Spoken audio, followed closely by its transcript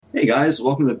Hey guys,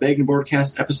 welcome to the Bag and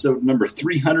Boardcast episode number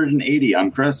 380.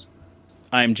 I'm Chris.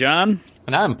 I'm John.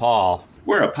 And I'm Paul.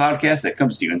 We're a podcast that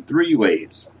comes to you in three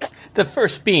ways. The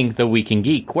first being The Week in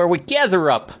Geek, where we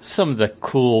gather up some of the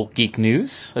cool geek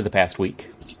news of the past week.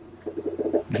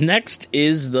 Next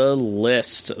is the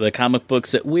list, the comic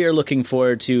books that we are looking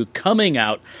forward to coming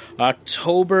out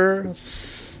October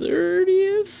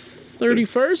 30th?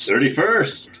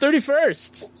 31st?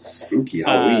 31st. Spooky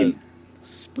Halloween.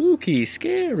 Spooky,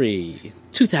 scary.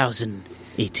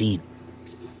 2018.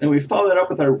 And we follow that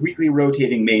up with our weekly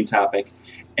rotating main topic.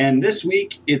 And this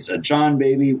week, it's a John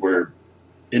baby. We're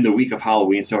in the week of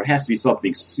Halloween, so it has to be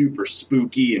something super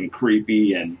spooky and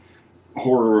creepy and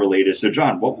horror related. So,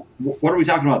 John, what are we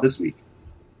talking about this week?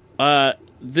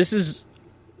 This is...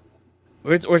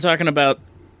 We're talking about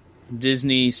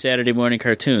Disney Saturday morning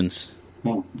cartoons.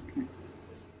 Oh, okay.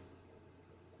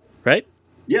 Right?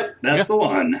 Yep, that's the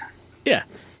one. Yeah.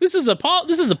 This is a Paul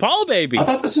baby. I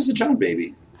thought this was a John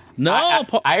baby. No,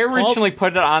 I originally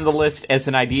put it on the list as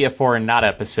an idea for a not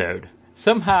episode.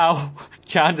 Somehow,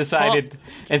 John decided,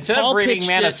 instead of reading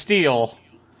Man of Steel,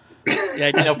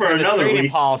 for another trading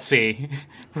week. policy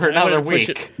for another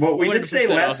week. Well, we did say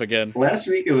last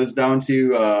week it was down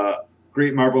to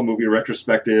Great Marvel Movie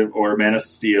Retrospective or Man of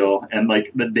Steel, and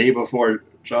like the day before,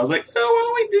 John was like, "Oh, why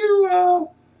don't we do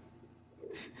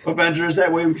Avengers?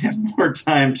 That way we can have more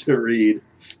time to read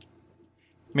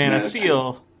Man of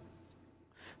Steel."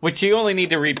 Which you only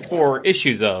need to read 4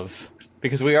 issues of,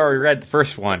 because we already read the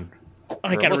first one.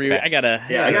 I gotta reread.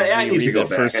 I need to go that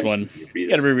back. First one.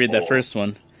 Gotta reread that first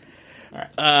one. All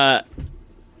right.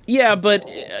 Yeah, but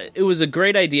it was a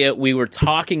great idea. We were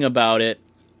talking about it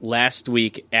last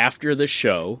week after the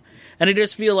show, and I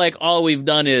just feel like all we've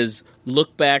done is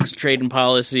look backs, trading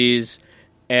policies,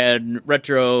 and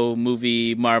retro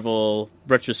movie Marvel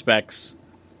retrospects.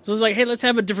 So it's like, hey, let's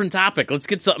have a different topic. Let's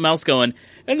get something else going.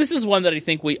 And this is one that I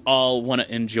think we all want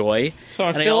to enjoy. So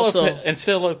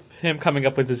instead of him coming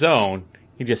up with his own,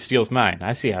 he just steals mine.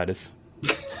 I see how it is.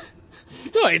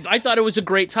 No, I thought it was a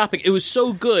great topic. It was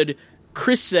so good.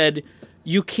 Chris said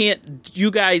you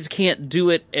guys can't do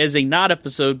it as a not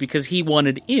episode because he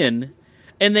wanted in,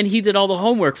 and then he did all the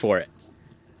homework for it.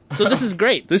 So this is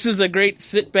great. This is a great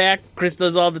sit back. Chris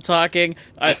does all the talking.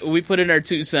 We put in our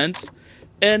 2 cents,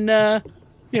 and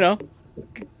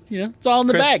it's all in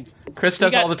the bag. Chris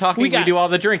does all the talking. We do all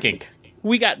the drinking.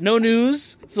 We got no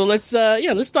news, so let's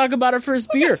talk about our first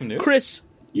beer. Chris,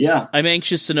 yeah, I'm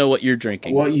anxious to know what you're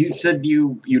drinking. Well, you said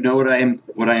you know what I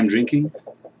am drinking.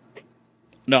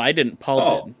 No, I didn't.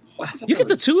 Paul did. You get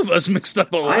the two of us mixed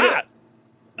up a lot.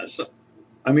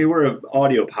 I mean, we're an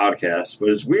audio podcast, but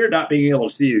it's weird not being able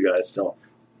to see you guys still.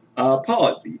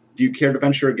 Paul, do you care to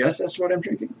venture a guess as to what I'm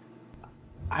drinking?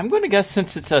 I'm going to guess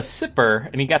since it's a sipper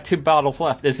and he got 2 bottles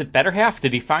left. Is it Better Half?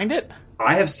 Did he find it?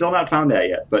 I have still not found that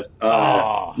yet, but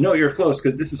no, you're close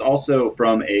because this is also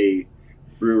from a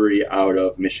brewery out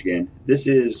of Michigan. This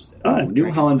is New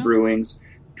Holland Brewing's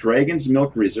Dragon's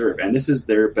Milk Reserve, and this is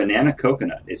their banana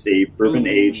coconut. It's a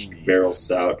bourbon-aged barrel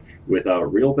stout with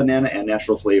real banana and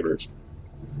natural flavors.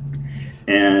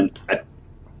 And I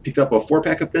picked up a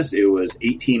 4-pack of this. It was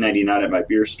 $18.99 at my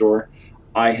beer store.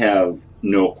 I have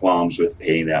no qualms with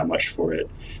paying that much for it.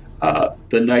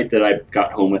 The night that I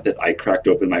got home with it, I cracked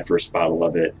open my first bottle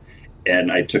of it,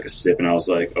 and I took a sip, and I was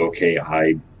like, okay,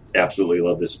 I absolutely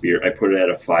love this beer. I put it at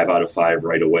a 5 out of 5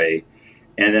 right away,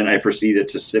 and then I proceeded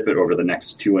to sip it over the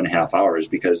next 2.5 hours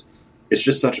because it's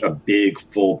just such a big,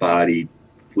 full-bodied,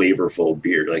 flavorful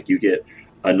beer. Like, you get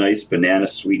a nice banana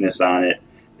sweetness on it,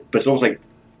 but it's almost like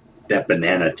that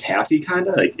banana taffy kind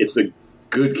of. Like, it's a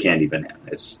good candy banana.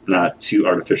 It's not too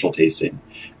artificial tasting.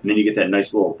 And then you get that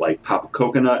nice little like pop of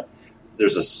coconut.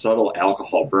 There's a subtle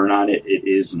alcohol burn on it. It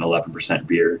is an 11%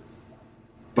 beer.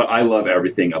 But I love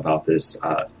everything about this.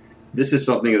 This is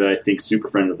something that I think super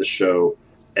friend of the show,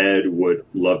 Ed, would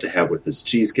love to have with his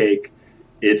cheesecake.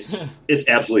 It's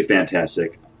absolutely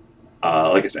fantastic.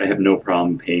 Like I said, I have no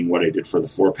problem paying what I did for the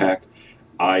 4-pack.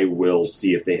 I will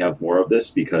see if they have more of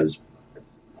this because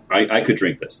I could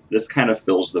drink this. This kind of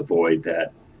fills the void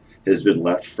that has been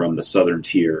left from the Southern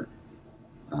Tier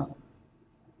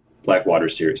Blackwater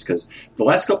series. Because the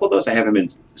last couple of those I haven't been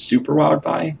super wowed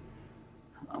by.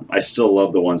 I still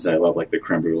love the ones that I love, like the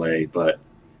creme brulee, but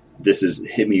this has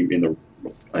hit me in the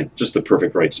just the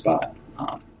perfect right spot.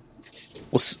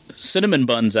 Well, cinnamon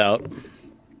bun's out.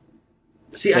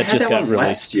 See, I had that one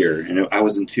last year, and I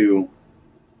wasn't too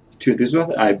enthused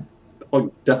with it.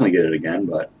 I'll definitely get it again,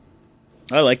 but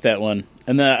I like that one,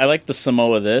 and I like the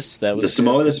Samoa.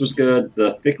 Samoa this was good.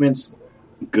 The Thick Mint's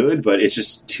good, but it's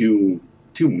just too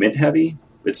mint heavy.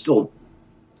 It's still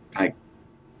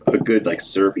a good like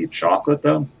syrupy chocolate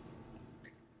though.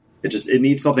 It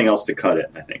needs something else to cut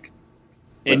it, I think.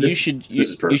 But and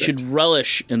you should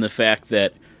relish in the fact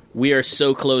that we are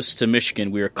so close to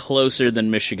Michigan. We are closer than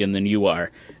Michigan than you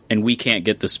are, and we can't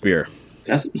get this beer.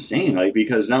 That's insane. Like,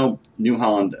 because now New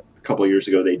Holland, a couple of years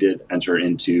ago, they did enter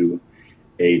into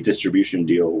a distribution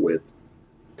deal with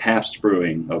Pabst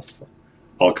Brewing of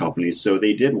all companies. So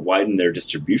they did widen their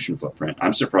distribution footprint.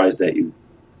 I'm surprised that you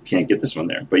can't get this one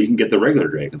there, but you can get the regular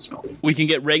Dragon's Milk. We can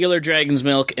get regular Dragon's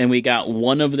Milk, and we got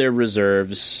one of their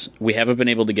reserves. We haven't been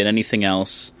able to get anything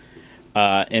else,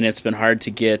 and it's been hard to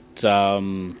get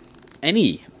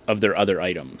any of their other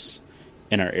items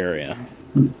in our area.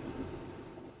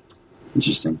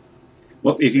 Interesting.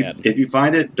 Well, if you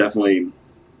find it, definitely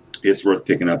it's worth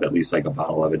picking up at least like a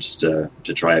bottle of it just to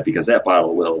try it, because that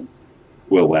bottle will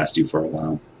last you for a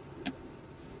while.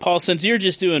 Paul, since you're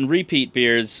just doing repeat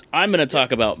beers, I'm going to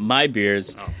talk about my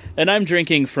beers. And I'm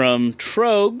drinking from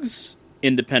Tröegs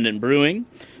Independent Brewing.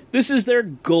 This is their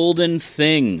Golden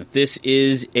Thing. This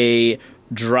is a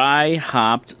dry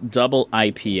hopped double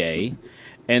IPA.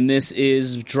 And this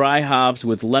is dry hopped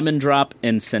with Lemon Drop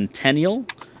and Centennial.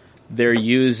 They're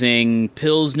using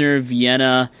Pilsner,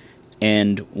 Vienna,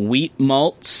 and wheat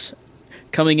malts.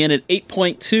 Coming in at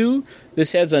 8.2.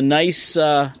 This has a nice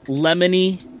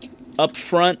lemony up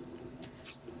front,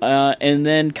 and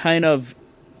then kind of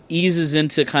eases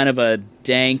into kind of a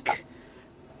dank,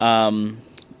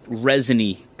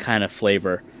 resiny kind of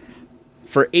flavor.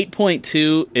 For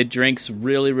 8.2, it drinks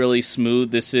really, really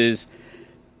smooth. This is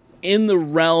in the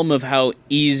realm of how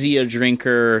easy a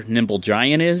drinker Nimble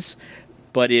Giant is,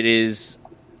 but it is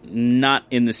not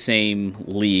in the same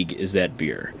league as that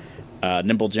beer.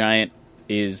 Nimble Giant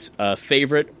is a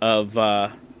favorite of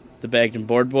the Bagged and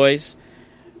Board Boys.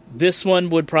 This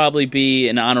one would probably be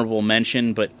an honorable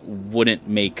mention, but wouldn't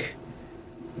make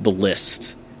the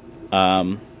list.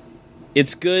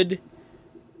 It's good,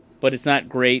 but it's not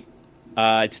great.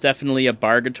 It's definitely a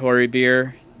bargatory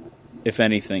beer, if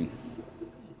anything.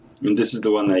 And this is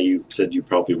the one that you said you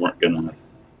probably weren't going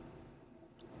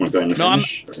to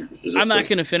finish? I'm not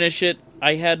going to finish it.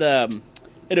 I had a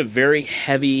very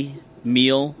heavy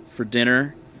meal for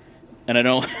dinner, and I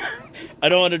don't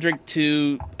want to drink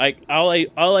too. All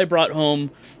I brought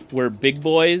home were big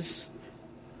boys,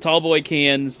 tall boy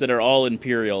cans that are all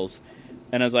Imperials,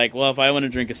 and I was like, well, if I want to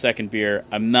drink a second beer,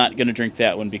 I'm not going to drink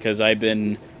that one because I've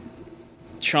been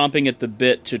chomping at the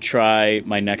bit to try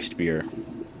my next beer.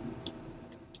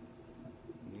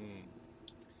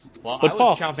 Well, I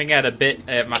was chomping at a bit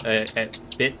at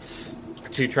bits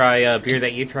to try a beer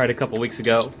that you tried a couple weeks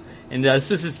ago, and this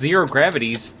is Zero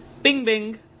Gravity's Bing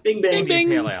Bing Bing Bing Bing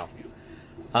Pale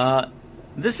Ale.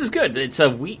 This is good. It's a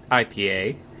wheat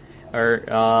IPA,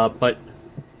 but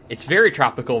it's very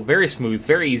tropical, very smooth,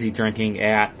 very easy drinking.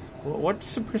 At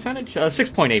what's the percentage?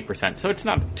 6.8%. So it's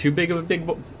not too big of a big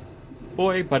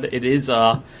boy, but it is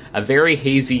a very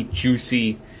hazy,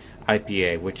 juicy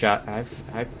IPA, which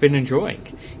I've been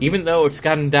enjoying. Even though it's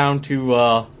gotten down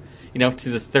to to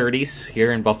the 30s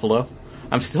here in Buffalo,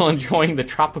 I'm still enjoying the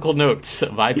tropical notes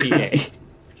of IPA.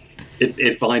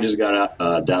 It finally just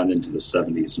got down into the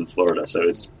 70s in Florida, so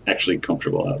it's actually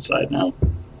comfortable outside now.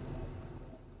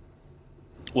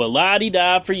 Well,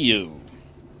 la-di-da for you.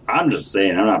 I'm just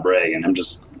saying, I'm not bragging. I'm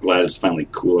just glad it's finally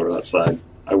cooler outside.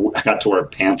 I got to wear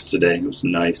pants today. It was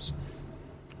nice.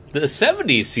 The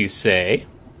 70s, you say?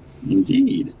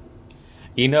 Indeed.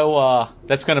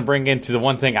 That's going to bring into the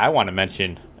one thing I want to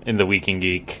mention in the Week in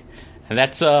Geek, and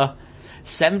that's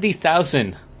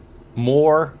 70,000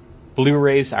 more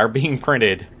Blu-rays are being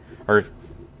printed, or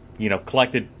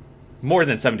collected, more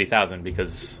than 70,000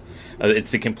 because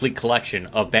it's the complete collection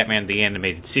of Batman the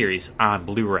Animated Series on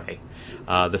Blu-ray.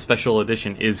 The special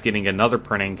edition is getting another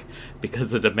printing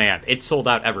because of demand. It's sold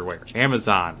out everywhere.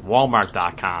 Amazon,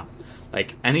 Walmart.com.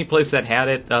 Like, any place that had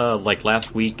it, like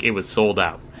last week, it was sold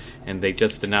out. And they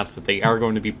just announced that they are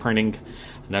going to be printing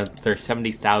another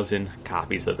 70,000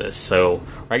 copies of this. So,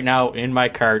 right now, in my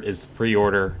cart is the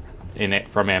pre-order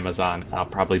from Amazon. I'll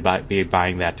probably be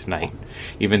buying that tonight.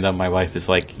 Even though my wife is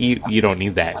like, you don't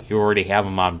need that. You already have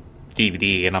them on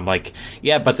DVD. And I'm like,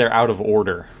 yeah, but they're out of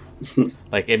order.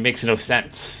 Like, it makes no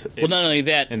sense. Well, not only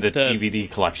that, in the DVD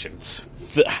collections.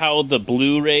 How the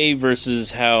Blu-ray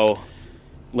versus how...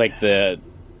 like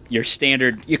your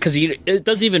standard, because it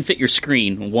doesn't even fit your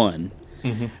screen, one.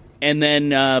 Mm-hmm. And then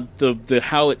the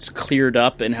how it's cleared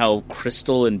up and how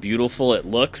crystal and beautiful it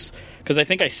looks. Because I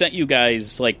think I sent you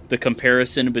guys like the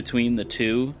comparison between the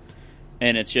two,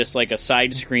 and it's just like a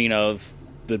side screen of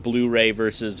the Blu-ray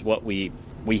versus what we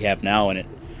have now, and it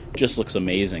just looks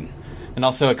amazing. And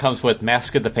also it comes with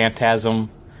Mask of the Phantasm,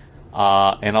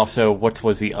 and also what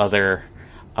was the other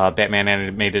Batman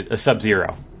animated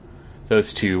Sub-Zero.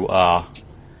 Those two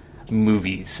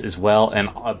movies as well, and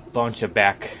a bunch of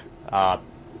back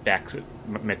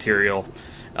material,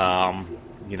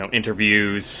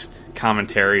 interviews,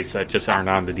 commentaries that just aren't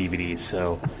on the DVDs.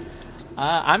 So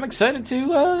I'm excited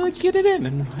to get it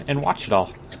in and watch it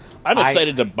all. I'm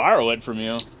excited to borrow it from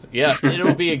you. Yeah,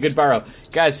 it'll be a good borrow.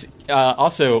 Guys,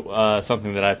 also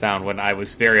something that I found when I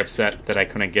was very upset that I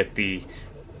couldn't get the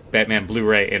Batman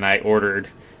Blu-ray, and I ordered,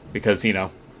 because,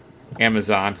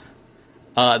 Amazon,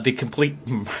 the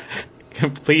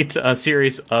complete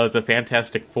series of the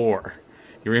Fantastic Four.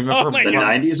 You remember the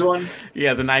 90s one?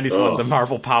 Yeah, the 90s one, the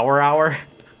Marvel Power Hour.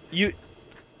 You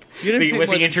didn't pay more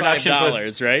than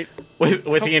 $5, right?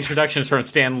 With the introductions from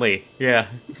Stan Lee, yeah.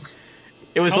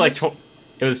 It was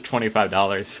it was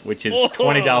 $25, which is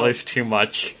 $20 too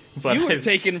much. But you were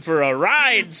taken for a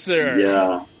ride, sir.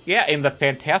 Yeah. Yeah, in the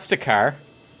Fantastic Car.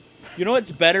 You know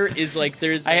what's better is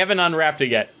there's. I haven't unwrapped it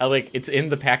yet. It's in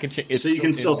the package. So you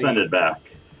can still send it back.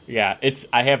 Yeah,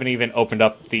 I haven't even opened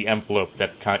up the envelope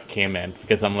that came in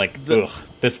because I'm like, ugh,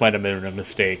 this might have been a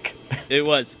mistake. It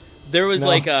was. There was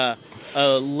a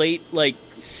late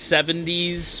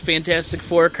 70s Fantastic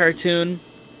Four cartoon,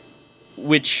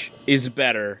 which is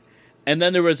better. And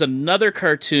then there was another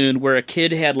cartoon where a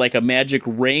kid had a magic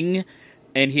ring,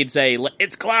 and he'd say,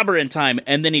 "It's clobbering time,"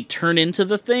 and then he'd turn into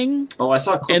the thing. Oh, I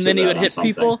saw clips and then of he that would hit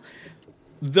people.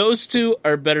 Those two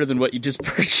are better than what you just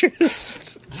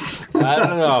purchased. I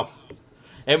don't know.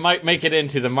 It might make it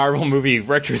into the Marvel movie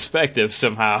retrospective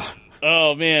somehow.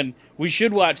 Oh man, we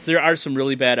should watch. There are some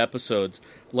really bad episodes,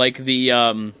 like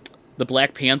the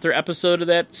Black Panther episode of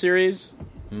that series.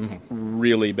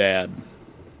 Really bad.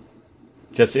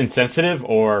 Just insensitive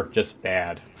or just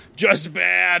bad? Just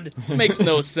bad. Makes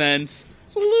no sense.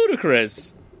 It's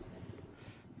ludicrous.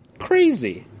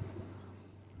 Crazy.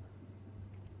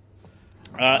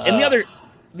 And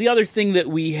the other thing that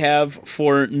we have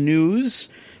for news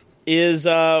is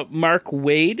Mark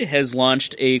Waid has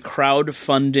launched a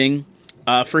crowdfunding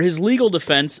for his legal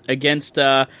defense against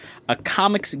a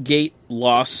Comicsgate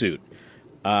lawsuit.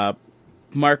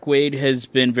 Mark Waid has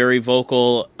been very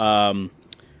vocal,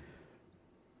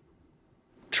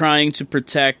 trying to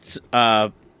protect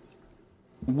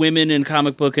women in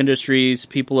comic book industries,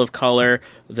 people of color,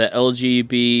 the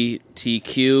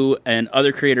LGBTQ, and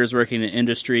other creators working in the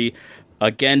industry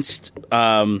against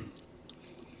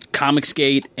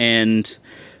Comicsgate, and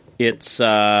it's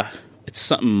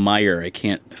something Meyer. I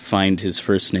can't find his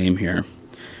first name here.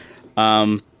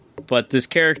 But this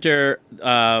character,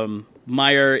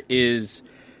 Meyer, is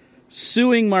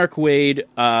suing Mark Waid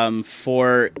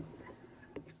for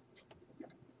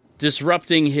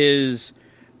disrupting his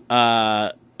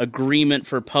agreement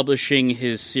for publishing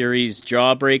his series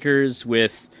Jawbreakers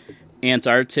with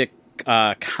Antarctic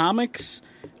Comics.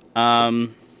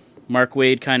 Mark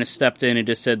Waid kind of stepped in and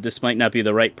just said this might not be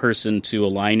the right person to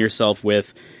align yourself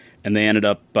with, and they ended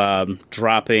up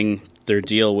dropping their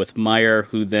deal with Meyer,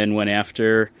 who then went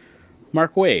after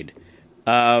Mark Waid.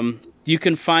 You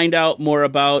can find out more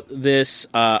about this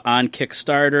on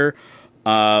Kickstarter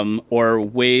or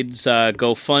Wade's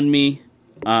GoFundMe.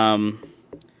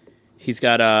 He's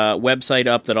got a website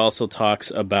up that also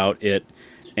talks about it,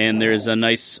 and there's a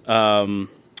nice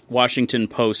Washington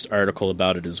Post article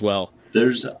about it as well.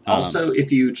 There's also,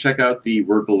 if you check out the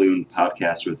Word Balloon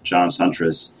podcast with John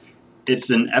Suntress, it's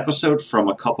an episode from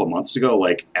a couple months ago,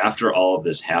 after all of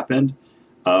this happened.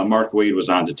 Mark Waid was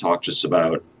on to talk just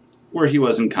about where he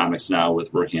was in comics now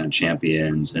with working on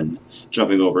Champions and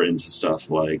jumping over into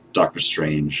stuff like Doctor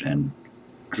Strange, and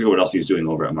I forget what else he's doing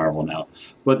over at Marvel now.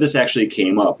 But this actually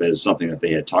came up as something that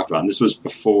they had talked about. And this was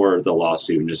before the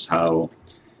lawsuit, and just how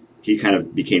he kind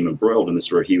of became embroiled in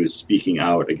this, where he was speaking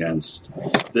out against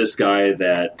this guy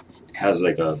that has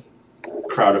a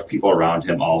crowd of people around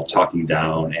him all talking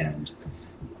down and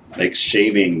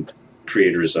shaming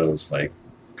creators of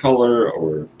color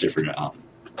or different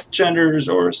genders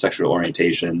or sexual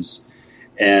orientations.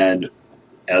 And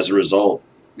as a result,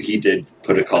 he did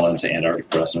put a call into Antarctic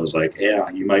Press and was like, yeah,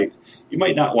 you might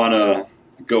not want to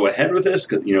go ahead with this,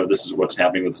 because this is what's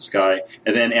happening with the sky.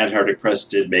 And then Antarctic Press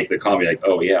did make the call, be like,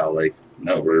 oh yeah,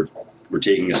 no, we're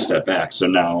taking a step back. So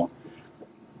now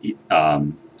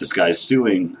this guy's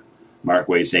suing Mark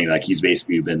Waid, saying he's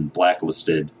basically been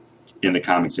blacklisted in the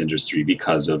comics industry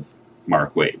because of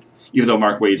Mark Waid, even though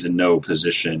Mark Waid's in no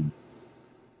position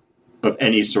of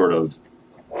any sort of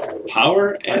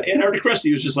power at Antarctic Press.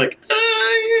 He was just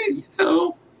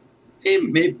hey,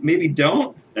 maybe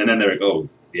don't. And then they're like, oh,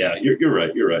 yeah, you're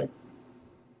right.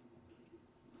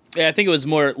 Yeah, I think it was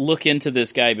more look into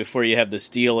this guy before you have this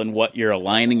deal and what you're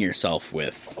aligning yourself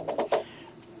with.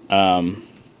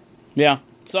 Yeah.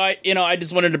 So I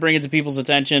just wanted to bring it to people's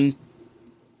attention.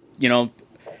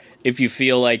 If you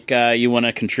feel like you want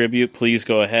to contribute, please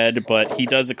go ahead. But he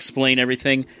does explain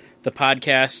everything. The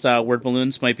podcast, Word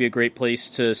Balloons, might be a great place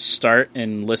to start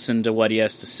and listen to what he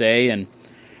has to say. And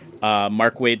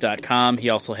markwade.com, he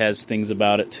also has things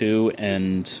about it too.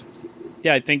 And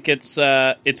yeah, I think it's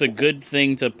a good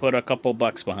thing to put a couple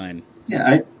bucks behind.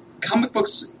 Yeah, comic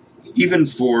books, even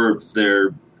for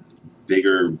their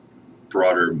bigger,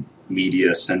 broader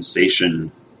media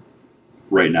sensation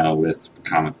right now with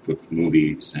comic book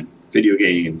movies and video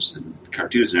games and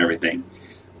cartoons and everything,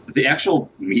 the actual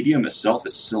medium itself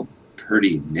is still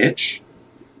pretty niche.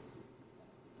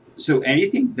 So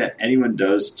anything that anyone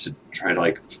does to try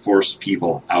to force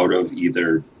people out of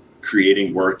either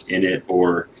creating work in it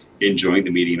or enjoying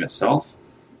the medium itself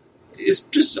is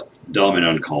just dumb and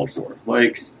uncalled for.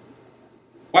 Why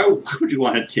would you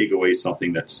want to take away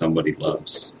something that somebody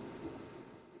loves?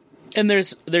 And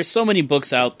there's so many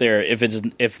books out there.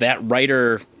 If that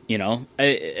writer,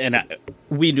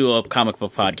 we do a comic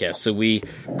book podcast, so we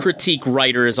critique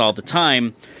writers all the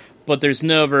time, but there's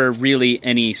never really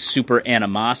any super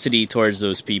animosity towards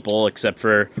those people, except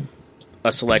for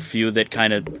a select few that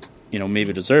kind of,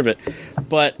 maybe deserve it.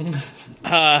 But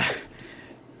yeah,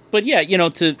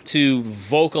 to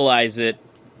vocalize it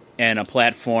and a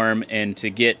platform and to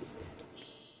get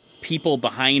people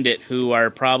behind it who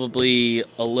are probably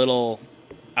a little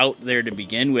out there to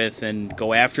begin with and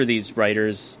go after these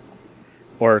writers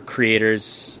or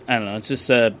creators. I don't know. It's just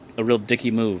a real dicky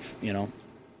move,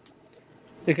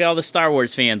 Look at all the Star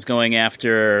Wars fans going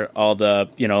after all the,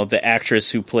 the actress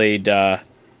who played, I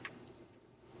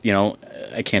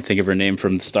can't think of her name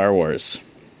from Star Wars.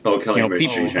 Oh, Kelly Marie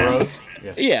Tran.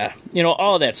 Yeah,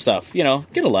 all of that stuff. Get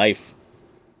a life.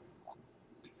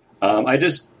 I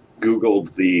just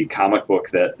Googled the comic book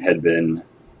that had been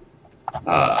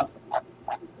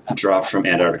dropped from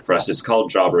Antarctic Press. It's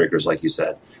called Jawbreakers, like you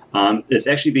said. It's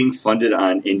actually being funded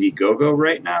on Indiegogo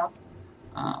right now.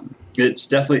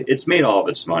 It's made all of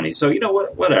its money. So,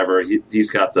 whatever.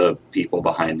 He's got the people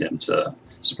behind him to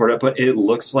support it. But it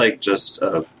looks like just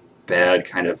a bad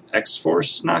kind of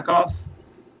X-Force knockoff.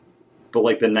 But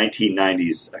like the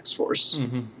 1990s X-Force.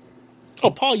 Mm-hmm. Oh,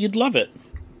 Paul, you'd love it.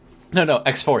 No,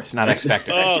 X-Force, not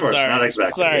X-Factor. X-Force, not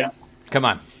X-Factor. Sorry. Yeah. Come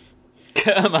on,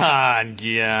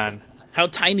 John. How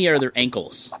tiny are their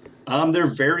ankles? They're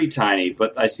very tiny,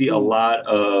 but I see a lot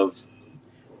of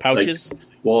pouches.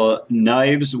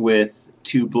 Knives with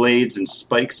 2 blades and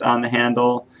spikes on the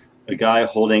handle. A guy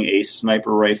holding a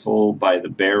sniper rifle by the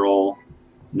barrel.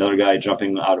 Another guy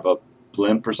jumping out of a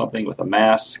blimp or something with a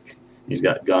mask. He's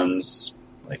got guns.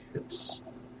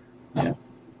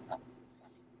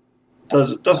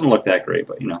 Doesn't look that great,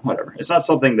 but whatever. It's not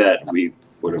something that we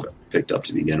would have picked up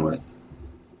to begin with.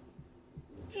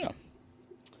 Yeah.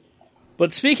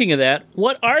 But speaking of that,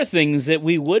 what are things that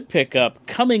we would pick up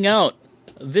coming out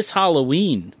this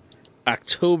Halloween,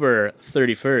 October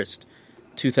 31st,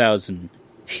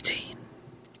 2018?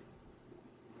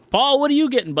 Paul, what are you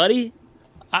getting, buddy?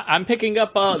 I'm picking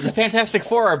up the Fantastic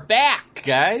Four are back,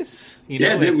 guys. We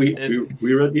read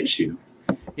the issue.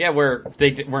 Yeah, where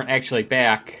they weren't actually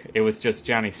back. It was just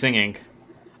Johnny singing.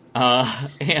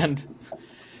 And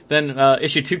then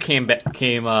issue 2 came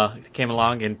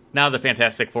along, and now the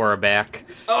Fantastic Four are back.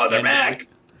 Oh, they're back!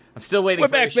 I'm still waiting for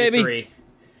back, issue baby.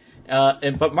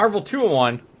 3. But Marvel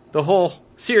 201, the whole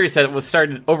series that was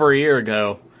started over a year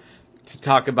ago to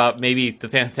talk about maybe the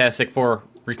Fantastic Four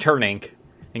returning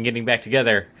and getting back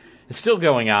together, is still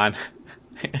going on.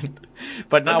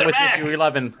 But now with issue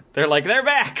 11, they're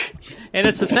back! And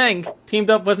it's the Thing teamed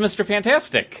up with Mr.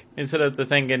 Fantastic instead of the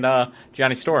Thing and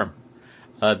Johnny Storm,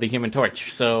 the Human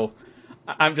Torch. So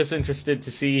I'm just interested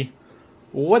to see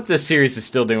what this series is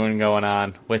still doing going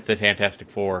on with the Fantastic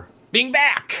Four. Being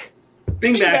back!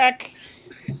 Bing back!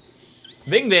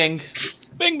 Bing bing!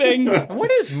 Bing bing!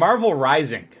 What is Marvel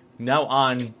Rising? Now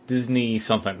on Disney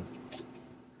something.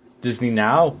 Disney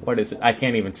Now? What is it? I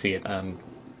can't even see it on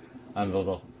the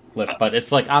little lip, but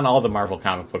it's on all the Marvel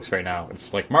comic books right now. It's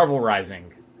Marvel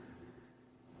Rising.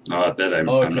 Oh, that I'm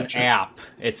it's not an sure. app.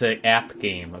 It's an app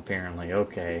game, apparently.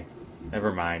 Okay.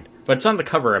 Never mind. But it's on the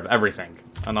cover of everything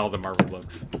on all the Marvel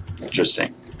books.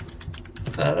 Interesting.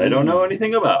 That I don't know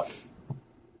anything about.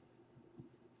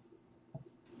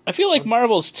 I feel like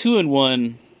Marvel's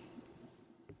 2-in-1.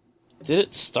 Did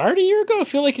it start a year ago? I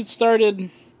feel like it started.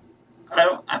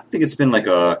 I think it's been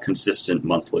a consistent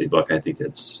monthly book. I think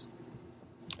it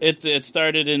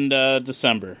started in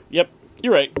December. Yep,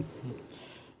 you're right.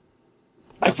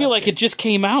 I feel like it just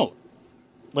came out.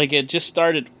 Like it just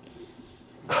started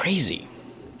crazy.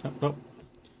 Oh.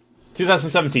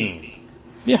 2017.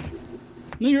 Yeah.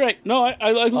 No, you're right. No,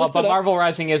 I looked but it up. Marvel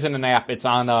Rising isn't an app. It's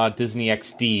on Disney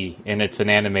XD, and it's an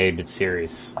animated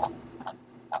series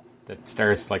that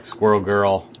stars like Squirrel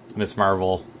Girl, Miss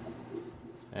Marvel,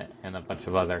 and a bunch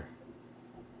of other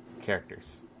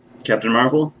characters. Captain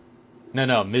Marvel?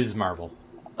 No, Ms. Marvel.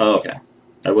 Oh, okay.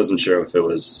 I wasn't sure if it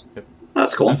was...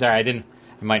 That's cool. I'm sorry, I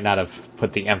might not have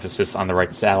put the emphasis on the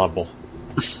right syllable.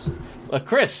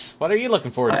 Chris, what are you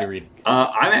looking forward to reading?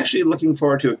 I'm actually looking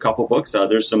forward to a couple books.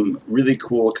 There's some really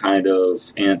cool kind of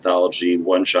anthology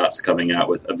one-shots coming out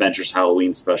with Avengers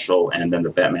Halloween Special and then the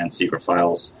Batman Secret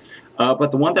Files.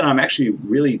 But the one that I'm actually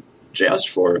really jazzed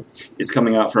for is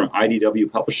coming out from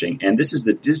IDW Publishing, and this is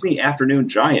the Disney Afternoon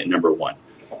Giant #1.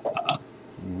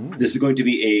 This is going to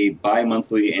be a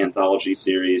bi-monthly anthology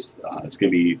series. It's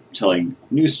going to be telling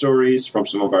news stories from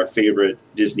some of our favorite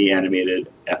Disney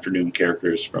animated afternoon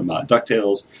characters from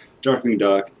DuckTales, Darkwing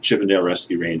Duck, Chip 'n Dale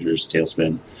Rescue Rangers,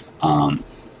 TaleSpin.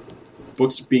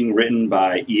 Books being written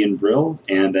by Ian Brill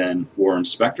and then Warren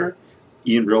Spector.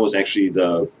 Ian Brill was actually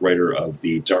the writer of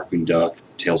the Darkwing Duck,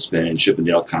 TaleSpin, and Chip 'n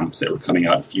Dale comics that were coming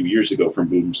out a few years ago from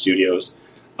Boom Studios.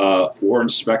 Warren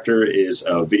Spector is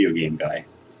a video game guy.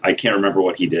 I can't remember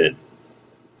what he did.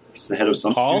 He's the head of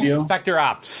some studio. Spectre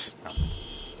Ops.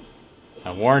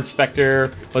 Warren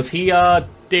Spector. Was he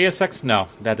Deus Ex? No,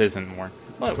 that isn't Warren.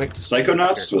 Wait.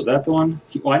 Psychonauts? Was that the one?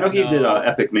 I know he did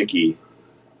Epic Mickey.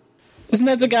 Wasn't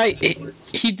that the guy?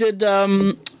 He did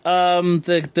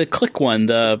the Click one,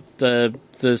 the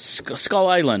Skull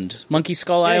Island, Monkey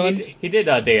Skull Island. He did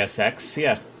Deus Ex.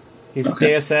 Yeah, he's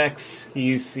Deus Ex.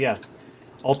 He's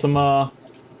Ultima,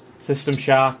 System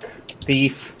Shock,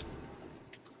 Thief.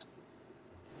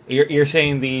 You're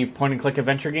saying the point and click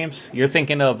adventure games? You're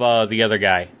thinking of the other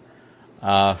guy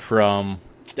from.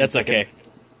 That's okay.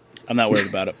 I'm not worried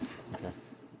about it. Okay.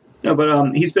 No,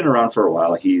 but he's been around for a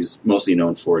while. He's mostly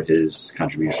known for his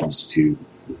contributions to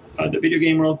the video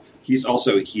game world. He's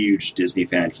also a huge Disney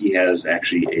fan. He has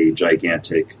actually a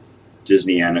gigantic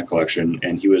Disneyana collection,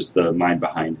 and he was the mind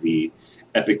behind the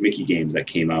Epic Mickey games that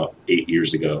came out 8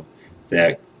 years ago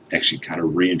that actually kind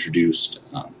of reintroduced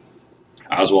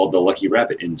Oswald the Lucky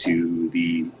Rabbit into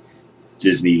the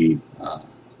Disney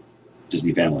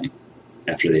family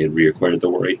after they had reacquired the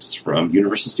rights from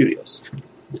Universal Studios.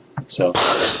 So,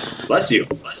 bless you.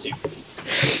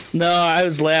 No, I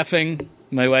was laughing.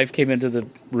 My wife came into the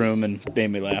room and made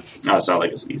me laugh. Oh, it sounded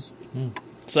like a sneeze.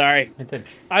 Sorry.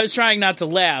 I was trying not to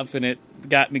laugh, and it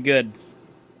got me good.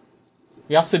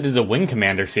 He also did the Wing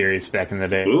Commander series back in the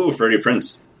day. Ooh, Freddie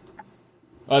Prinze.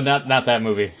 Oh, not that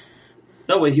movie.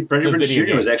 No, wait, Freddie Prinze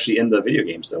Jr. was actually in the video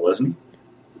games, though, wasn't he?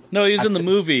 No, he was in the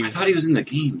movie. I thought he was in the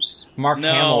games. Mark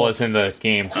Hamill was in the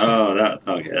games. Oh, that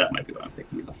might be what I'm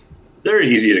thinking of. They're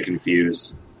easy to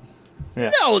confuse.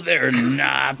 Yeah. No, they're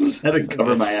not. I had to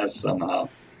cover my ass somehow.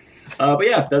 But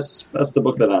yeah, that's the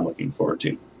book that I'm looking forward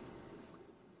to.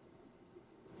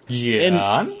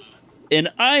 Yeah. And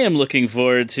I am looking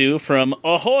forward to, from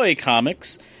Ahoy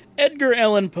Comics, Edgar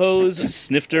Allan Poe's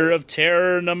Snifter of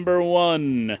Terror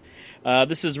 #1.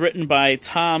 This is written by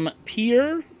Tom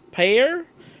Peyer,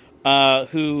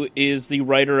 who is the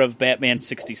writer of Batman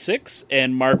 66,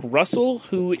 and Mark Russell,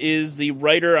 who is the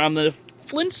writer on the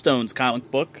Flintstones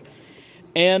comic book.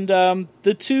 And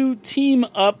the two team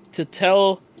up to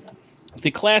tell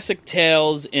the classic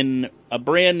tales in a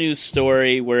brand new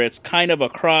story where it's kind of a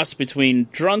cross between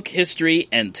Drunk History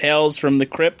and Tales from the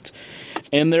Crypt.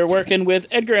 And they're working with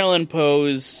Edgar Allan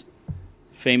Poe's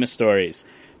famous stories.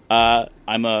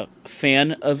 I'm a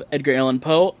fan of Edgar Allan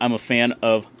Poe. I'm a fan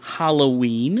of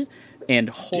Halloween and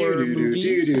horror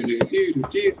movies.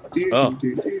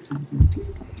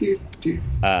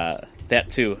 That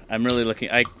too. I'm really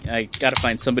looking. I got to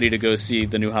find somebody to go see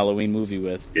the new Halloween movie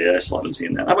with. Yeah, I still haven't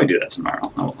seen that. I might do that tomorrow.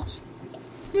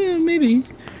 Yeah, maybe.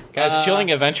 Guys,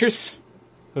 Chilling Adventures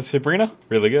with Sabrina,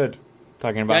 really good.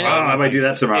 Talking about. I might do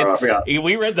that tomorrow. I forgot.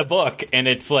 We read the book, and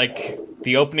it's like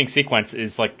the opening sequence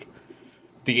is like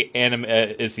the anime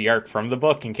is the art from the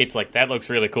book, and Kate's like, "That looks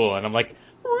really cool," and I'm like,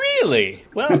 "Really?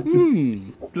 Well,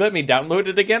 let me download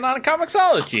it again on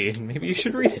Comixology. Maybe you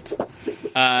should read it."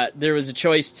 There was a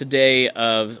choice today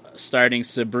of starting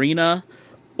Sabrina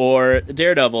or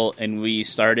Daredevil, and we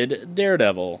started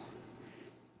Daredevil.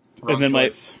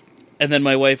 And then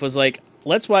my wife was like,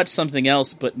 "Let's watch something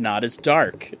else, but not as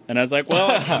dark." And I was like,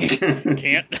 "Well,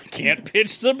 can't pitch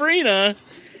Sabrina."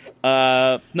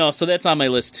 No, so that's on my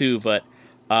list too. But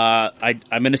I'm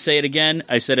going to say it again.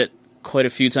 I've said it quite a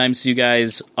few times to you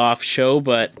guys off show,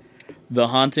 but The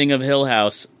Haunting of Hill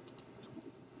House,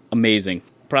 amazing.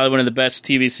 Probably one of the best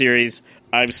TV series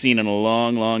I've seen in a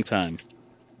long, long time.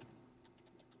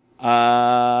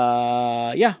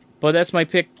 Yeah, but that's my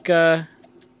pick. Edgar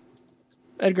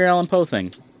Allan Poe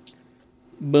thing.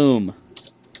 Boom.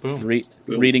 Boom.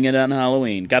 Reading it on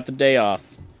Halloween. Got the day off.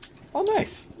 Oh,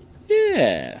 nice.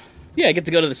 Yeah. Yeah, I get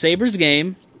to go to the Sabres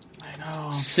game. I know.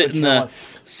 Sit in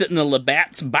the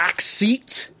Labatt's box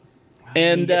seat.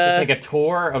 And you get to take a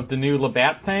tour of the new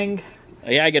Labatt thing.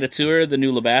 Yeah, I get a tour of the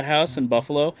new Labatt house in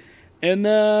Buffalo. And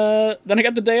then I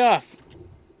got the day off.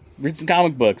 Read some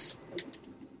comic books.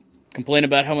 Complain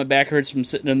about how my back hurts from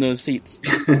sitting in those seats.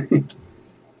 You're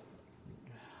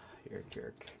a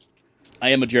jerk. I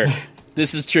am a jerk.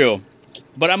 This is true.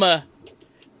 But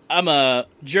I'm a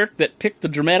jerk that picked the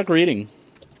dramatic reading.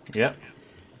 Yep.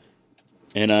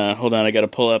 And hold on, I got to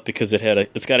pull up because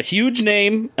it's got a huge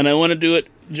name, and I want to do it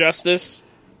justice.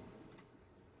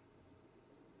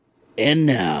 And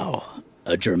now,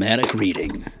 a dramatic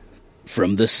reading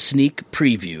from the sneak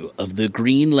preview of the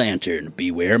Green Lantern: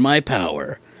 Beware My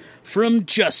Power, from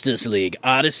Justice League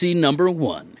Odyssey number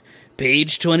 1,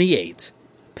 page 28,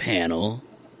 panel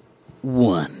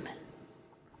 1.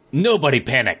 Nobody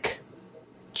panic.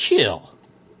 Chill.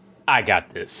 I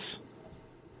got this.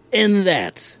 And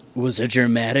that was a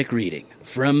dramatic reading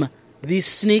from the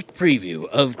sneak preview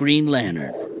of Green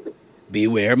Lantern: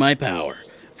 Beware My Power,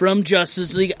 from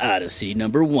Justice League Odyssey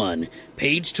number 1,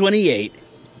 page 28,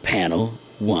 panel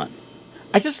 1.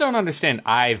 I just don't understand.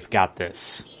 I've got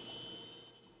this.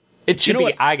 It should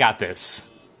be, I got this.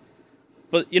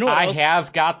 But you know what I else?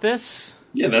 have got this.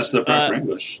 Yeah, that's the proper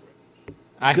English.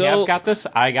 I have got this.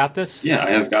 I got this. Yeah, I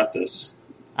have got this.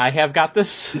 I have got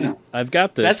this. Yeah. I've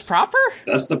got this. That's proper?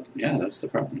 That's the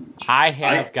proper English. I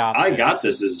have got this. I got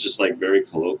this is just like very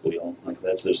colloquial. Like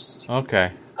that's just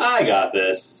Okay. I got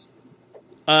this.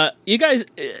 You guys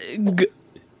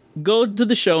go to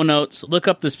the show notes, look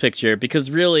up this picture,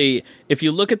 because really, if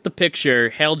you look at the picture,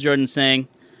 Hal Jordan saying,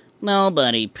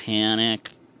 "Nobody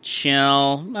panic,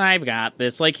 chill, I've got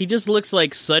this." Like, he just looks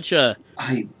like such a...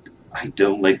 I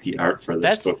don't like the art for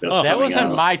this book. That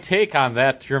wasn't my take on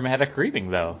that dramatic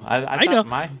reading, though. I know.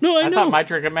 thought I know. thought my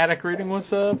dramatic reading was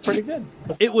pretty good.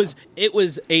 It was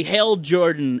a Hal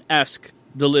Jordan-esque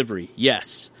delivery,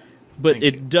 yes, but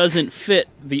it doesn't fit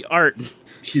the art.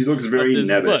 He looks very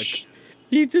nebbish. Book.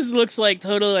 He just looks like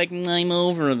totally like, I'm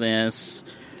over this.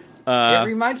 It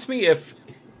reminds me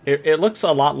it looks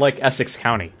a lot like Essex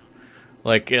County,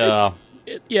 like yeah,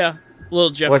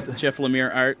 little Jeff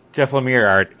Lemire art. Jeff Lemire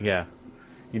art, yeah.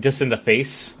 You just in the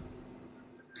face.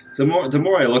 The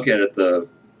more I look at it, the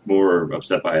more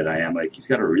upset by it I am. Like, he's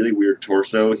got a really weird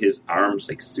torso. His arms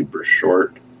like super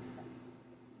short.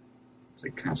 It's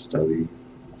like kind of stubby.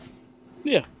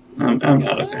 Yeah. I'm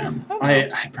not a fan.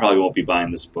 I probably won't be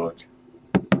buying this book.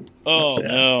 Oh,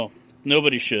 no.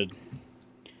 Nobody should.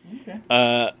 Okay.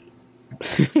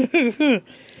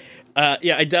 Yeah,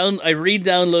 I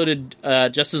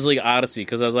re-downloaded Justice League Odyssey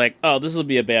because I was like, oh, this will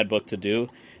be a bad book to do.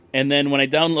 And then when I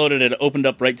downloaded it, it opened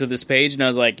up right to this page, and I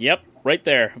was like, yep, right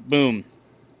there. Boom.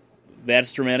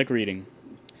 That's dramatic reading.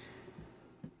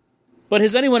 But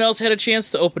has anyone else had a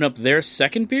chance to open up their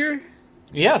second beer?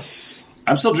 Yes.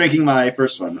 I'm still drinking my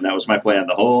first one, and that was my plan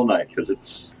the whole night, because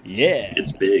it's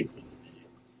big.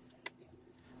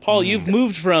 Paul, you've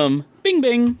moved from Bing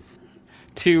Bing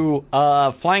to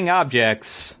flying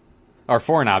objects, or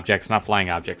foreign objects, not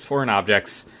flying objects, foreign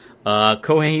objects,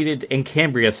 Coheed and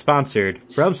Cambria sponsored,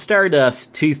 from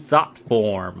Stardust to Thought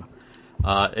Form.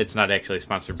 It's not actually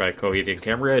sponsored by Coheed and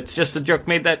Cambria, it's just a joke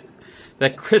made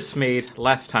that Chris made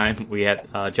last time we had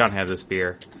John had this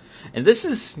beer. And this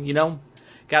is,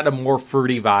 got a more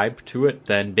fruity vibe to it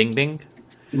than Bing Bing.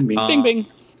 Bing Bing.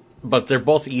 But they're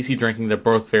both easy drinking, they're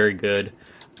both very good.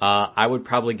 I would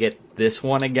probably get this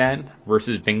one again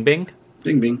versus Bing Bing.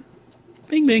 Bing Bing.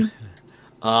 Bing Bing.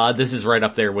 This is right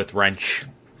up there with Wrench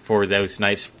for those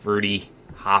nice fruity,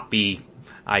 hoppy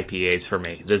IPAs for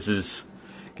me. This is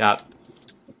got...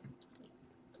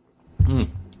 I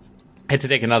had to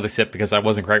take another sip because I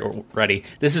wasn't quite ready.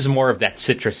 This is more of that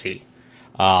citrusy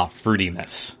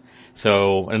fruitiness.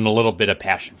 So, and a little bit of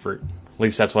passion fruit. At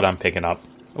least that's what I'm picking up.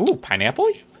 Ooh,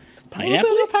 pineapple?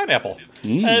 Pineapple.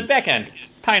 Back end.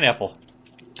 Pineapple.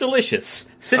 Delicious.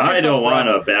 Citrus I don't want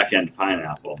a back end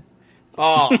pineapple.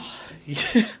 Oh.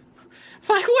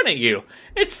 Why wouldn't you?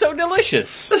 It's so delicious.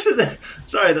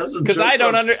 Sorry, that's a joke. Because I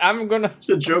don't I'm gonna. It's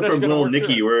a joke from Little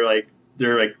Nicky where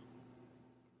they're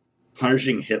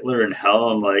punishing Hitler in hell,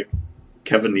 and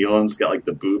Kevin Nealon's got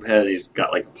the boob head. He's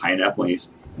got a pineapple. And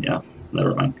he's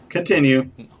never mind. Continue.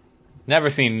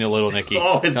 Never seen New Little Nicky.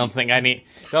 Don't think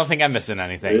I'm missing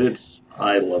anything.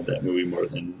 I love that movie more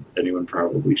than anyone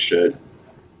probably should.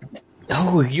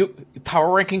 Oh, you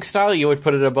power ranking style, you would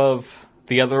put it above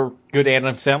the other good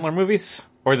Adam Sandler movies?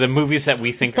 Or the movies that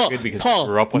we think are good because we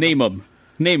grew up with name them.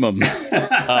 Name them.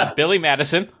 Billy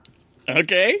Madison.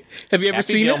 Okay. Have you ever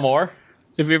Happy seen Gilmore. it?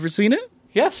 Have you ever seen it?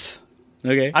 Yes.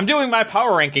 Okay. I'm doing my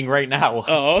power ranking right now.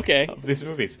 Oh, okay. Of these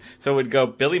movies. So it would go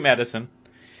Billy Madison,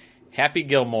 Happy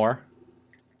Gilmore,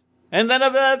 and then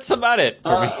that's about it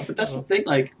for me. But that's the thing,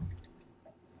 like,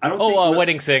 I don't Oh, think...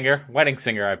 Wedding Singer. Wedding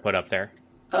Singer I put up there.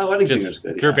 Wedding Singer's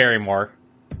good, Drew yeah. Barrymore.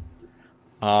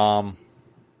 But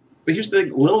here's the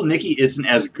thing, Little Nicky isn't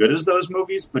as good as those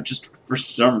movies, but just for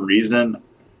some reason,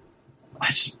 I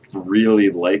just really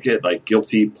like it. Like,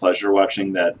 guilty pleasure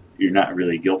watching that you're not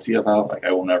really guilty about. Like,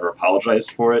 I will never apologize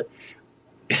for it.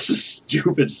 It's a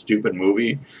stupid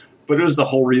movie. But it was the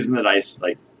whole reason that I,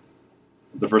 like,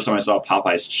 the first time I saw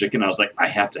Popeye's Chicken, I was like, I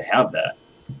have to have that.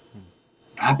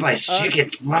 Popeye's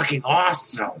Chicken's fucking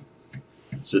awesome.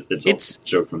 It's a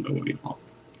joke from the movie.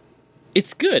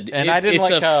 It's good. And I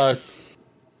didn't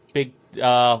Big...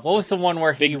 what was the one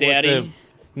where Big Daddy?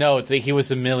 He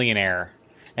was a millionaire.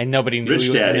 And nobody knew Rich he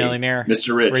was Daddy. a millionaire.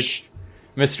 Mr. Rich.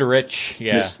 Mr. Rich,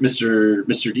 yeah.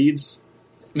 Mr. Deeds?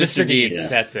 Mr. Deeds, Yeah.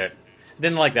 that's it.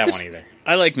 Didn't like that one either.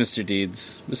 I like Mr.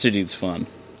 Deeds. Mr. Deeds fun.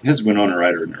 It has Winona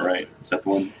Ryder in it, right? Is that the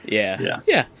one? Yeah.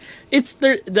 It's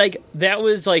there. Like that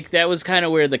was kind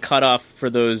of where the cutoff for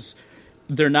those.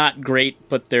 They're not great,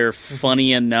 but they're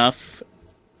funny enough.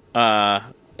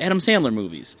 Adam Sandler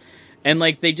movies, and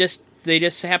like they just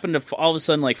happen to all of a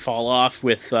sudden like fall off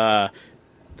with the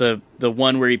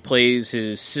one where he plays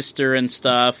his sister and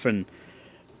stuff, and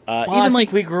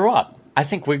we grew up. I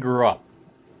think we grew up.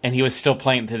 And he was still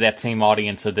playing to that same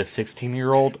audience of the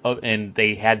 16-year-old, and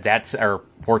they had that, or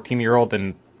 14-year-old,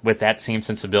 and with that same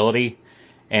sensibility,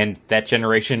 and that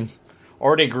generation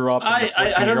already grew up. I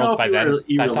don't know if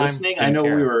you were listening. I know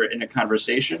we were in a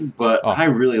conversation, but I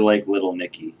really like Little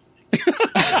Nicky.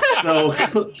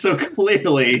 so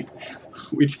clearly,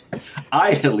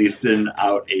 I at least didn't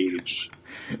outage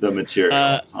the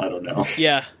material. I don't know.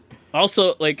 Yeah.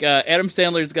 Also, like, Adam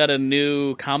Sandler's got a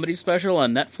new comedy special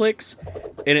on Netflix,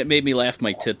 and it made me laugh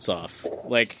my tits off.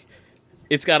 Like,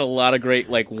 it's got a lot of great,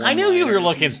 like, I knew you were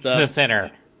looking to the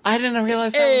center. I didn't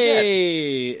realize that was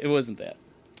it. It wasn't that.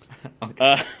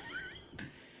 Okay.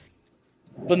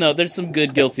 But no, there's some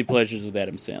good guilty pleasures with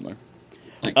Adam Sandler.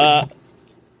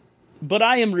 But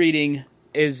I am drinking.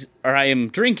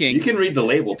 You can read the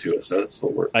label to us. That's the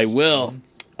word. I will.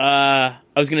 I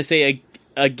was going to say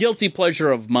a guilty pleasure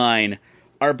of mine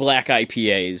are black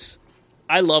IPAs.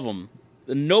 I love them.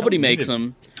 Nobody makes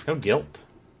them. No guilt.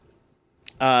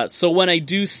 So when I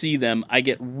do see them, I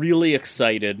get really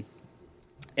excited.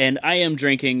 And I am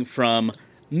drinking from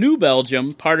New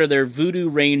Belgium. Part of their Voodoo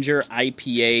Ranger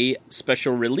IPA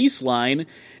special release line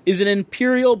is an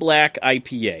Imperial Black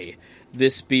IPA.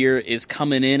 This beer is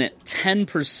coming in at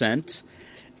 10%.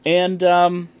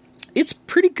 And it's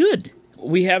pretty good.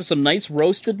 We have some nice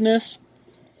roastedness.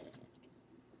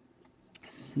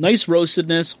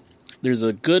 There's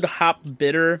a good hop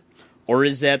bitter, or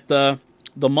is that the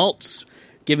malts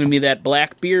giving me that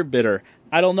black beer bitter?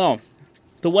 I don't know.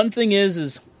 The one thing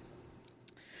is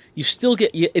you still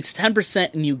get it's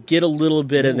 10%, and you get a little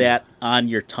bit of that on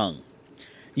your tongue.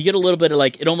 You get a little bit of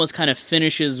like it almost kind of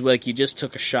finishes like you just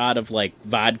took a shot of like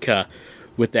vodka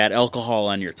with that alcohol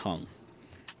on your tongue.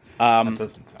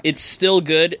 It's still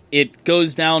good. It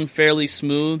goes down fairly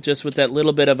smooth, just with that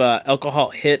little bit of a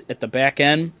alcohol hit at the back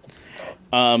end.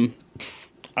 I'm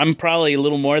probably a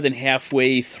little more than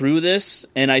halfway through this,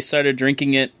 and I started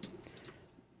drinking it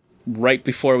right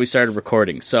before we started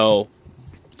recording. So,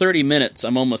 30 minutes,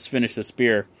 I'm almost finished this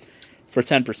beer for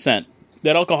 10%.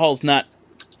 That alcohol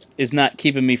is not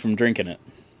keeping me from drinking it.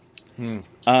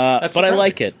 But I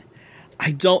like it.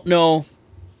 I don't know.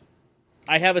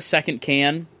 I have a second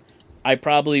can. I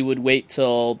probably would wait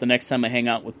till the next time I hang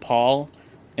out with Paul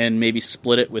and maybe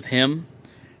split it with him.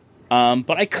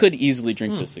 But I could easily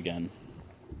drink this again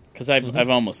because I've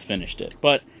almost finished it.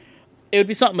 But it would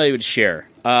be something I would share.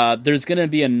 There's going to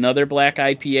be another black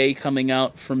IPA coming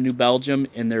out from New Belgium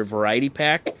in their variety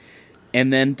pack.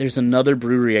 And then there's another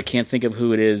brewery, I can't think of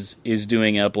who it is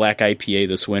doing a black IPA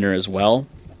this winter as well.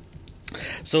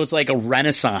 So it's like a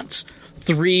renaissance.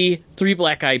 Three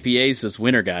black IPAs this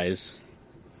winter, guys.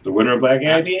 It's the winter of black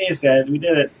IPAs, guys. We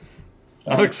did it.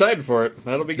 I'm excited for it.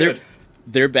 That'll be good.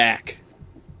 They're back.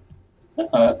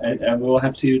 And we'll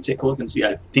have to take a look and see.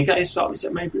 I think I saw this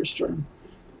at my beer store.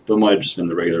 But it might have just been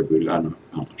the regular Voodoo. I'm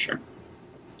not sure.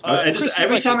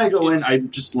 Every time I go in, I'm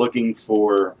just looking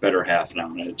for Better Half now,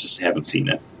 and I just haven't seen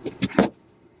it.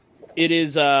 It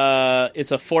is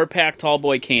it's a 4-pack tall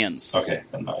boy cans. Okay,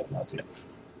 then no, I've not seen it.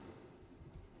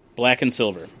 Black and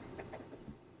silver.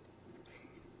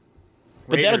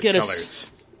 But Raiders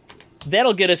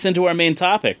that'll get us into our main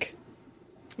topic.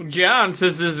 John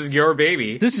says this is your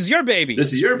baby. This is your baby.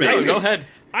 This is your baby. Go ahead.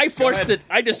 I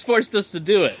just forced us to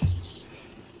do it.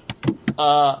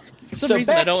 For some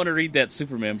reason, I don't want to read that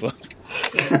Superman book.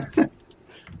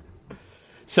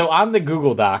 So on the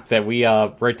Google Doc that we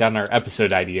write down our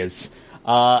episode ideas,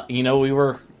 we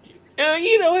were,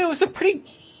 it was a pretty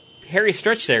hairy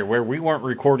stretch there where we weren't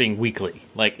recording weekly.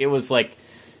 Like, it was like,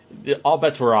 all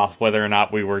bets were off whether or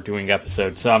not we were doing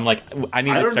episodes. So I'm like, I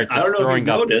need to start just throwing up. I don't know if you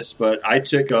noticed, but I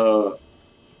took out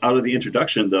of the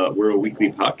introduction we're a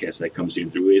weekly podcast that comes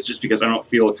in through. It's just because I don't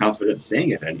feel confident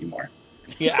saying it anymore.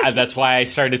 Yeah, that's why I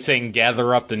started saying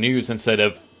gather up the news instead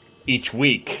of each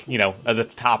week, of the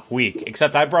top week.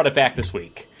 Except I brought it back this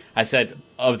week. I said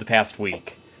of the past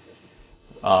week.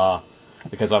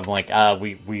 Because I'm like,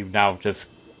 we now just,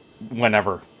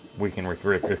 whenever we can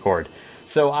record.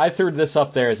 So I threw this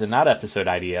up there as a not episode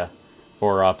idea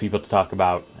for people to talk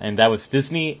about. And that was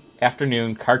Disney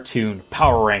Afternoon Cartoon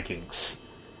Power Rankings.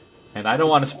 And I don't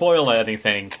want to spoil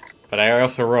anything, but I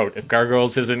also wrote, if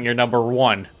Gargoyles isn't your number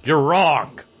one, you're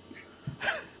wrong!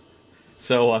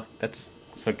 So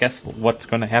guess what's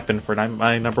going to happen for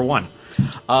my number one.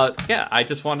 I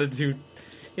just wanted to,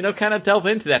 kind of delve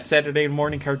into that Saturday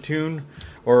morning cartoon,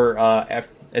 or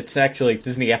it's actually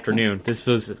Disney Afternoon. This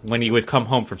was when you would come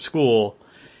home from school,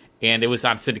 and it was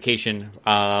on syndication.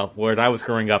 Where I was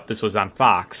growing up, this was on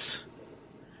Fox,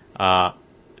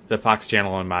 the Fox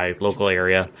channel in my local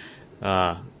area.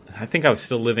 I think I was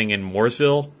still living in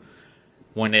Mooresville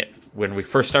when we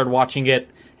first started watching it,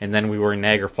 and then we were in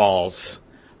Niagara Falls,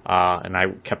 and I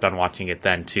kept on watching it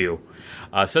then too.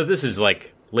 So this is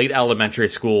like late elementary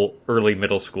school, early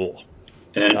middle school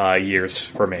years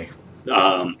for me.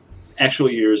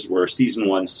 Actual years where season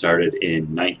 1 started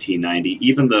in 1990,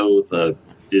 even though the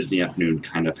Disney Afternoon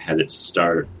kind of had its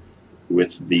start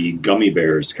with the Gummy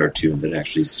Bears cartoon that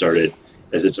actually started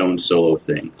as its own solo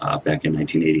thing back in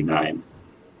 1989.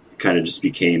 It kind of just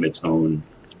became its own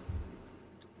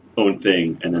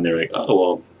thing, and then they're like, oh,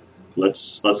 well,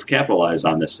 let's capitalize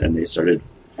on this, and they started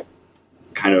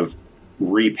kind of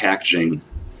repackaging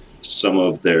some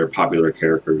of their popular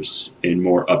characters in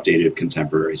more updated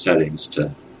contemporary settings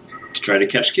to try to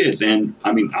catch kids. And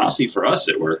I mean, honestly, for us,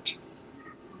 it worked.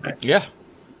 Yeah.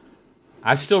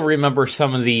 I still remember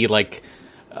some of the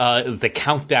the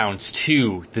countdowns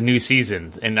to the new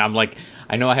season, and I'm like,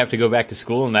 I know I have to go back to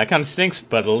school and that kind of stinks,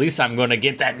 but at least I'm going to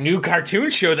get that new cartoon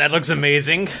show that looks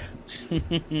amazing.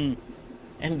 And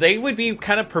they would be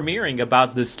kind of premiering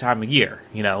about this time of year,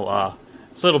 it's a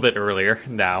little bit earlier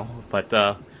now,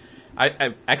 but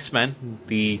X-Men,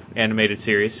 the animated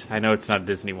series, I know it's not a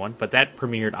Disney one, but that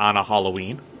premiered on a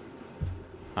Halloween,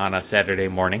 on a Saturday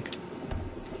morning.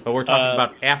 But we're talking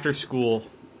about after school.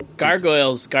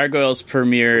 Gargoyles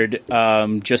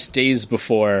premiered just days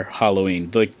before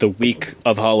Halloween. Like the week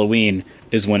of Halloween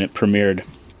is when it premiered.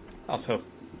 Also,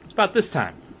 about this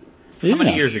time. How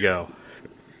many years ago?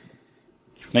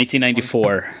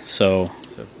 1994. So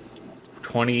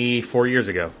 24 years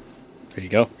ago. There you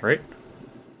go. Right?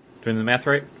 Doing the math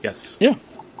right? Yes. Yeah.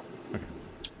 Okay.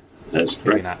 That's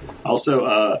great.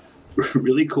 Also,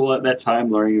 really cool at that time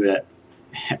learning that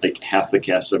like half the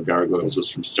cast of Gargoyles was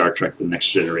from Star Trek: The Next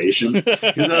Generation.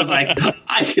 Because I was like,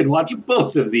 I can watch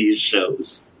both of these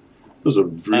shows. I was a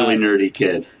really nerdy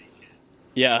kid.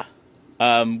 Yeah.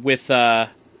 With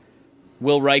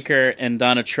Will Riker and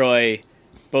Donna Troy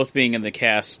both being in the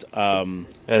cast.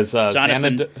 As Xanados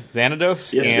and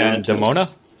Xanatos.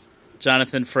 Demona?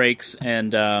 Jonathan Frakes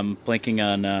and blanking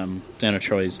on Donna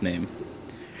Troy's name.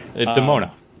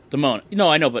 Demona. Demona. No,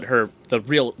 I know, but the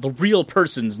real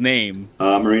person's name.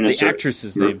 Marina the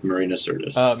actress's name. Marina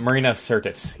Sirtis. Marina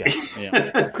Sirtis.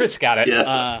 Yeah. Chris got it.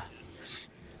 Yeah.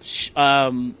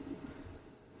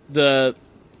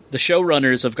 The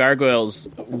showrunners of Gargoyles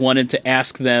wanted to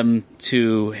ask them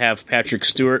to have Patrick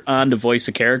Stewart on to voice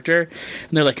a character,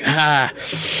 and they're like,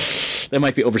 that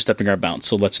might be overstepping our bounds,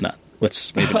 so let's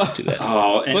maybe not do that.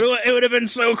 But it would have been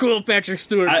so cool if Patrick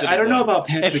Stewart did I don't know about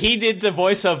Patrick. If he did the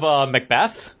voice of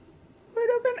Macbeth, it would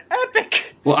have been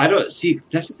epic. Well, I don't see.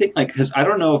 That's the thing, because I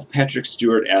don't know if Patrick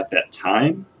Stewart at that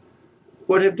time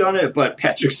would have done it, but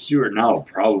Patrick Stewart now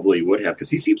probably would have, because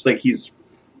he seems like he's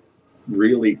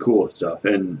really cool with stuff,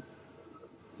 and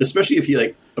especially if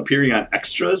he appearing on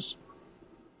Extras.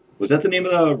 Was that the name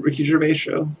of the Ricky Gervais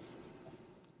show?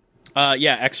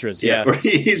 Yeah, Extras. Yeah, where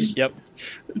he's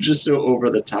just so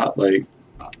over the top. Like,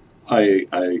 I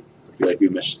feel like we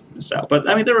missed out, but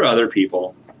I mean, there were other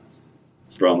people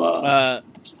from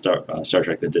Star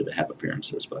Trek that did have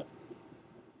appearances, but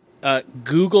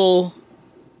Google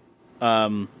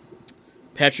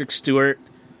Patrick Stewart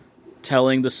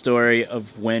telling the story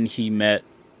of when he met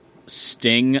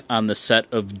Sting on the set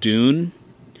of Dune.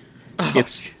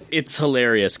 It's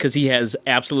hilarious because he has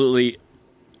absolutely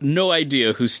no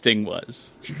idea who Sting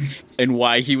was and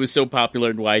why he was so popular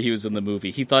and why he was in the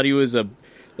movie. He thought he was a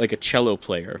cello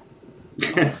player.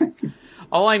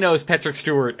 All I know is Patrick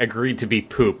Stewart agreed to be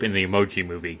Poop in the Emoji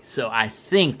Movie, so I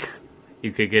think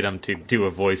you could get him to do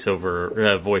a voice of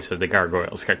the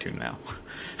Gargoyles cartoon now.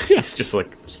 It's just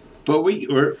like... But we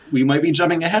might be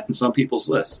jumping ahead in some people's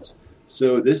lists.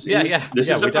 So this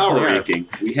is a power ranking.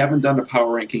 We haven't done a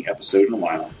power ranking episode in a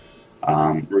while.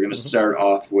 We're going to start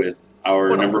off with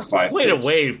our number 5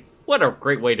 picks. What a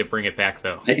great way to bring it back,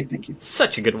 though. Hey, thank you.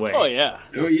 Such a good way. Oh, yeah.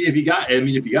 If you got to,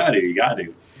 you got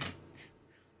to.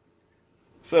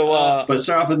 So, but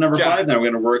start off with number 5, then we're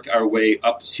going to work our way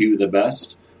up to the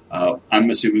best. I'm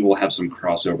assuming we'll have some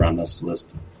crossover on this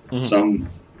list. Mm-hmm. Some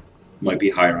might be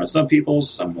higher on some people's,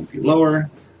 some won't be lower.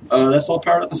 That's all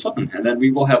part of the fun. And then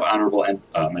we will have honorable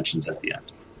mentions at the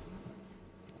end.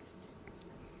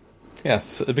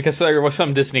 Yes, because there were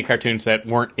some Disney cartoons that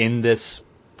weren't in this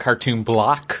cartoon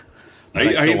block. Are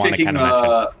you picking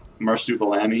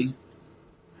Marsupilami?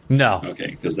 No. Okay,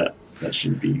 because that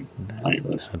shouldn't be on your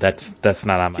list. That's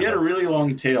not on my list. He had a really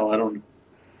long tail. I don't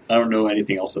know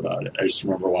anything else about it. I just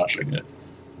remember watching it.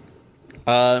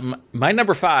 My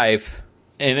number 5,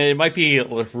 and it might be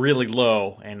really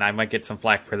low, and I might get some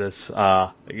flack for this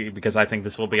because I think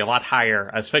this will be a lot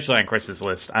higher, especially on Chris's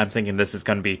list. I'm thinking this is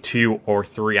going to be 2 or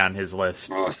 3 on his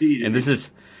list. Oh, see, and this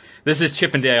is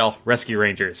Chip 'n Dale Rescue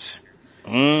Rangers.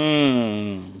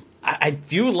 I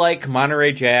do like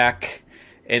Monterey Jack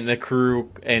and the crew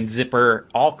and Zipper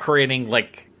all creating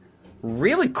like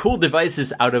really cool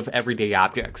devices out of everyday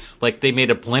objects. Like they made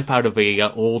a blimp out of a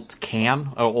old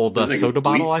can, soda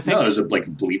bottle. I think no, it was a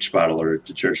bleach bottle or a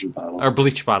detergent bottle or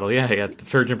bleach bottle. Yeah,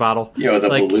 detergent bottle. Yeah, the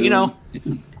balloon.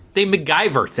 They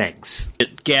MacGyver things.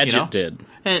 Gadget did,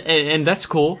 and that's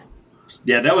cool.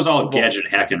 Yeah, that was all Gadget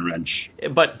Hack and Wrench.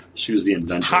 But she was the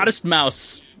inventor. Hottest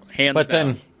mouse, hands down. But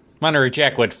then Monterey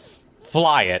Jack would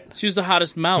fly it. She was the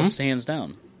hottest mouse, hands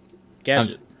down.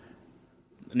 Gadget.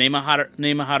 Name a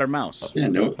hotter mouse. Yeah,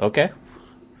 no. Okay.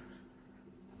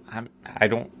 I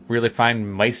don't really find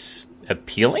mice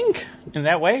appealing in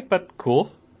that way, but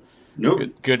cool. Nope.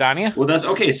 Good on you. Well, that's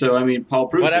okay. So, I mean, Paul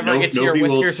proves whatever gets your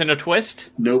whiskers in a twist.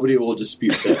 Nobody will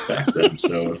dispute that fact then.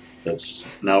 So that's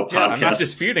now podcast. I'm not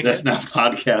disputing that's it. now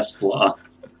podcast law.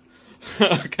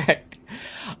 Okay.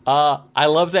 I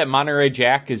love that Monterey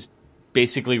Jack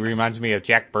basically reminds me of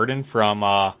Jack Burton from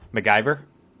MacGyver.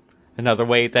 Another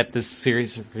way that this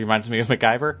series reminds me of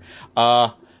MacGyver.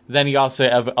 Then you also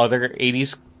have other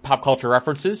 80s pop culture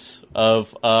references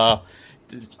of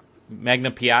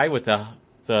Magnum P.I. with the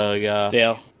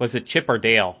Dale. Was it Chip or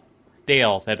Dale?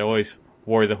 Dale that always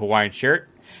wore the Hawaiian shirt.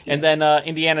 Yeah. And then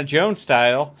Indiana Jones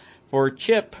style for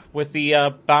Chip with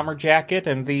the bomber jacket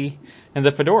and the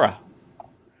fedora.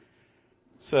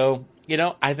 So,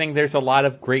 I think there's a lot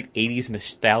of great 80s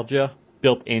nostalgia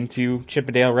built into Chip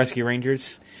 'n Dale Rescue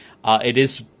Rangers. It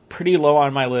is pretty low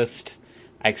on my list.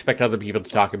 I expect other people to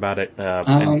talk about it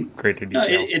in greater detail. No,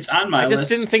 it's on my list. I just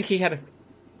didn't think he had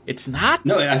It's not?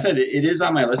 No, I said it is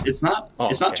on my list. It's not.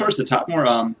 It's not towards the top.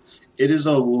 More. It is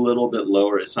a little bit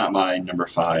lower. It's not my number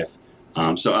 5.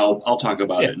 So I'll talk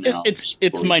about it now.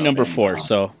 It's my number 4.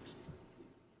 So.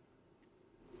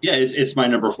 Yeah, it's my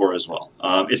number 4 as well.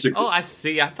 I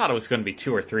see. I thought it was going to be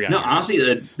 2 or 3. No, honestly,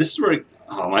 this is where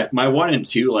my 1 and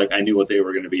 2. Like I knew what they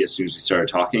were going to be as soon as we started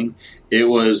talking. It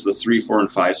was the 3, 4,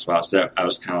 and 5 spots that I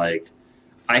was kind of like,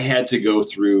 I had to go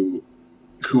through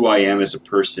who I am as a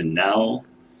person now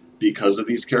because of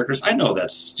these characters. I know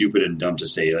that's stupid and dumb to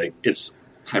say. Like it's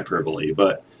hyperbole,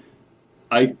 but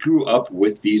I grew up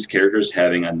with these characters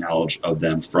having a knowledge of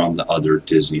them from the other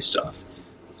Disney stuff.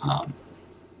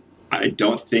 I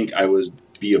don't think I would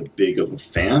be a big of a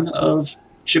fan of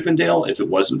Chip 'n Dale if it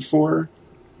wasn't for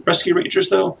Rescue Rangers,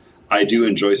 though. I do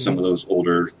enjoy some of those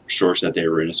older shorts that they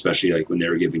were in, especially like when they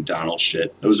were giving Donald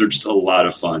shit. Those are just a lot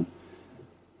of fun.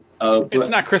 It's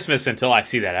not Christmas until I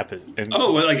see that episode.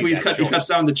 He cuts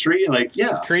down the tree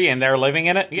and tree and they're living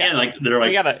in it. Yeah, like they're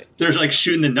like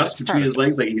shooting the nuts between his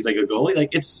legs, like he's like a goalie.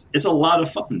 Like it's a lot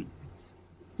of fun.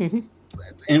 Mm-hmm.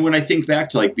 And when I think back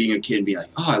to like being a kid and being like,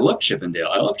 oh, I love Chip 'n Dale.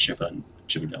 I love Chip 'n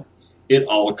Dale. It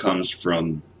all comes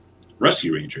from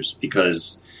Rescue Rangers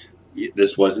because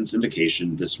this wasn't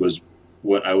syndication. This was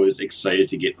what I was excited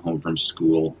to get home from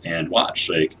school and watch.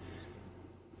 Like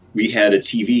we had a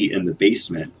TV in the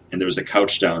basement and there was a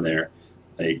couch down there.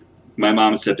 Like my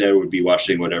mom and stepdad would be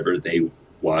watching whatever they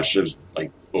watched. It was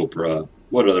like Oprah,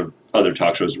 what other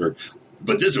talk shows were.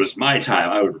 But this was my time.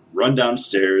 I would run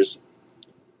downstairs,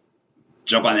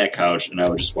 jump on that couch, and I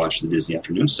would just watch the Disney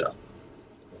afternoon stuff.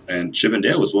 And Chip and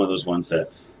Dale was one of those ones that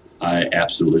I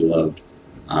absolutely loved.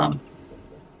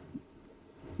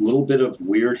 Little bit of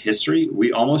weird history.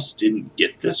 We almost didn't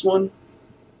get this one.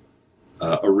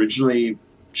 Originally,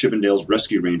 Chip and Dale's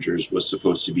Rescue Rangers was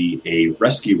supposed to be a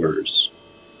Rescuers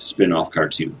spin-off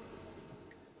cartoon.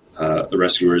 The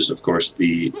Rescuers, of course,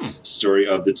 the story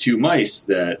of the two mice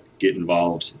that get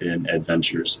involved in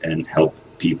adventures and help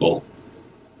people.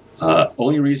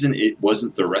 Only reason it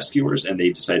wasn't the Rescuers and they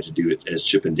decided to do it as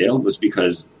Chip and Dale was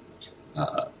because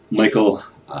Michael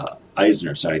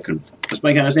Eisner, sorry, I couldn't just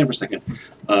blank on his name for a second,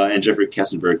 and Jeffrey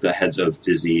Katzenberg, the heads of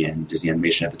Disney and Disney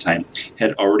Animation at the time,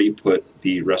 had already put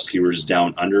the Rescuers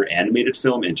Down Under animated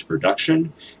film into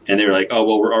production, and they were like, oh,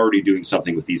 well, we're already doing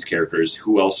something with these characters.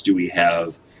 Who else do we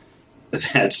have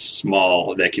that's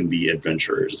small that can be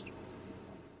adventurers?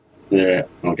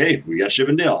 Okay, we got Chip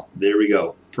and Dale. There we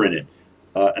go, printed.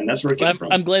 And that's where it came from.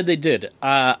 I'm glad they did.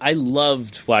 I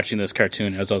loved watching this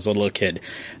cartoon as I was a little kid.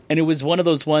 And it was one of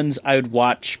those ones I would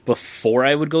watch before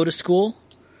I would go to school.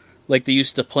 Like, they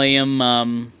used to play him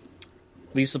in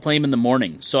the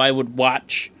morning. So I'd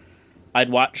watch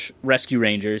Rescue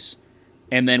Rangers,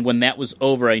 and then when that was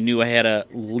over, I knew I had to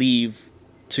leave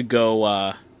to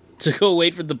go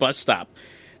wait for the bus stop.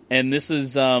 And this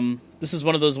is one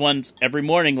of those ones every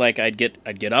morning, like I'd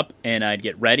get up and I'd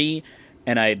get ready,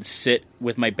 and I'd sit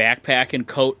with my backpack and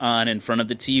coat on in front of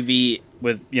the TV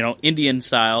with, Indian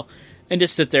style, and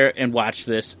just sit there and watch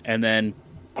this, and then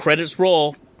credits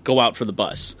roll, go out for the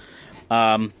bus.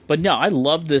 But no, I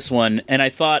loved this one, and I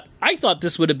thought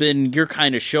this would have been your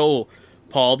kind of show,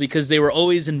 Paul, because they were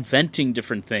always inventing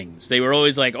different things. They were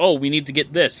always like, oh, we need to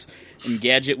get this, and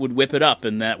Gadget would whip it up,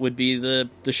 and that would be the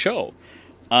show.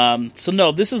 So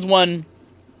no, this is one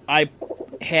I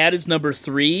had as number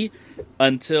 3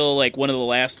 until like one of the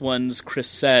last ones Chris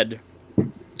said.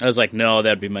 I was like, no,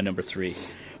 that'd be my number 3.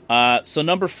 So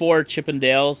number 4, Chip and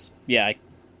Dale's. Yeah,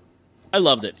 I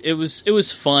loved it. It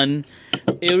was fun.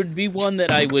 It would be one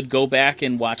that I would go back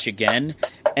and watch again.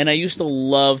 And I used to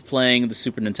love playing the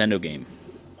Super Nintendo game.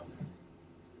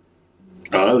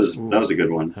 Oh, that was a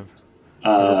good one.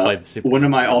 One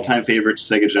of my all-time favorite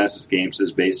Sega Genesis games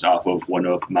is based off of one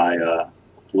of my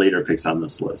later picks on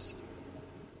this list.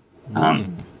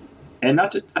 And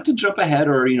not to jump ahead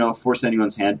or force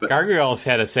anyone's hand, but Gargoyles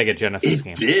had a Sega Genesis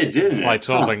game. Didn't it? It's like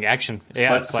scrolling action.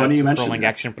 Yeah, it's funny you mentioned scrolling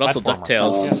action. But also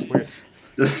DuckTales.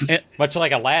 Much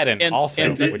like Aladdin, which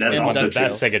that's is one of the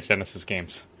best Sega Genesis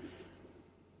games.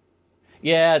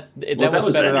 Yeah, that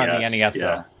was better on the NES,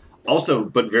 though. Also,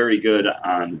 but very good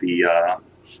on the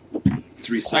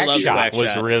 360. Quackshot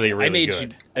was really, really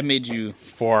good. I made you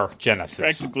for Genesis.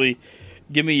 Practically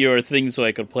give me your thing so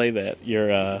I could play that.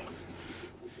 Your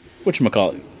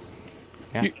whatchamacallit?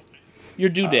 Yeah. Your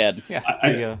doodad. Like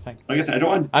I said, I don't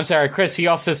want... I'm sorry, Chris, he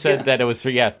also said that it was...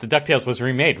 Yeah, the DuckTales was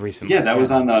remade recently. Yeah, that was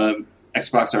on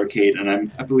Xbox Arcade,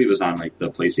 and I believe it was on like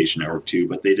the PlayStation Network too,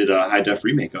 but they did a high-def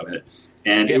remake of it.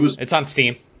 And it's on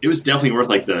Steam. It was definitely worth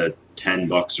like the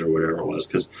 $10 or whatever it was,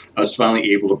 because I was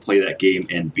finally able to play that game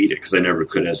and beat it, because I never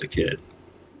could as a kid.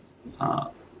 I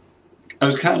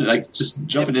was kind of like just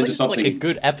jumping into something... like a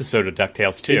good episode of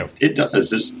DuckTales, too. It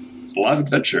does. It's a lot of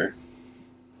adventure.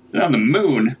 They're on the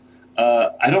moon.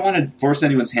 I don't want to force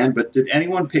anyone's hand, but did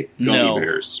anyone pick Gummy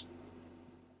Bears?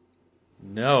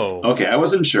 No. Okay, I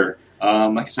wasn't sure.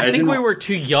 Like I said, I think we were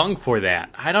too young for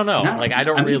that. I don't know. I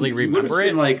don't really remember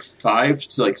it. Like 5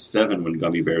 to like 7 when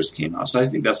Gummy Bears came out, so I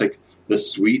think that's like the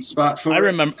sweet spot for. I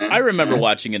remember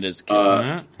watching it as a kid.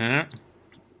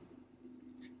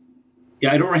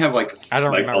 Yeah, I don't have a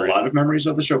lot of memories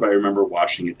of the show, but I remember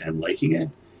watching it and liking it.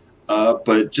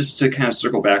 But just to kind of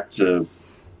circle back to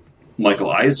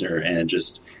Michael Eisner and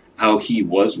just how he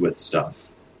was with stuff.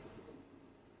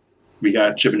 We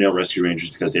got Chip and Dale Rescue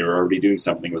Rangers because they were already doing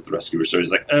something with the Rescuers, so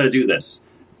he's like, do this.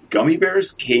 Gummy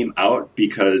Bears came out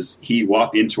because he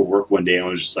walked into work one day and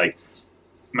was just like,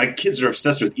 my kids are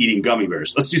obsessed with eating gummy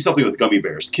bears. Let's do something with gummy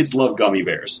bears. Kids love gummy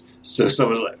bears. So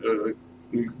someone was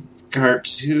like,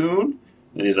 cartoon?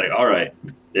 And he's like, all right,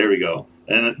 there we go.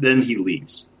 And then he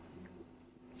leaves.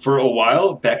 For a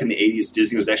while, back in the 80s,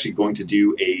 Disney was actually going to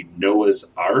do a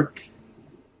Noah's Ark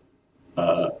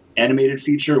animated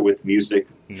feature with music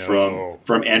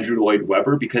from Andrew Lloyd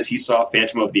Webber, because he saw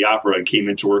Phantom of the Opera and came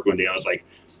into work one day. I was like,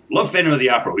 love Phantom of the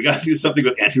Opera. We got to do something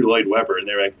with Andrew Lloyd Webber. And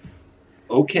they're like,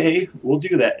 okay, we'll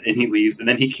do that. And he leaves. And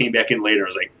then he came back in later and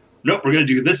was like, nope, we're going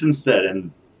to do this instead.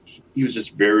 And he was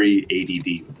just very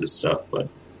ADD with this stuff.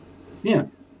 But yeah,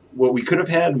 what we could have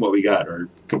had and what we got are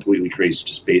completely crazy,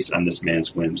 just based on this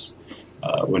man's whims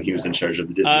when he was in charge of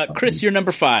the Disney. Chris, you're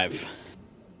number 5.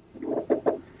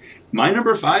 My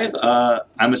number 5,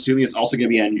 I'm assuming is also going to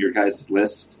be on your guys'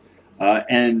 list,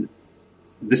 and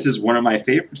this is one of my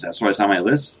favorites. That's why it's on my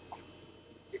list.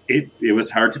 It was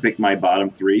hard to pick my bottom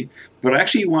 3, but I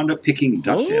actually wound up picking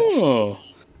DuckTales. Ooh.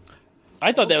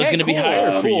 I thought that was going to be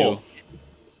higher for you.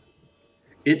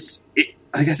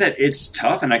 Like I said, it's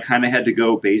tough, and I kind of had to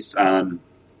go based on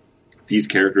these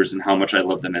characters and how much I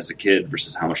loved them as a kid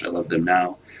versus how much I love them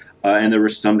now. And there were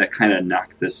some that kind of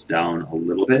knocked this down a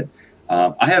little bit.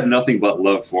 I have nothing but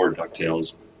love for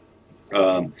DuckTales.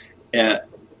 At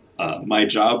my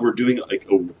job, we're doing like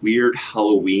a weird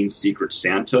Halloween Secret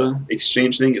Santa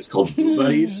exchange thing. It's called Boo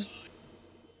Buddies.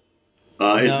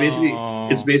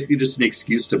 It's basically just an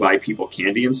excuse to buy people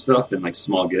candy and stuff and like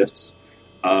small gifts.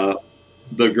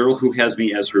 The girl who has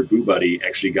me as her Boo Buddy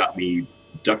actually got me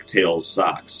DuckTales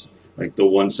socks. Like the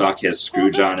one sock has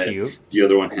Scrooge on it, cute. The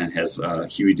other one has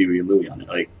Huey, Dewey, and Louie on it.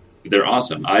 Like they're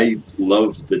awesome. I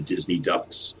love the Disney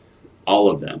Ducks, all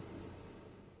of them.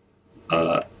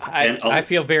 I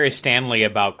feel very Stanley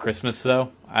about Christmas,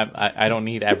 though. I don't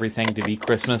need everything to be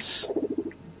Christmas.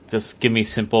 Just give me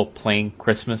simple, plain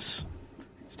Christmas.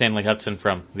 Stanley Hudson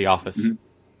from The Office. Mm-hmm.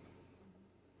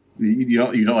 You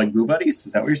don't like Boo Buddies?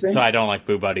 Is that what you're saying? So I don't like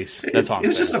Boo Buddies. That's all. It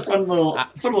was just a fun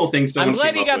little thing. I'm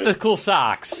glad you got the cool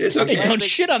socks. It's okay. Hey, don't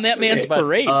shit on that man's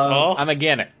parade, Paul. I'm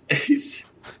again it.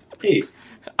 Hey,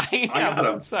 I got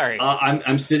him. Sorry.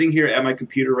 I'm sitting here at my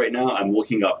computer right now. I'm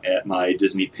looking up at my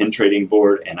Disney pin trading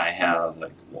board, and I have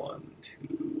like 1,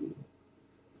 2,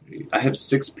 3. I have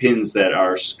 6 pins that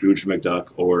are Scrooge McDuck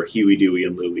or Huey, Dewey,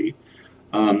 and Louie.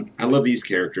 I love these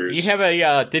characters. You have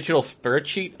a digital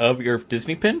spreadsheet of your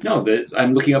Disney pins? No,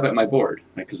 I'm looking up at my board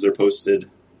because they're posted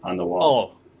on the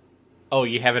wall. Oh,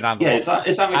 you have it on the wall. Yeah,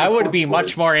 it's on my I would be board.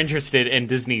 much more interested in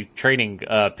Disney trading,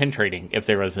 pin trading, if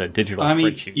there was a digital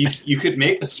spreadsheet. You could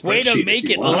make a spreadsheet. Way to make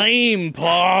it lame,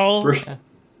 Paul. Way to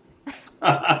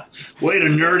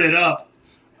nerd it up.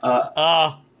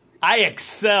 I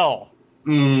excel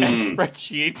at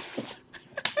spreadsheets.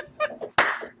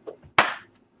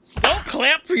 Don't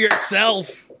clap for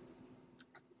yourself.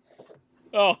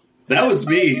 Oh, that was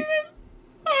me.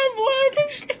 I'm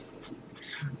laughing.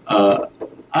 But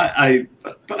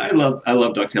I love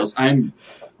DuckTales. I'm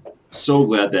so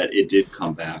glad that it did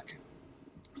come back.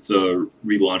 The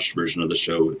relaunched version of the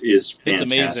show is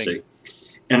fantastic,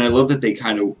 and I love that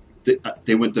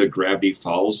they went the Gravity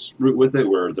Falls route with it,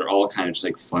 where they're all kind of just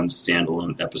like fun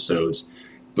standalone episodes,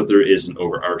 but there is an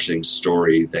overarching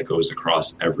story that goes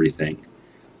across everything.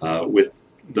 With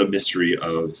the mystery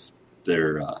of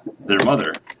their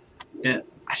mother, and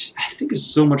I think it's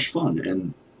so much fun.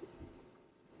 And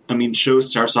I mean, show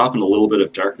starts off in a little bit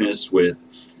of darkness with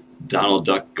Donald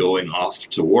Duck going off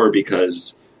to war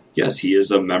because, yes, he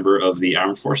is a member of the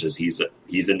armed forces. He's a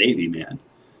Navy man.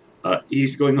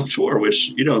 He's going off to war,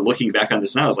 which, looking back on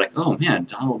this now, is like, oh man,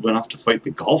 Donald went off to fight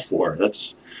the Gulf War.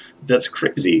 That's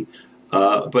crazy.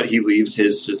 But he leaves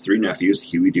his 3 nephews,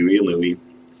 Huey, Dewey, and Louie,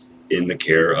 in the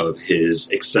care of his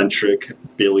eccentric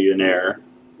billionaire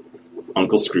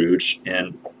Uncle Scrooge.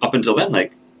 And up until then,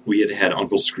 like, we had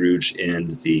Uncle Scrooge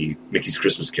in the Mickey's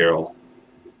Christmas Carol,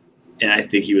 and I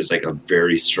think he was like a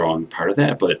very strong part of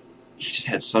that. But he just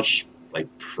had such like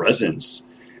presence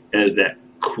as that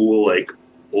cool like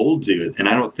old dude, and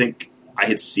I don't think I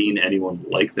had seen anyone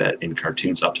like that in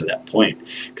cartoons up to that point.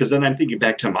 Because then I'm thinking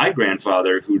back to my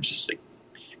grandfather, who just like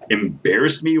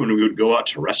embarrassed me when we would go out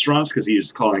to restaurants because he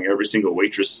was calling every single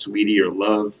waitress sweetie or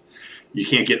love. You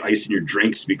can't get ice in your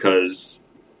drinks because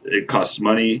it costs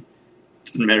money.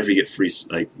 Doesn't matter if you get free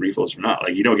like refills or not.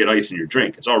 Like, you don't get ice in your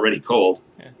drink; it's already cold.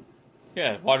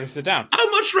 Yeah, waters it down. I'd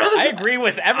much rather. I agree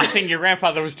with everything your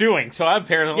grandfather was doing, so I'm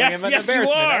apparently an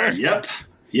embarrassment. You are.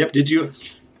 Yep. Did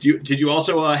you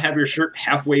also have your shirt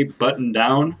halfway buttoned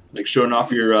down, like showing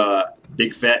off your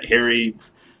big fat hairy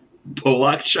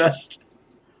Pollock chest?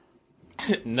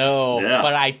 No,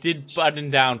 but I did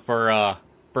button down for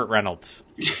Burt Reynolds.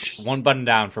 One button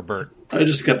down for Burt. I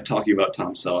just kept talking about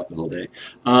Tom Selleck the whole day.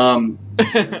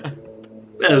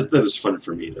 That was fun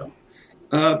for me, though.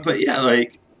 But yeah,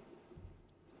 like,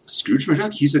 Scrooge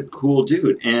McDuck, he's a cool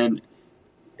dude. And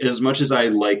as much as I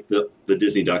like the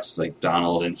Disney Ducks, like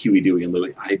Donald and Huey, Dewey, and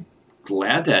Louie, I'm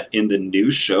glad that in the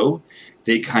new show,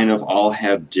 they kind of all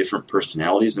have different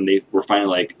personalities. And they were finally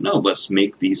like, no, let's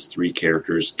make these 3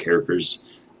 characters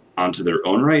onto their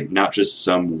own right, not just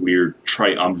some weird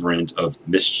triumvirate of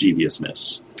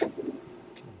mischievousness.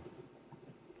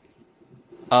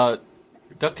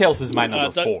 DuckTales is my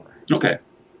number 4. Okay.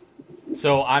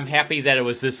 So I'm happy that it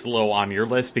was this low on your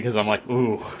list because I'm like,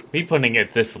 ooh, me putting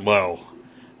it this low,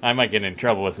 I might get in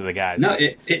trouble with the guys. No,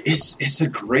 it's a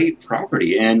great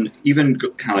property, and even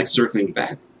kind of like circling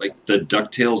back, like the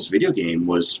DuckTales video game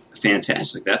was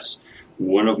fantastic. That's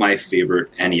one of my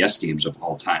favorite NES games of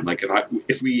all time. Like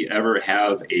if we ever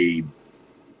have a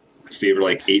favorite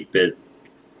like 8-bit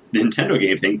Nintendo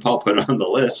game thing, Paul put it on the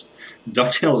list.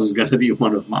 DuckTales is going to be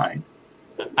one of mine.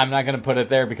 I'm not going to put it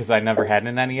there because I never had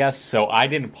an NES, so I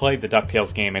didn't play the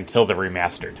DuckTales game until the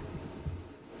remastered.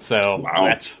 So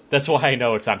wow. that's why I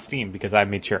know it's on Steam, because I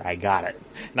made sure I got it.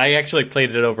 And I actually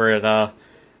played it over at a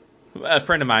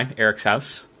friend of mine, Eric's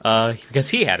house, because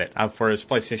he had it for his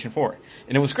PlayStation 4.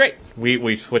 And it was great.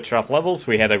 We switched off levels,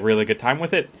 we had a really good time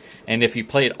with it, and if you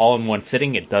play it all in one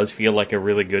sitting, it does feel like a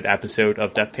really good episode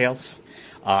of DuckTales.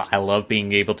 I love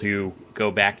being able to go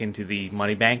back into the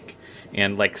money bank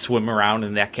and like swim around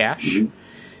in that cash,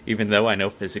 even though I know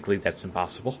physically that's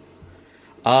impossible.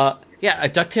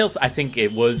 DuckTales, I think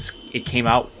it came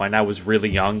out when I was really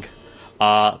young,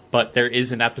 but there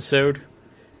is an episode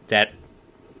that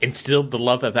instilled the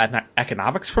love of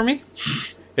economics for me.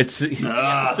 It's the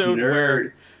episode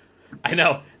where, I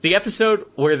know, the episode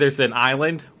where there's an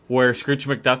island where Scrooge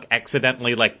McDuck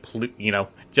accidentally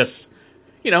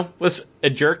was a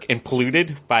jerk and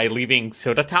polluted by leaving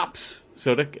soda can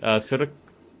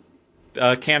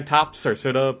tops or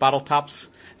soda bottle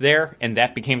tops there, and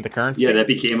that became the currency. Yeah, that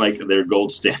became like their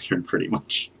gold standard pretty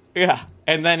much. Yeah,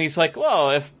 and then he's like, well,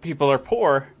 if people are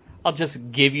poor, I'll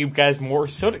just give you guys more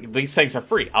soda. These things are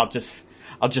free. I'll just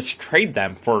trade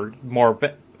them for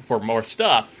more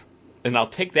stuff, and I'll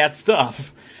take that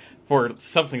stuff for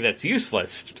something that's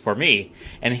useless for me.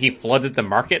 And he flooded the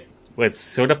market with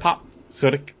soda pop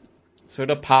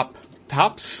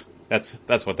tops.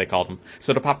 That's what they called them.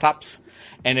 Soda pop tops.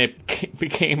 And it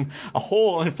became a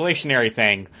whole inflationary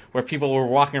thing where people were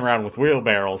walking around with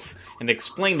wheelbarrows and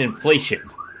explained inflation.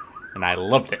 And I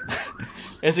loved it.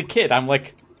 As a kid, I'm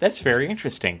like, that's very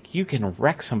interesting. You can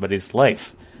wreck somebody's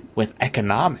life with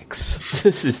economics.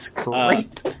 This is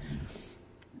great.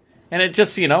 And it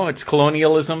just, it's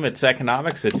colonialism, it's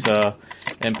economics, it's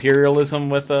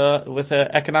imperialism with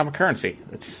economic currency.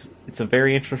 It's a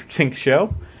very interesting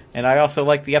show. And I also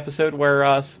like the episode where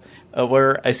a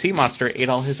sea monster ate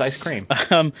all his ice cream.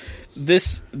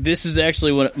 This is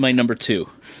actually my number 2.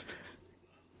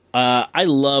 I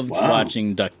loved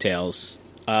watching DuckTales.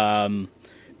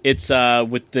 It's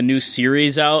with the new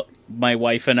series out. My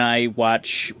wife and I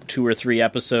watch 2 or 3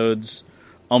 episodes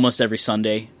almost every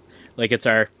Sunday. Like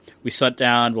we sit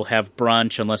down, we'll have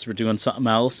brunch unless we're doing something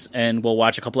else, and we'll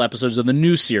watch a couple episodes of the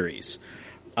new series,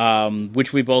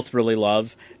 which we both really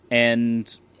love.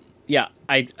 And yeah,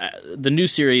 the new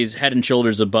series head and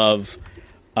shoulders above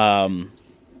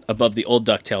the old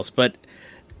DuckTales, but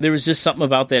there was just something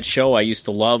about that show I used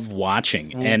to love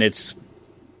watching, and it's...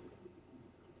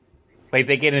 Wait,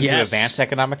 they get into advanced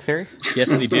economic theory? Yes,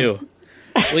 they do.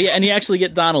 Well, yeah, and you actually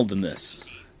get Donald in this.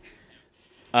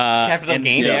 Capital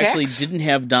gains they tax? actually didn't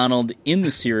have Donald in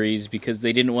the series because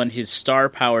they didn't want his star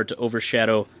power to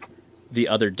overshadow the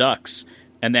other ducks.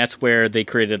 And that's where they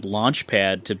created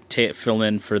Launchpad to fill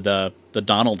in for the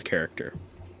Donald character.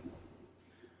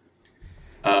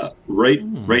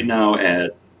 Right now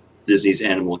at Disney's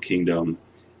Animal Kingdom,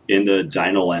 in the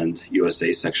Dinoland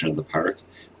USA section of the park,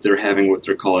 they're having what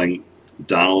they're calling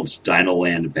Donald's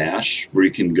Dinoland Bash, where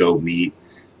you can go meet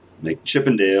like Chip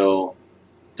and Dale,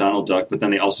 Donald Duck, but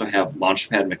then they also have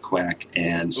Launchpad McQuack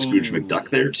and Scrooge McDuck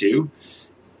there too.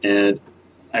 And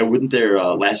I went there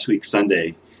last week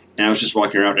Sunday, and I was just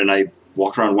walking around, and I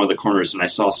walked around one of the corners, and I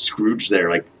saw Scrooge there,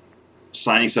 like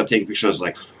signing stuff, taking pictures. I was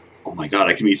like, "Oh my god,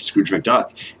 I can meet Scrooge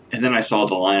McDuck!" And then I saw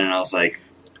the line, and I was like,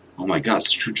 "Oh my god,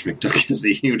 Scrooge McDuck is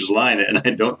a huge line, and I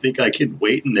don't think I can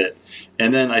wait in it."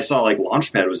 And then I saw like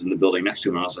Launchpad was in the building next to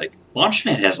him, and I was like,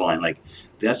 "Launchpad has a line, like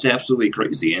that's absolutely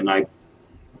crazy." And I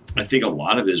think a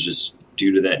lot of it is just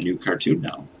due to that new cartoon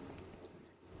now.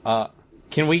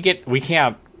 We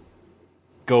can't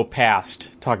go past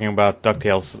talking about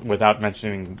DuckTales without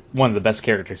mentioning one of the best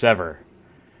characters ever,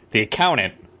 the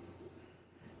accountant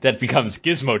that becomes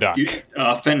Gizmo Duck.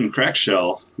 Fenton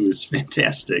Crackshell, who's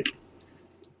fantastic.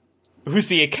 Who's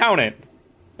the accountant,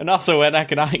 and also an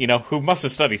who must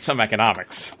have studied some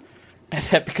economics. And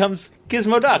that becomes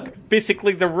Gizmo Duck,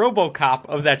 basically the RoboCop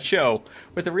of that show,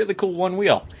 with a really cool one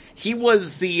wheel. He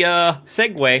was the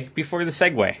Segway before the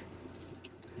Segway.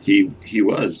 He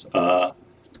was. I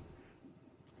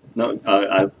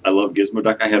love Gizmo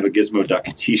Duck. I have a Gizmo Duck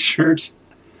T-shirt.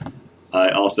 I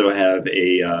also have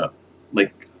a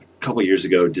couple years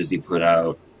ago, Disney put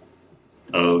out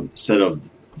a set of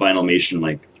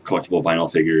Vinylmation collectible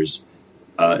vinyl figures,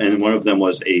 And one of them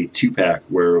was a 2-pack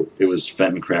where it was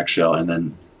Fenton Crackshell, and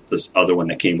then this other one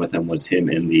that came with him was him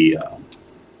in the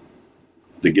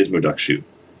Gizmo Duck suit.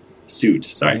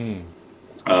 Sorry.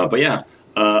 But yeah,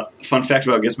 fun fact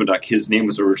about Gizmo Duck, his name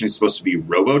was originally supposed to be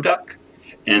Robo-Duck,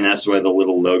 and that's why the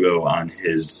little logo on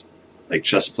his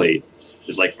chest plate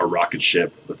is like a rocket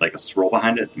ship with like a swirl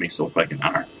behind it. It makes it look like an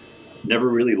R. Never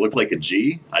really looked like a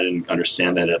G. I didn't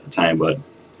understand that at the time, but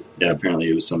yeah, apparently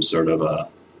it was some sort of a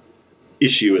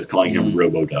issue with calling him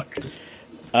Robo-Duck.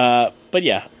 But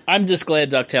yeah, I'm just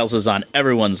glad DuckTales is on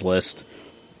everyone's list.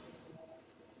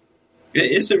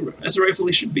 As it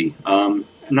rightfully should be.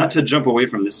 Not to jump away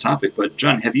from this topic, but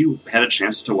John, have you had a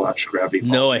chance to watch Gravity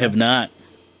Falls? No, I have not.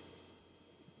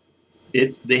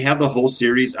 They have the whole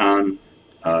series on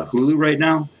Hulu right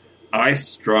now. I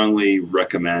strongly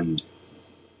recommend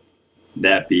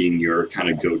that being your kind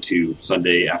of go-to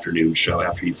Sunday afternoon show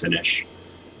after you finish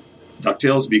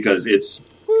DuckTales, because it's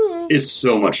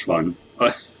so much fun.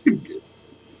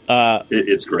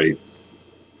 It's great.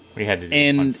 We had to do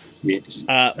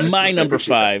and my number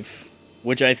 5,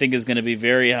 which I think is going to be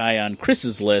very high on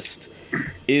Chris's list,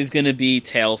 is going to be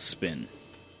TaleSpin.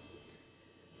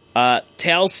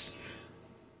 TaleSpin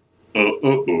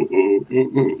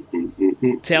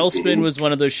was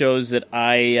one of those shows that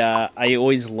I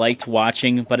always liked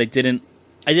watching, but I didn't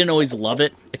always love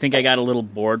it. I think I got a little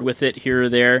bored with it here or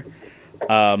there.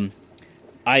 I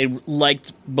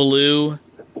liked Baloo,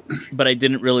 but I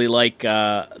didn't really like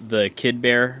the Kid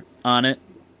Bear on it.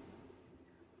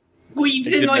 Well, you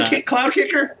didn't like Cloud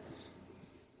Kicker?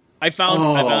 I found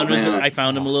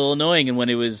him a little annoying, and when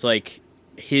it was like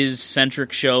his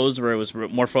centric shows where it was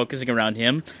more focusing around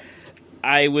him,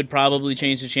 I would probably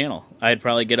change the channel. I'd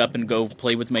probably get up and go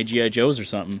play with my G.I. Joes or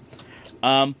something.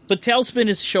 But TaleSpin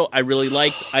is a show I really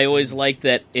liked. I always liked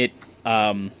that it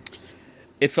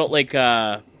felt like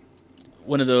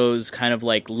one of those kind of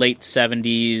like late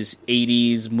 70s,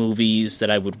 80s movies that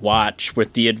I would watch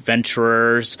with the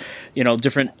adventurers,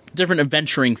 different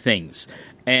adventuring things.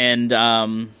 And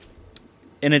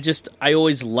it just, I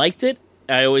always liked it.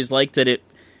 I always liked that it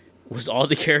was all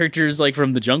the characters like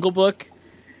from the Jungle Book.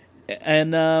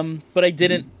 And but I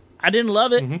didn't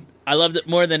love it. Mm-hmm. I loved it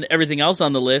more than everything else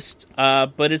on the list.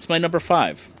 But it's my number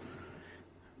 5.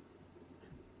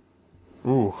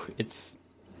 Ooh, it's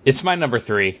my number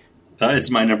 3.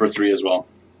 It's my number 3 as well.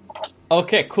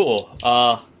 Okay, cool.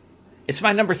 It's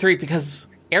my number 3 because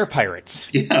Air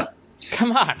Pirates. Yeah,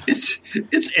 come on. It's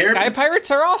air. Sky Pirates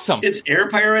are awesome. It's Air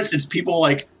Pirates. It's people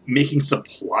like making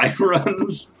supply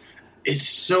runs. It's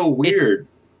so weird.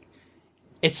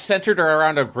 It's centered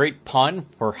around a great pun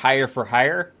for hire,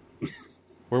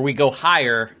 where we go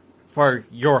higher for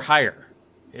your hire.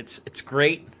 It's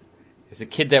great. There's a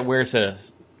kid that wears a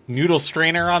noodle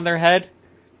strainer on their head,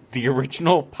 the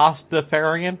original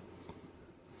Pastafarian.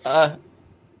 Sky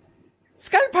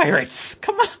Pirates,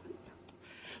 come on!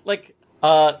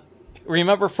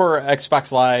 Remember for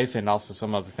Xbox Live and also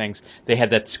some other things, they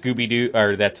had that Scooby-Doo,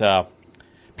 or that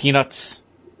Peanuts,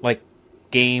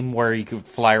 game where you could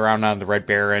fly around on the Red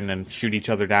Baron and shoot each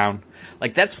other down.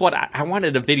 That's what I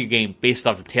wanted, a video game based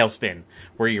off of TaleSpin,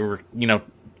 where you were,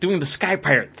 doing the Sky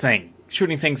Pirate thing,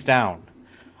 shooting things down.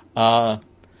 The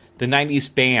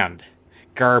 90s band,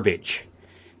 Garbage,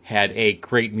 had a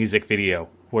great music video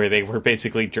where they were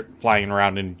basically flying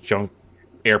around in junk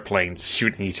airplanes,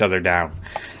 shooting each other down.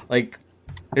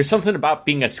 There's something about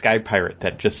being a Sky Pirate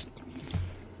that just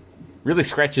really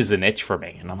scratches an itch for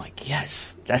me. And I'm like,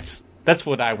 yes, that's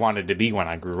what I wanted to be when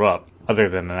I grew up, other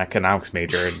than an economics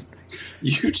major. And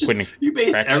you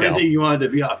based everything you wanted to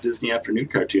be off Disney afternoon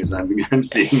cartoons. I'm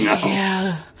seeing now.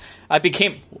 Yeah,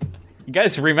 you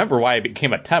guys remember why I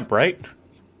became a temp, right?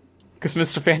 Because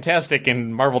Mr. Fantastic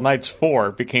and Marvel Knights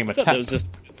 4 became a temp. It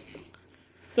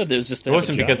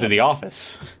wasn't because of The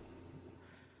Office.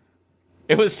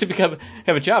 It was to have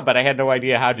a job, but I had no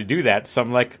idea how to do that. So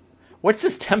I'm like, what's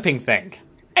this temping thing?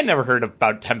 I never heard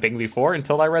about temping before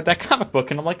until I read that comic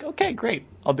book, and I'm like, okay, great,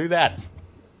 I'll do that.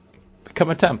 Become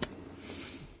a temp.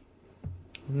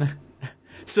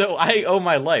 So I owe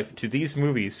my life to these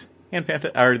movies and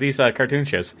these cartoon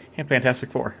shows and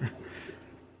Fantastic Four.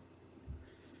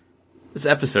 This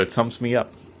episode sums me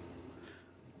up.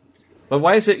 But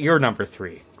why is it your number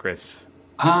 3, Chris?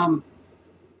 I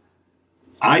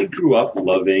grew up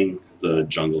loving the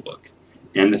Jungle Book,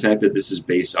 and the fact that this is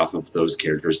based off of those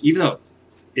characters, even though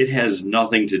it has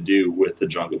nothing to do with the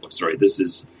Jungle Book story. This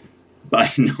is by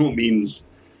no means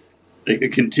a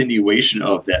continuation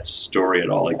of that story at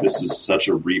all. This is such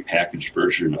a repackaged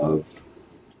version of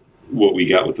what we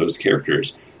got with those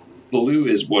characters. Baloo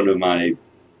is one of my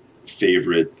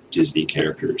favorite Disney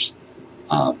characters.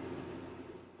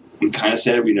 I'm kind of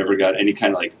sad we never got any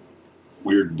kind of like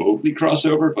weird Mowgli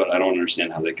crossover, but I don't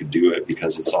understand how they could do it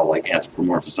because it's all like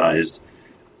anthropomorphized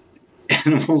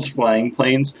animals flying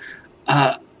planes.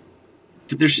 But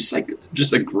there's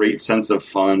just a great sense of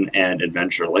fun and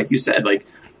adventure. Like you said, like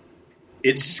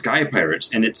it's Sky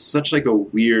Pirates, and it's such like a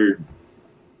weird,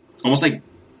 almost like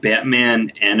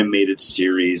Batman animated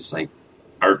series, like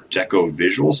Art Deco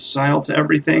visual style to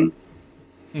everything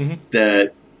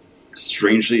that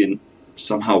strangely and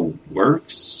somehow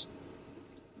works,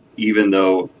 even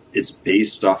though it's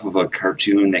based off of a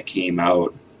cartoon that came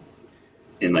out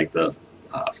in like the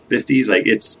 50s. Like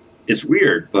it's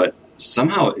weird, but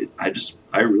somehow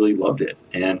I really loved it.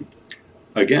 And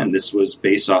again, this was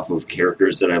based off of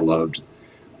characters that I loved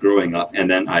growing up, and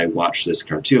then I watched this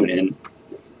cartoon, and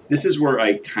this is where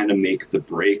I kind of make the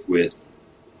break with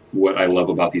what I love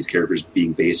about these characters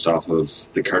being based off of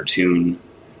the cartoon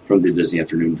from the Disney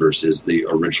Afternoon versus the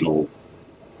original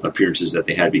appearances that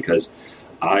they had, because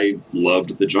I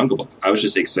loved the Jungle Book. I was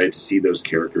just excited to see those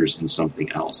characters in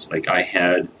something else. Like I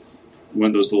had one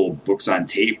of those little books on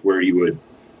tape where you would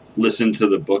listen to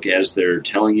the book as they're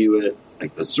telling you it,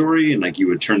 like the story, and like you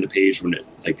would turn the page when it,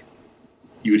 like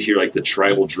you would hear like the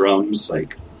tribal drums.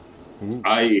 Like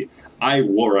I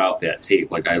wore out that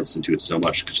tape. Like I listened to it so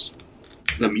much because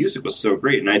the music was so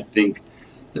great, and I think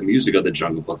the music of the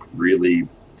Jungle Book really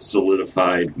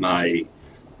solidified my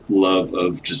love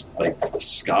of just like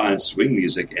ska and swing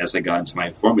music as I got into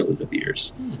my formative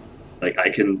years. Like I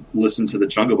can listen to the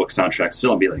Jungle Book soundtrack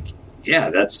still and be like,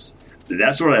 yeah, that's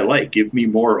what I like. Give me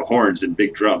more horns and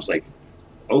big drums. Like,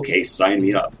 okay, sign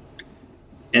me up.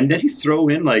 And then you throw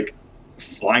in like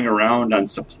flying around on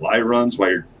supply runs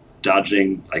while you're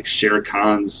dodging like Shere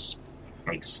Khan's,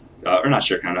 like, or not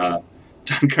Shere Khan,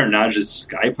 Don Carnage's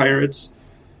Sky Pirates,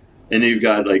 and then you've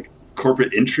got like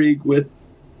corporate intrigue with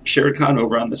Shere Khan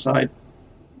over on the side.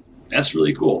 That's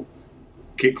really cool.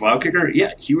 Cloud Kicker,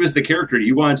 yeah, he was the character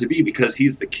you wanted to be because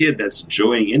he's the kid that's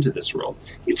joining into this world.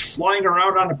 He's flying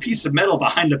around on a piece of metal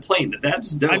behind a plane.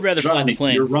 That's dope. I'd rather fly the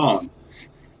plane. You're wrong.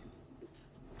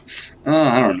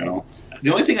 I don't know. The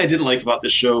only thing I didn't like about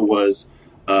this show was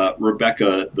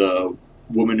Rebecca, the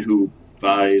woman who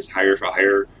buys Hire for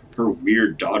Hire, her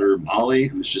weird daughter Molly,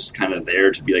 who's just kind of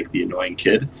there to be like the annoying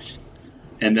kid.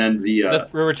 And then the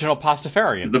original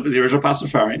Pastafarian. The original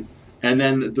Pastafarian. And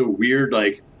then the weird,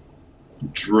 like,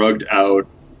 drugged out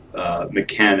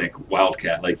mechanic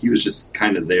Wildcat. Like, he was just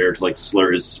kind of there to, like,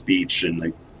 slur his speech and,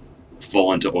 like,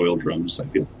 fall into oil drums, I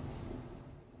feel.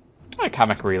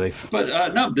 Comic relief.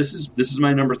 But, no, this is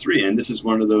my number 3, and this is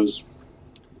one of those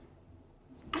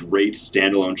great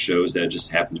standalone shows that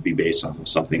just happened to be based off of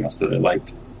something else that I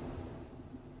liked.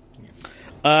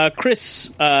 Chris,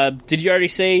 did you already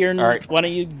say your... right. Why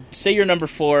don't you say your number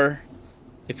 4,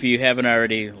 if you haven't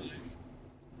already...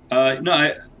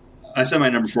 No, I said my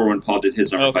number 4 when Paul did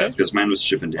his number 5, because mine was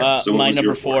Chippendale. So my was number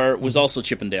your 4 was also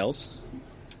Chippendales.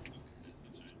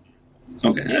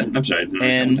 Okay, I'm sorry.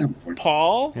 And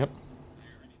Paul? Yep.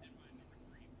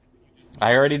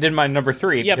 I already did my number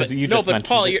 3. Yeah, because but, you no, just but mentioned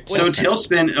Paul, it. So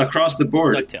Tailspin across the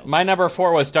board. DuckTales. My number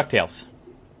 4 was DuckTales.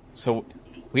 So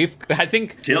I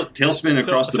think... Tailspin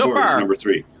across the board far, is number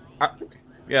 3.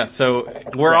 Yeah, so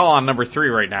we're all on number 3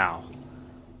 right now.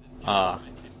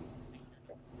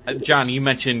 John, you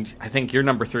mentioned, I think your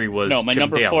number 3 was No, my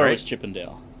Chippendale, number 4 right? was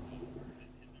Chippendale.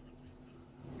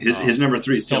 His number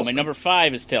 3 is Tailspin. No, my number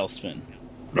 5 is Tailspin.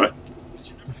 Right.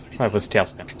 5 was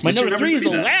Tailspin. My What's your number 3 is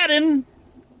then? Aladdin.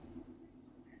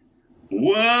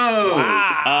 Whoa!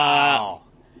 Wow.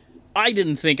 I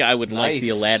didn't think I would like Nice. the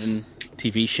Aladdin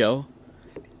TV show.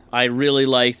 I really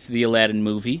liked the Aladdin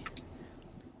movie.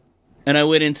 And I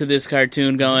went into this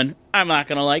cartoon going, I'm not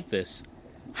going to like this.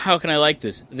 How can I like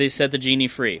this? They set the genie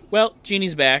free. Well,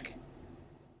 genie's back.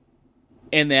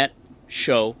 And that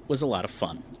show was a lot of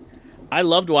fun. I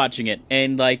loved watching it.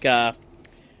 And like a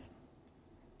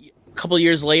couple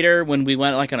years later, when we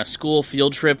went like on a school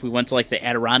field trip, we went to like the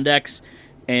Adirondacks,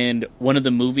 and one of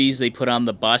the movies they put on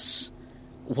the bus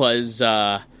was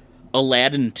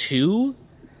Aladdin 2.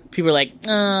 People were like,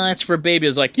 that's for babies. I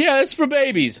was like, yeah, it's for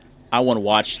babies. I want to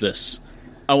watch this.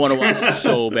 I want to watch it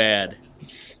so bad.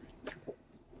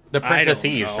 The Prince of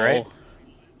Thieves, know. right?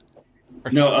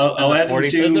 No, Aladdin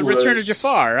 2 The Return of was,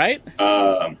 Jafar, right?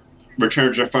 Return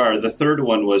of Jafar. The third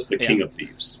one was The King of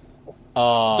Thieves.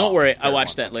 Don't worry, I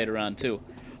watched that later on too.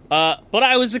 But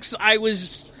I was his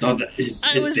dad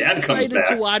comes excited back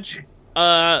to watch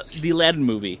the Aladdin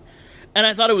movie, and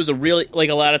I thought it was a really, like,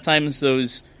 a lot of times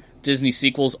those Disney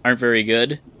sequels aren't very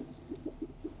good.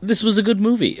 This was a good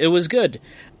movie. It was good,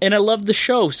 and I loved the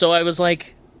show. So I was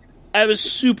like, I was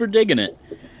super digging it.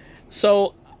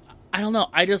 So I don't know.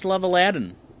 I just love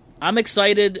Aladdin. I'm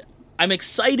excited. I'm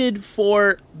excited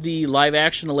for the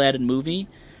live-action Aladdin movie.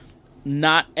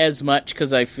 Not as much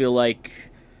because I feel like...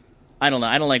 I don't know.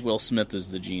 I don't like Will Smith as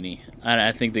the genie.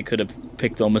 I think they could have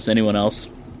picked almost anyone else.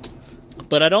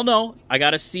 But I don't know. I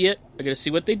gotta see it. I gotta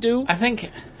see what they do. I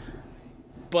think...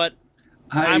 But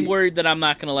I'm worried that I'm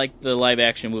not gonna like the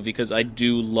live-action movie because I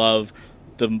do love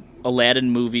the Aladdin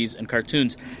movies and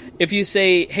cartoons. If you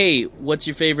say, hey, what's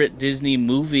your favorite Disney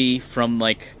movie from,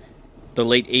 like, the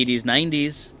late 80s,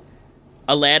 90s,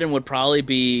 Aladdin would probably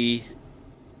be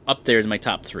up there as my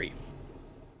top 3.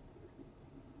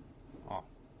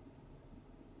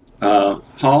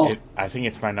 Paul? I think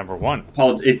it's my number 1.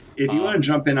 Paul, if you want to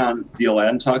jump in on the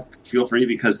Aladdin talk, feel free,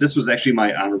 because this was actually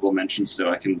my honorable mention,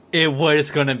 so I can... It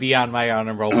was going to be on my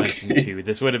honorable mention, too.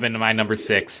 This would have been my number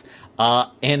 6.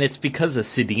 And it's because of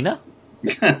Sedina,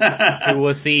 who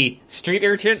was the street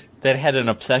urchin that had an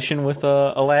obsession with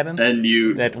Aladdin.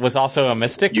 And that was also a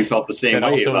mystic. You felt the same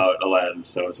way about Aladdin,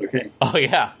 so it's okay. Oh,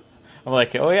 yeah. I'm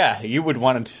like, oh, yeah, you would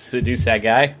want to seduce that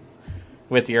guy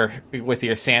with your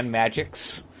sand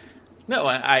magics. No,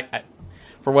 I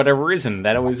for whatever reason,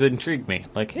 that always intrigued me.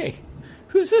 Like, hey,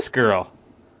 who's this girl?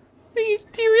 Do you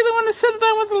really want to sit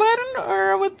down with Aladdin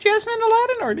or with Jasmine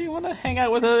Aladdin, or do you want to hang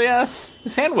out with a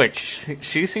sandwich?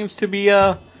 She seems to be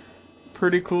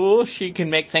pretty cool. She can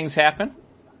make things happen.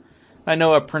 I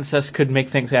know a princess could make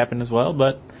things happen as well,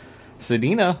 but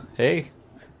Sedina, hey,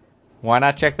 why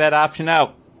not check that option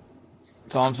out?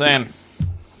 That's all I'm saying.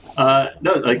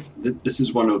 No, like, this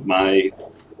is one of my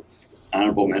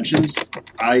honorable mentions.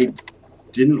 I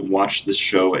didn't watch this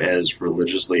show as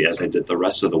religiously as I did the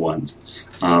rest of the ones.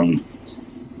 It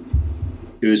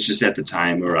was just at the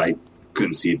time where I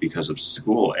couldn't see it because of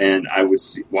school, and I would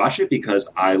watch it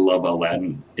because I love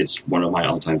Aladdin. It's one of my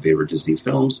all-time favorite Disney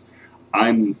films.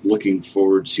 I'm looking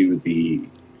forward to the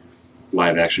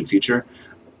live-action feature.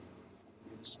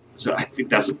 So I think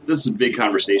that's a big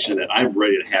conversation that I'm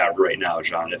ready to have right now,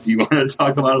 John, if you want to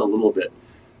talk about it a little bit.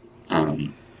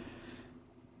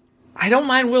 I don't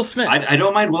mind Will Smith. I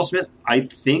don't mind Will Smith. I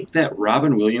think that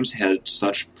Robin Williams had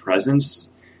such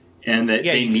presence, and that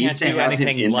they need to have him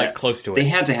in like close to it. They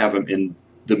had to have him in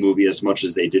the movie as much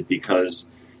as they did, because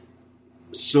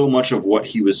so much of what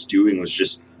he was doing was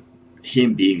just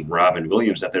him being Robin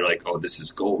Williams, that they're like, oh, this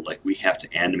is gold. Like, we have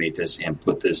to animate this and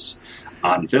put this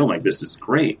on film. Like, this is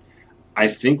great. I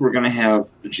think we're going to have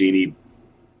the genie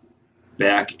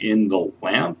back in the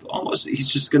lamp almost.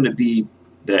 He's just going to be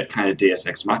that kind of Deus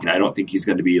Ex Machina. I don't think he's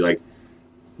going to be like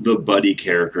the buddy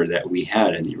character that we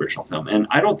had in the original film. And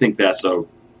I don't think that's a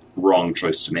wrong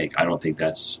choice to make. I don't think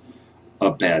that's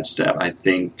a bad step. I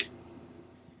think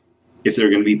if they're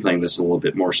going to be playing this a little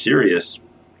bit more serious,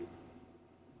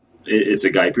 it's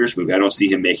a Guy Pearce movie. I don't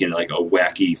see him making like a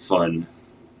wacky, fun,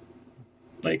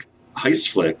 like, heist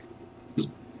flick.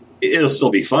 It'll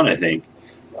still be fun, I think.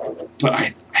 But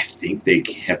I think they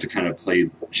have to kind of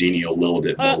play Genie a little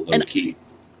bit more low-key.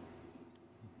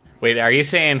 Wait, are you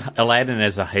saying Aladdin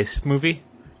is a heist movie?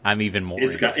 I'm even more.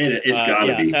 It's got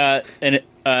to be.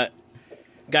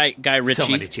 Guy Ritchie. So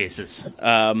many chases.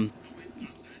 Oh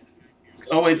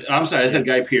wait, I'm sorry. I said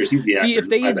Guy Pearce. He's the actor. See, if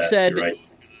they had said, right.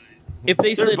 If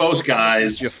they They're said both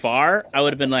guys, Jafar, I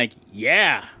would have been like,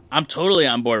 yeah, I'm totally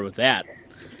on board with that.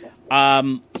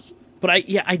 But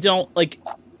I don't like.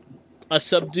 A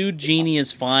subdued genie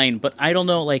is fine, but I don't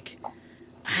know. Like,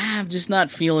 I'm just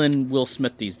not feeling Will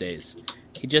Smith these days.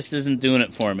 He just isn't doing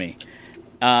it for me.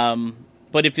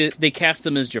 But if they cast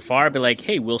him as Jafar, I'd be like,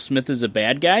 hey, Will Smith is a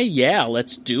bad guy? Yeah,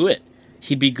 let's do it.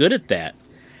 He'd be good at that.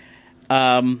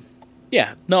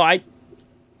 Yeah, no, I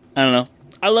don't know.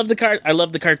 I love the I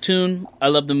love the cartoon. I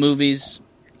love the movies.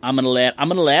 I'm an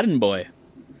Aladdin boy.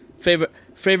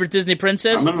 Favorite Disney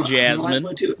princess? Jasmine. I'm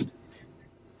boy too.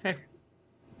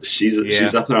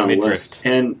 She's up there on the list.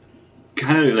 And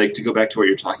kind of like to go back to what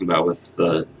you're talking about with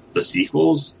the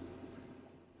sequels.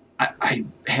 I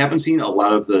haven't seen a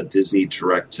lot of the Disney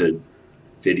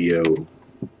direct-to-video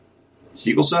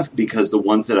sequel stuff, because the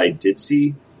ones that I did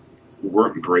see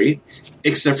weren't great,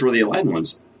 except for the Aladdin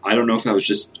ones. I don't know if I was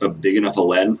just a big enough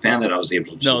Aladdin fan that I was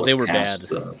able to they were past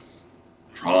bad. The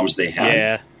problems they had.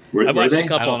 Yeah. Were they? A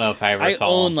couple. I don't know if I ever saw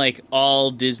own them. like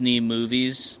all Disney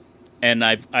movies, and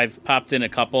I've popped in a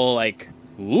couple like,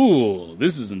 ooh,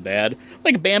 this isn't bad.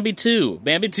 Like Bambi 2.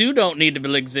 Bambi 2 don't need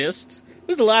to exist.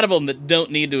 There's a lot of them that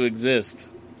don't need to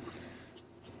exist.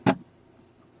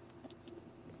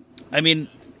 I mean,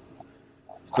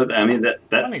 But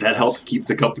that helped keep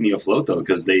the company afloat, though,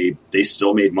 because they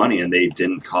still made money, and they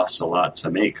didn't cost a lot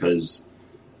to make, because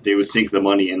they would sink the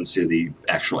money into the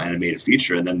actual animated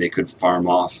feature, and then they could farm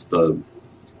off the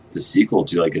the sequel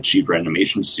to like a cheaper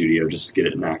animation studio just to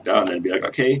get it knocked out, and then be like,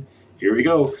 okay, here we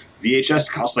go.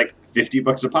 VHS costs like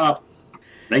 $50 a pop.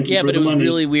 Thank you for the money. Yeah, but it was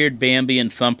really weird. Bambi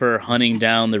and Thumper hunting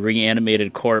down the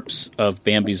reanimated corpse of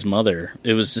Bambi's mother.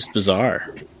 It was just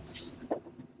bizarre.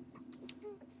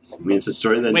 I mean, it's a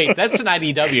story that... Wait, that's an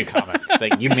IDW comic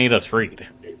that you made us read.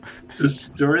 It's a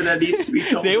story that needs to be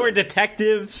told. They were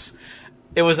detectives.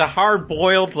 It was a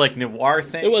hard-boiled, like, noir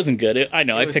thing. It wasn't good.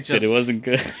 I picked it. It wasn't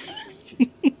good.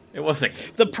 It wasn't.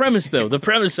 The premise, though. The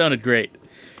premise sounded great.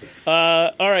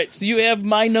 All right, so you have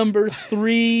my number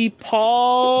 3.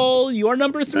 Paul, your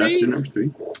number 3? That's your number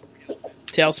 3.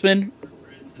 Tailspin?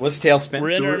 What's Tailspin? We're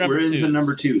into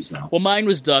number 2s now. Well, mine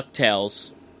was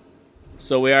DuckTales.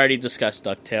 So we already discussed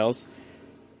DuckTales.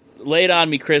 Lay it on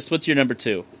me, Chris. What's your number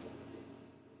 2?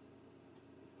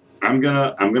 I'm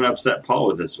gonna upset Paul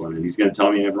with this one, and he's gonna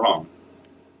tell me I'm wrong.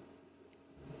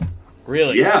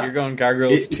 Really? Yeah. You're going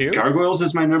Gargoyles 2? Gargoyles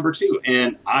is my number 2,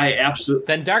 and I absolutely...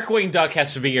 Then Darkwing Duck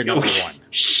has to be your number 1.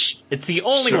 Shh. It's the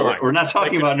only one. We're not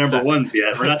talking about number 1s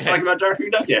yet. We're not talking about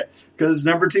Darkwing Duck yet, because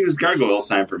number 2 is Gargoyles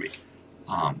time for me.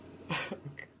 I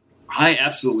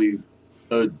absolutely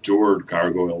adored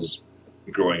Gargoyles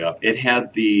growing up. It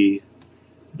had the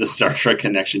Star Trek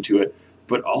connection to it,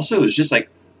 but also it was just like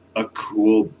a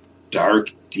cool, dark,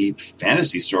 deep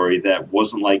fantasy story that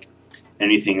wasn't like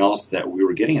anything else that we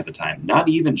were getting at the time. Not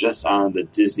even just on the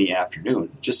Disney afternoon,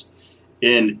 just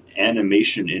in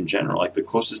animation in general. Like the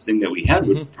closest thing that we had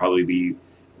would probably be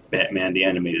Batman the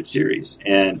Animated Series.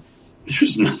 And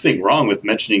there's nothing wrong with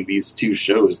mentioning these two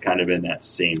shows kind of in that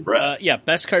same breath.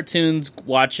 Best cartoons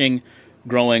watching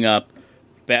growing up.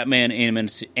 Batman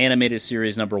Animated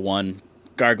Series number 1.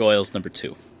 Gargoyles number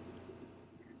 2.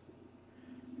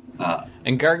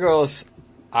 And Gargoyles,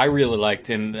 I really liked,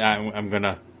 and I'm going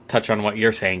to touch on what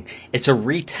you're saying. It's a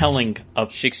retelling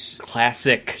of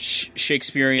classic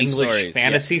Shakespearean English stories,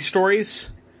 fantasy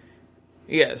stories.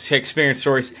 Yeah, Shakespearean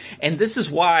stories. And this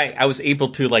is why I was able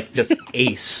to like just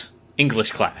ace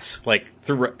English class, like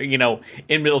through,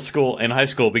 in middle school and high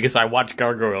school, because I watched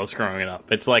Gargoyles growing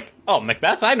up. It's like, oh,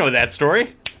 Macbeth, I know that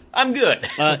story. I'm good.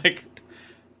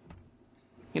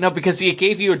 Because it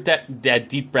gave you that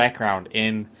deep background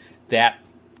in that,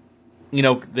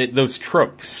 those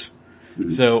tropes. Mm-hmm.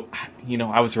 So,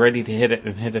 I was ready to hit it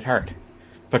and hit it hard.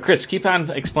 But Chris, keep on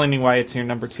explaining why it's your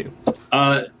number 2.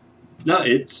 No,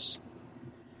 it's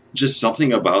just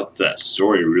something about that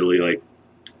story really like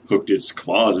hooked its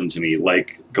claws into me,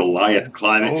 like Goliath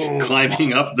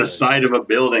climbing up the side of a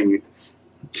building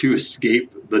to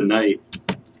escape the night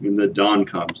when the dawn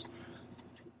comes.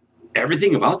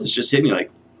 Everything about this just hit me,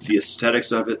 like the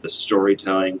aesthetics of it, the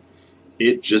storytelling.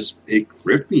 It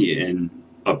gripped me in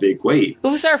a big way. It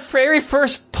was our very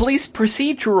first police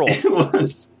procedural. It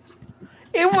was.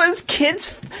 It was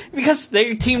kids, because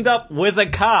they teamed up with a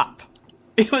cop.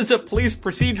 It was a police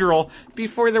procedural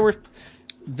before there were...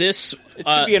 It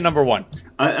should be a number 1.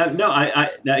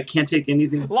 I can't take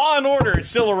anything. Law and Order is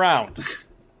still around.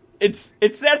 It's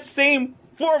that same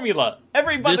formula.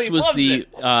 Everybody loves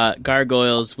it.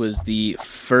 Gargoyles was the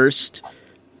first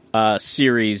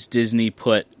series Disney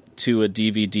put to a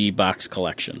DVD box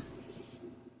collection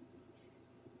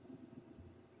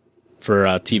for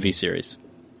a TV series.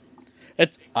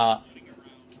 It's on.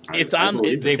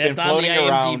 They've been floating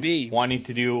around wanting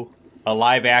to do a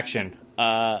live action.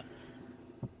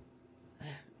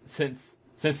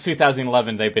 Since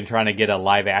 2011, they've been trying to get a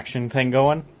live action thing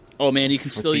going. Oh man, you can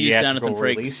still use Jonathan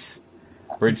Frakes.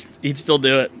 He'd still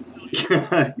do it.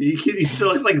 He still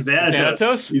looks like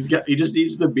Xanatos. He just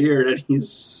needs the beard and he's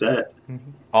set.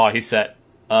 Oh, he's set.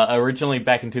 Originally,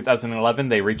 back in 2011,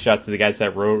 they reached out to the guys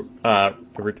that wrote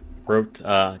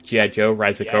G.I. Joe: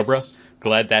 Rise of Cobra.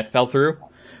 Glad that fell through.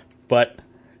 But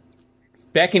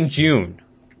back in June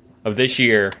of this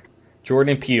year,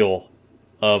 Jordan Peele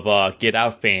of Get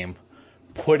Out fame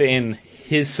put in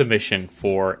his submission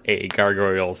for a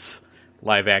Gargoyles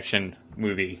live-action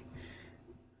movie.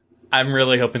 I'm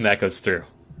really hoping that goes through.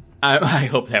 I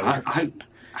hope that works.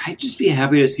 I'd just be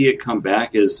happy to see it come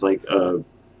back as like a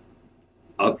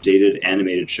updated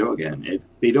animated show again.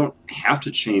 They don't have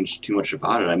to change too much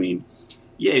about it. I mean,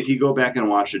 yeah, if you go back and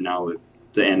watch it now,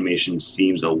 the animation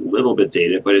seems a little bit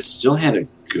dated, but it still had a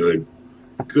good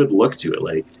look to it.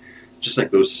 Like just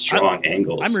like those strong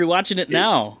angles. I'm rewatching it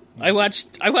now. I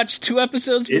watched 2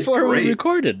 episodes before we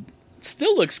recorded. It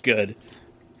still looks good.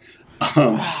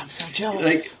 I'm so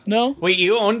jealous. No? Wait,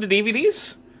 you own the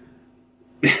DVDs?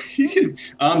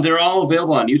 They're all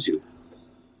available on YouTube.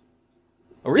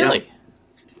 Oh, really? Yeah.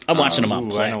 I'm watching them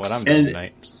on Plex. I know what I'm doing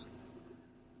tonight.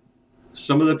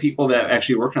 Some of the people that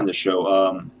actually worked on the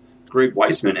show, Greg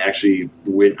Weisman actually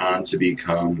went on to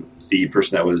become the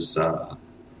person that was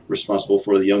responsible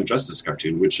for the Young Justice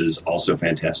cartoon, which is also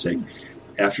fantastic.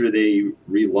 After they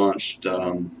relaunched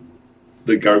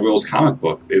the Gargoyles comic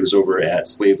book, it was over at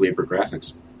Slave Labor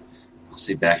Graphics. I'll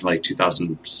say back in like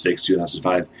 2006,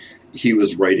 2005. He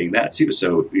was writing that too,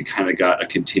 so we kind of got a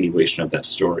continuation of that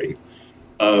story.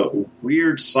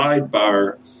 Weird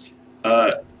sidebar.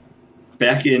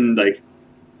 Back in like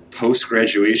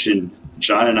post-graduation,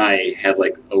 John and I had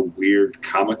like a weird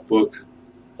comic book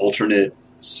alternate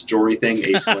story thing,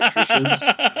 Ace Electricians.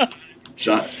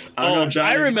 John, I don't know, John.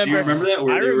 I remember. Do you remember that?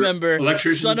 I remember.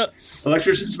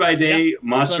 Electricians by day,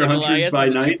 Monster Hunters by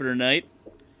night. Jupiter Night.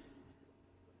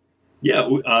 Yeah,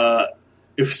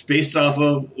 it was based off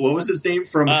of, what was his name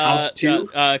from House 2?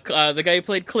 The guy who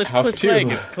played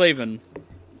Clavin.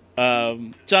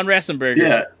 John Rassenberger.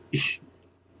 Yeah.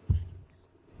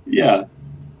 Yeah.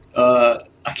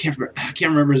 I can't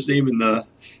remember his name in the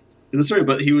story,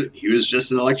 but he was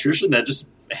just an electrician that just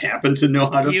happened to know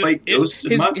how to fight ghosts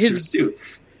and monsters too.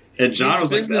 And John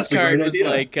was like, "That's a great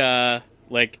idea."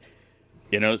 Like,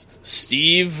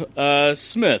 Steve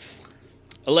Smith,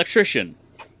 electrician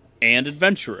and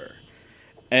adventurer,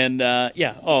 and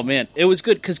oh man, it was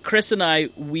good because Chris and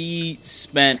we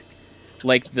spent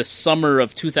like the summer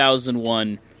of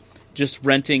 2001 just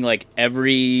renting like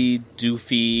every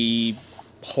doofy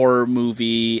horror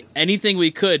movie, anything we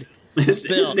could. His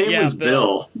name was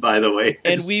Bill, by the way.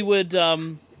 And we would,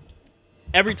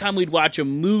 every time we'd watch a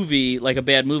movie, like a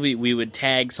bad movie, we would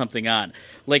tag something on.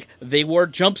 Like, they wore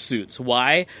jumpsuits.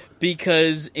 Why?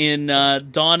 Because in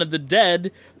Dawn of the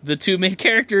Dead, the two main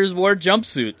characters wore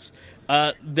jumpsuits.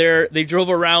 They drove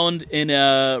around in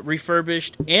a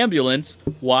refurbished ambulance.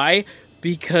 Why?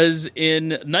 Because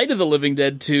in Night of the Living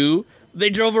Dead 2, they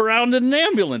drove around in an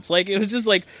ambulance. Like, it was just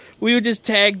like, we would just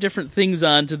tag different things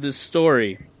onto this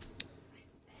story.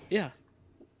 Yeah.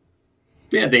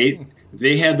 Yeah,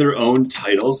 they had their own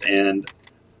titles, and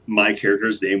my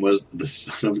character's name was the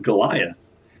Son of Goliath.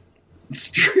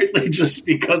 Strictly just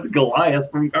because Goliath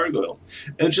from Gargoyles.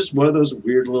 And it's just one of those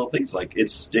weird little things, like,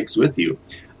 it sticks with you.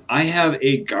 I have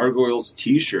a Gargoyles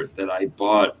t-shirt that I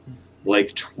bought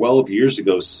like 12 years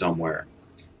ago somewhere.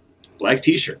 Black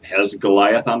t-shirt, has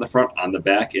Goliath on the front, on the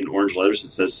back in orange letters.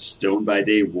 It says Stone by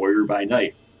Day, Warrior by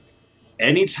Night.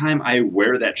 Anytime I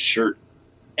wear that shirt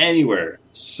anywhere,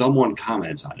 someone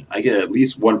comments on it. I get at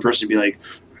least one person be like,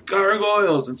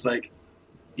 Gargoyles. It's like,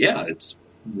 yeah, it's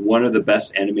one of the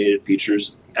best animated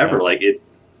features ever. Yeah. Like,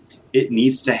 it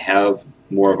needs to have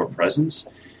more of a presence.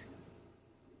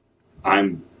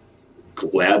 I'm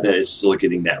glad that it's still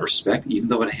getting that respect, even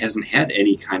though it hasn't had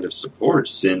any kind of support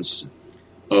since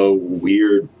a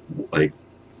weird, like,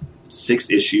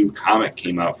 6-issue comic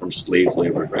came out from Slave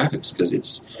Labor Graphics, because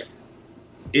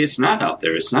it's not out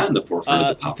there. It's not in the forefront of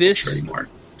the pop culture anymore.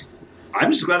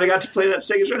 I'm just glad I got to play that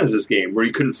Sega Genesis game where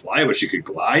you couldn't fly, but you could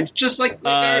glide, just like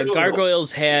the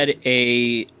Gargoyles had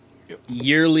a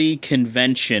yearly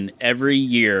convention every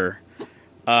year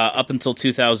up until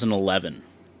 2011.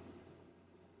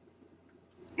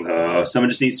 Someone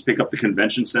just needs to pick up the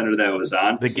convention center that was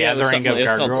on. The Gathering of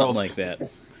Gargoyles. Called something like that.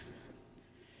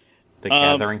 The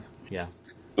Gathering, yeah.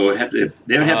 Oh, they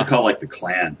would have to call it like the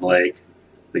Clan, like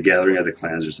the Gathering of the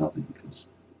Clans or something.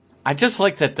 I just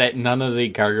like that none of the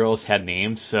Gargoyles had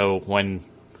names, so when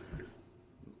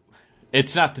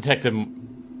it's not Detective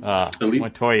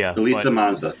Montoya, Elisa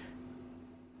Manza.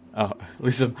 Oh,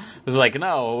 Lisa was like,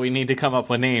 no, we need to come up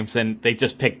with names, and they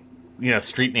just picked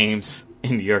street names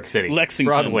in New York City,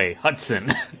 Lexington, Broadway,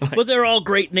 Hudson. But they're all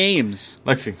great names.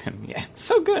 Lexington, yeah,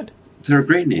 so good. They're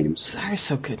great names. They're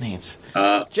so good names.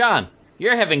 John,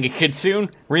 you're having a kid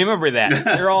soon. Remember that.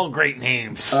 They're all great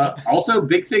names. Also,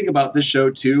 big thing about this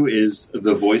show, too, is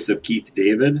the voice of Keith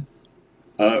David,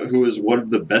 who is one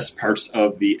of the best parts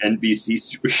of the NBC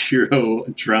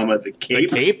superhero drama, The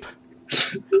Cape. The Cape?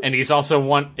 And he's also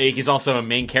a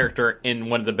main character in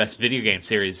one of the best video game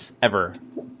series ever.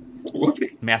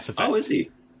 Mass Effect. Oh, is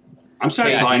he? I'm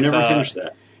sorry, I never finished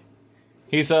that.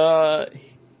 He's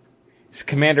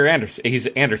Commander Anderson. He's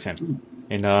Anderson.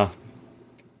 I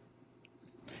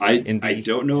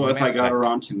don't know if I got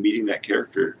around to meeting that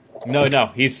character. No,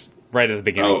 he's right at the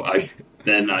beginning.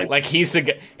 Like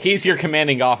he's your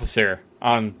commanding officer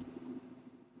on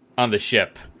the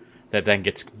ship that then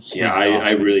gets. Yeah,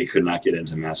 I really could not get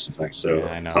into Mass Effect, so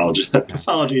I know.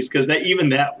 Apologies, because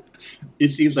it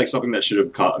seems like something that should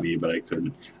have caught me, but I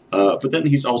couldn't. But then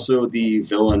he's also the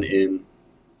villain in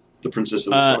The Princess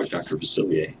and the Frog, Dr.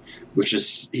 Facilier,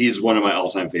 he's one of my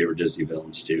all-time favorite Disney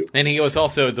villains, too. And he was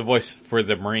also the voice for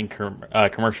the Marine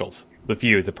commercials. The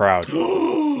Few, the Proud.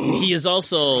 He is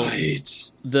also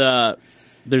right.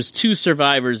 There's 2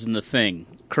 survivors in The Thing,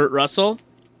 Kurt Russell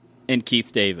and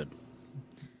Keith David.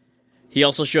 He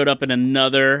also showed up in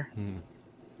another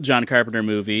John Carpenter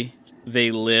movie,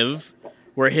 They Live,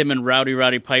 where him and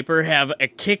Rowdy Piper have a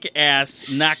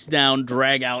kick-ass, knockdown,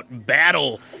 drag-out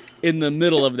battle in the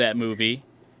middle of that movie.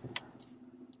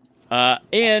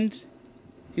 And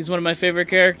he's one of my favorite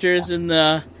characters in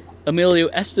the Emilio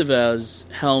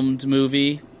Estevez helmed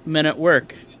movie, Men at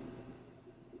Work.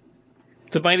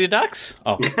 The Mighty Ducks?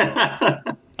 Oh.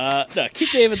 No,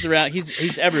 Keith David's around.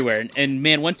 He's everywhere. And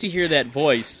man, once you hear that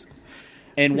voice,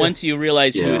 and once you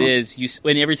realize who it is,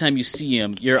 every time you see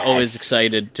him, you're always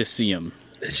excited to see him.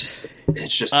 It's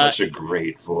just such a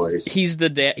great voice. He's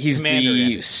the He's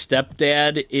the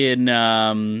stepdad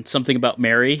in Something About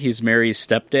Mary. He's Mary's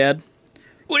stepdad.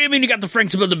 What do you mean you got the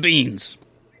Franks above the beans?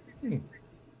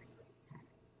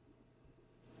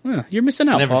 Well, you're missing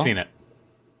out. I've never Paul. seen it.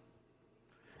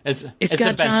 It's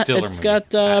got a Ben Stiller it's movie.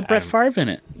 got Brett Favre in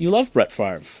it. You love Brett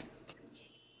Favre.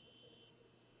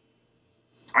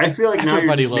 I feel like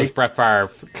Everybody now loves Brett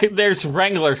Favre. There's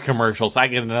Wranglers commercials. I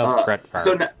get enough Brett Favre.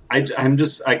 So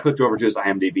I clicked over to his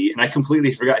IMDb and I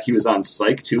completely forgot he was on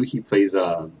Psych too. He plays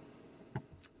One.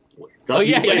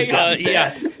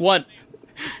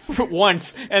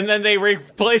 Once, and then they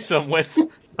replace him with.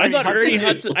 I thought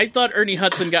Ernie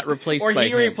Hudson got replaced by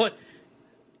him.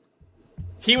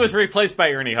 He was replaced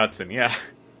by Ernie Hudson. Yeah,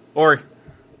 or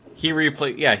he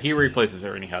replaces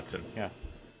Ernie Hudson. Yeah.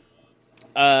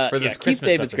 For this Keith Christmas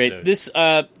David's episode. great. This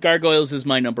Gargoyles is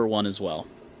my number 1 as well.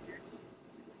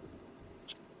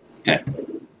 Okay.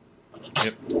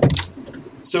 Yep.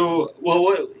 So,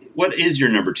 well, what is your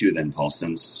number 2 then, Paul?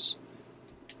 Since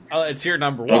It's your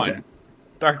number 1, okay.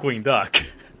 Darkwing Duck.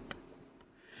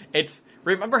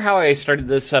 Remember how I started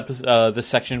this episode, this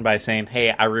section by saying,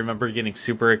 "Hey, I remember getting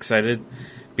super excited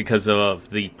because of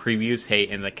the previews. Hey,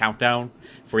 in the countdown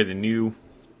for the new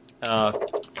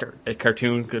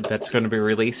cartoon that's going to be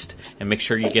released, and make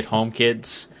sure you get home,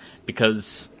 kids,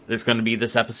 because there's going to be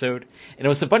this episode." And it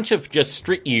was a bunch of just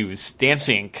street youths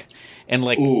dancing in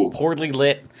like poorly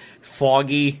lit,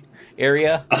 foggy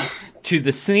area to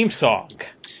this theme song.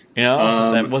 You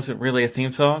know, that wasn't really a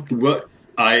theme song. What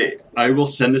I will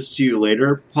send this to you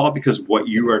later, Paul, because what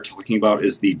you are talking about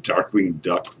is the Darkwing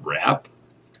Duck rap.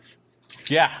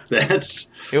 Yeah,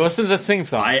 it wasn't the theme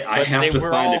song. I have to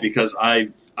find it because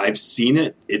I've seen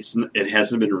it. It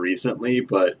hasn't been recently,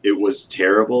 but it was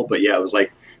terrible. But yeah, it was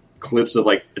like clips of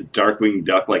like a Darkwing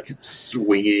Duck like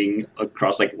swinging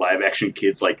across like live action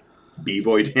kids like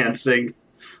b-boy dancing.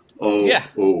 Oh yeah!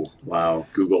 Oh wow!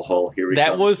 Google Hull. Here we go.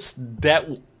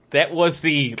 That was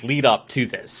the lead up to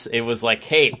this. It was like,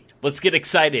 hey, let's get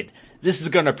excited. This is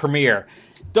going to premiere.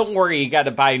 Don't worry, you got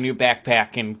to buy a new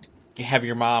backpack and have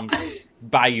your mom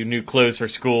buy you new clothes for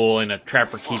school and a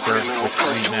Trapper Keeper, which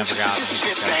we never got.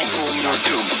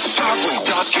 Darkwing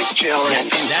Duck is chilling in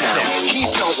town. He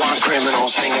don't want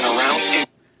criminals hanging around.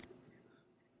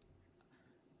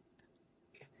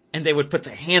 And they would put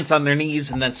their hands on their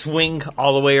knees and then swing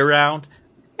all the way around.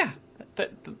 Yeah,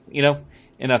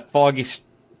 in a foggy,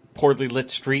 poorly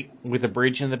lit street with a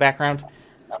bridge in the background.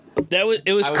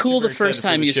 It was cool the first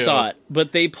time you saw it,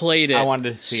 but they played it. I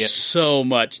wanted to see it so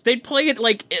much. They'd play it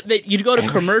like you'd go to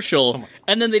commercial,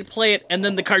 and then they'd play it, and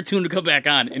then the cartoon would go back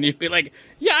on, and you'd be like,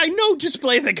 "Yeah, I know, just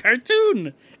play the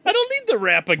cartoon. I don't need the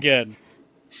rap again."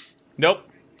 Nope.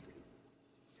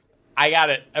 I got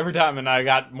it every time, and I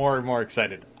got more and more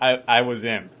excited. I was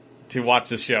in to watch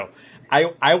the show.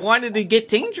 I wanted to get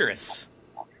dangerous.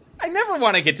 I never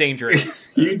want to get dangerous.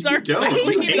 You don't. You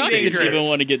didn't even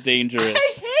want to get dangerous.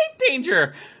 I hate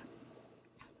danger.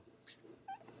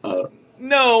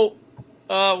 No.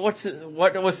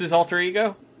 What was his alter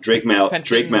ego? Drake Mallard.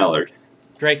 Drake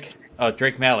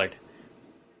Mallard.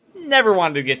 Never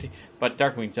wanted to get, but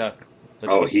Darkwing Duck.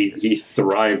 He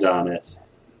thrived on it.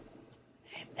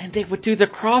 And they would do the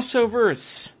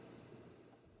crossovers.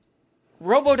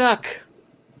 Roboduck,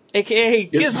 a.k.a.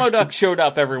 Gizmo Duck, showed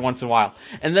up every once in a while.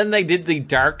 And then they did the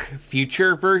Dark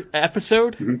Future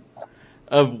episode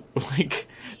of, like,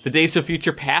 the Days of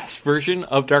Future Past version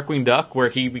of Darkwing Duck, where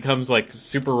he becomes, like,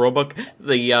 Super Roebuck,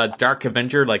 the Dark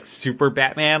Avenger, like, Super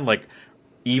Batman, like,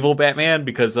 evil Batman,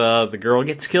 because the girl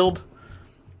gets killed.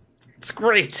 It's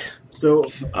great. So,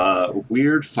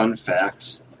 weird fun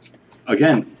fact.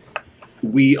 Again,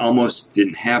 we almost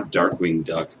didn't have Darkwing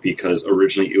Duck because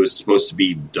originally it was supposed to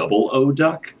be 00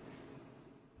 Duck.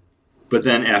 But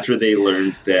then after they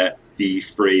learned that the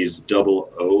phrase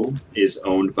 00 is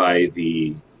owned by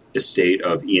the estate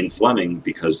of Ian Fleming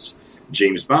because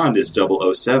James Bond is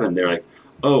 007, they're like,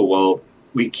 oh, well,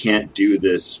 we can't do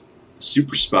this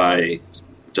Super Spy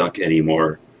Duck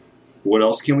anymore. What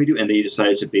else can we do? And they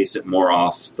decided to base it more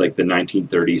off like the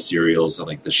 1930s serials of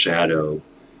like The Shadow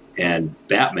and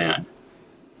Batman,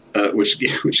 which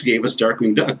gave us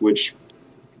Darkwing Duck, which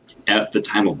at the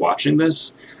time of watching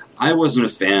this, I wasn't a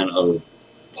fan of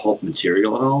pulp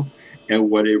material at all. And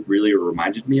what it really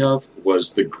reminded me of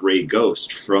was the Gray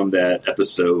Ghost from that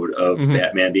episode of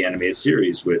Batman the Animated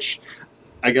Series, which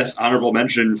I guess honorable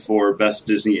mention for best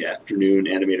Disney afternoon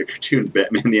animated cartoon,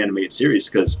 Batman the Animated Series,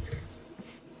 because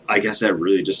I guess that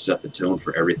really just set the tone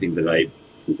for everything that I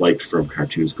liked from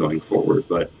cartoons going forward.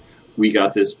 But we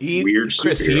got this weird superhero.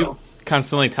 Chris, you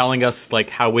constantly telling us like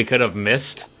how we could have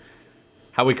missed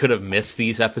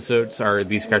these episodes or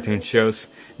these cartoon shows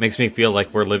makes me feel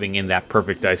like we're living in that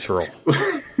perfect dice roll.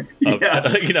 Yeah.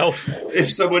 If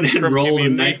someone had rolled a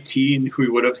Community. 19, we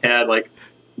would have had like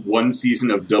one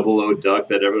season of Double O Duck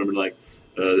that everyone would be like,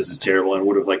 this is terrible, and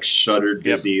would have like shuttered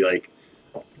Disney like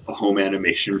a home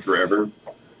animation forever.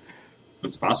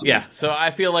 It's possible. Yeah, so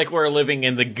I feel like we're living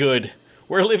in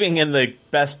the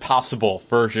best possible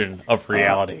version of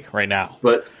reality right now.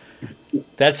 But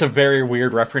That's a very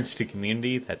weird reference to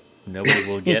Community that nobody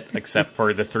will get except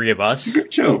for the three of us.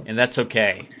 Joe. And that's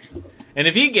okay. And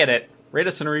if you get it, rate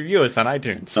us and review us on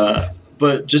iTunes.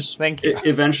 But just Thank you.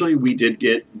 Eventually we did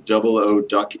get Double O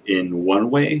Duck in one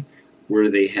way, where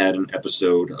they had an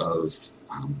episode of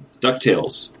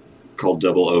DuckTales called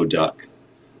Double O Duck,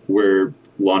 where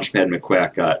Launchpad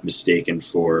McQuack got mistaken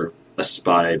for a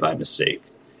spy by mistake,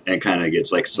 and kind of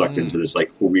gets like sucked into this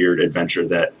like weird adventure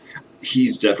that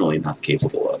he's definitely not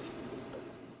capable of.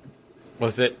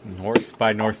 Was it North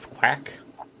by North Quack?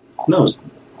 No, it was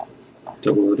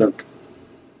Double O Duck.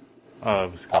 Oh,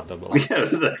 it was called Double O.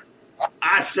 Yeah,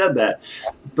 I said that.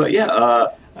 But yeah,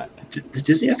 the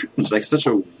Disney Afternoon was like such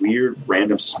a weird,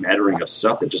 random smattering of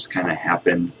stuff that just kind of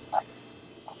happened.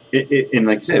 And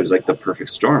like you said, it was like the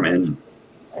perfect storm. And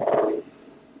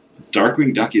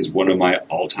Darkwing Duck is one of my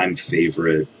all-time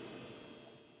favorite,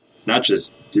 not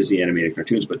just Disney animated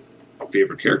cartoons, but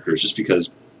favorite characters, just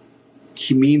because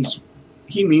he means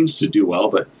to do well,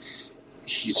 but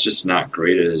he's just not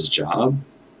great at his job.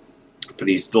 But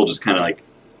he still just kind of like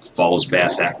falls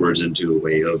backwards into a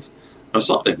way of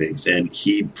solving things, and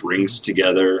he brings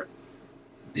together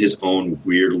his own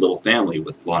weird little family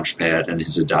with Launchpad and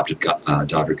his adopted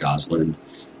daughter Goslin,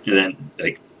 and then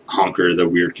like Honker, the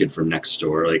weird kid from next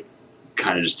door, like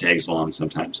kind of just tags along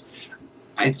sometimes.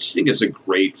 I just think it's a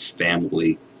great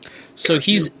family. So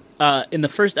he's in the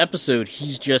first episode,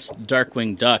 he's just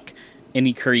Darkwing Duck, and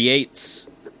he creates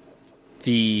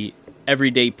the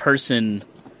everyday person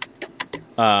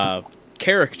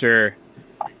character,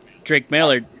 Drake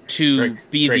Mallard, to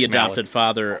be Drake the adopted Mallard.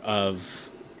 father of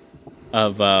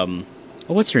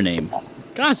what's her name?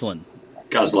 Goslin.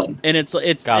 And it's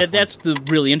Goslin. that's the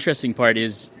really interesting part,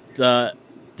 is the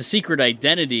secret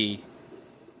identity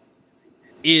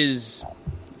is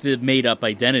the made up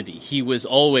identity. He was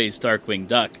always Darkwing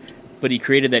Duck, but he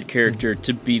created that character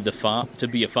to be a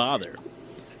father.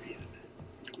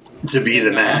 To be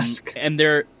the mask. And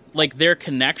their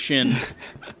connection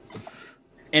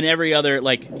and every other,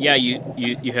 like, yeah,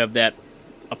 you have that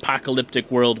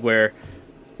apocalyptic world where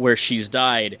she's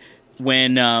died.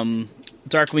 When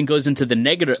Darkwing goes into the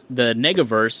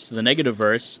negaverse,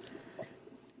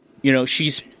 you know,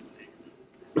 she's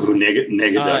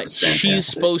Negaduck is fantastic. she's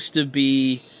supposed to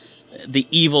be the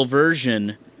evil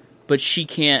version, but she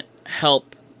can't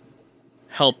help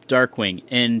Darkwing,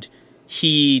 and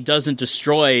he doesn't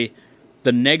destroy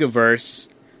the negaverse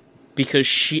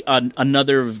because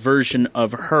another version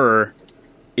of her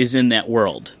is in that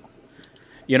world.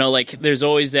 You know, like, there's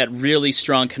always that really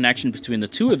strong connection between the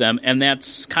two of them, and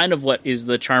that's kind of what is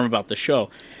the charm about the show.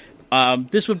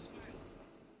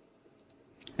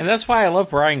 And that's why I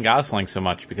love Ryan Gosling so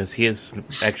much, because his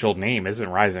actual name isn't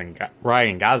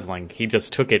Ryan Gosling. He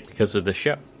just took it because of the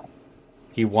show.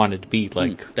 He wanted to be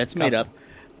like that's made up.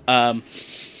 That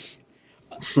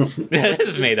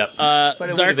is made up. But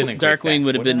it would've been a great Darkwing bet,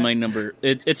 would have been wouldn't my it? number.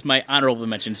 It's my honorable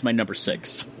mention. It's my number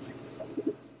 6.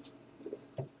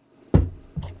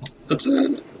 That's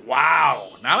it. Wow,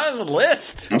 not on the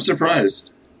list. I'm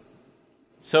surprised.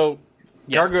 So,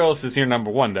 Yes. Gargoyles is your number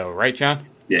 1, though, right, John?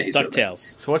 Yeah, he's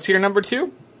DuckTales. So what's your number 2?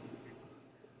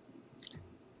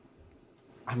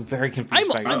 I'm very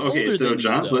confused. by I'm Okay, older so than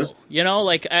John's you, though. list. You know,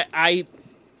 like I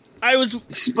was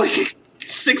It's like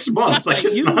 6 months. not Like, by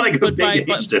it's you, not like a but big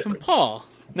by, age from difference. Paul.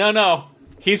 No.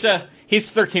 He's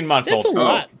 13 months That's a old.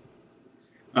 lot.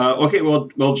 Okay, well,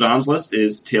 John's list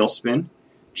is Tailspin,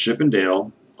 Chip and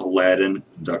Dale, Aladdin,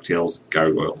 DuckTales,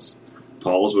 Gargoyles.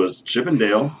 Paul's was Chip and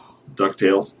Dale,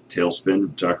 DuckTales,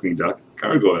 Tailspin, Darkwing Duck,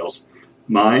 Gargoyles.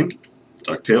 Mine,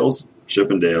 DuckTales,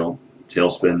 Chip and Dale,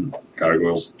 Tailspin,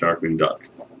 Gargoyles, Darkwing Duck.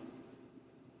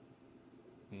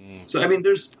 So, I mean,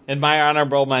 there's... And my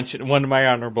honorable mention, one of my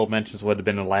honorable mentions would have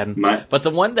been Aladdin. But the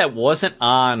one that wasn't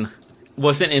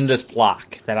in this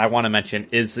block that I want to mention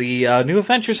is the New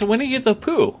Adventures of Winnie the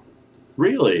Pooh.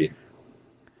 Really?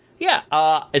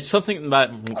 Yeah, it's something my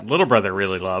little brother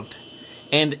really loved.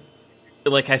 And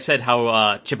like I said,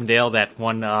 how Chip and Dale, that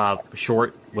one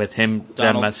short with him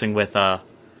them messing with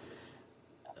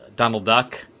Donald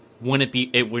Duck,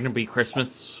 it wouldn't be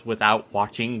Christmas without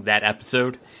watching that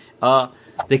episode.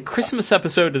 The Christmas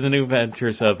episode of the New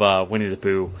Adventures of Winnie the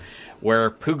Pooh,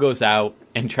 where Pooh goes out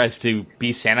and tries to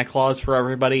be Santa Claus for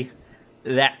everybody,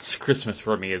 that's Christmas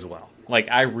for me as well. Like,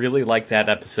 I really like that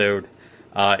episode.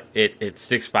 It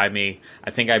sticks by me.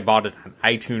 I think I bought it on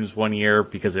iTunes one year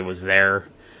because it was there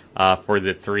for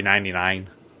the $3.99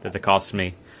 that it cost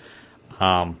me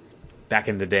back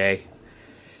in the day.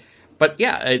 But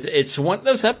yeah, it's one of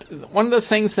those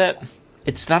things that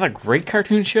it's not a great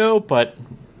cartoon show, but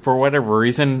for whatever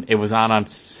reason, it was on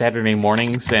Saturday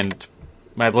mornings, and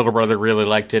my little brother really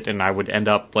liked it, and I would end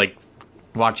up like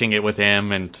watching it with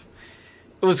him, and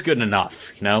it was good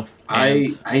enough, you know.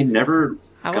 And I never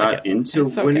got into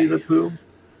Winnie the Pooh.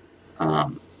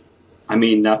 I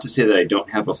mean, not to say that I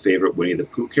don't have a favorite Winnie the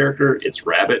Pooh character. It's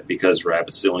Rabbit, because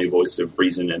Rabbit's the only voice of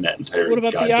reason in that entire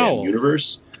goddamn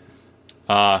universe.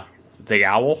 The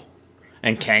owl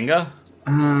and Kanga.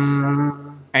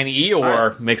 And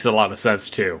Eeyore makes a lot of sense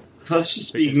too. Let's just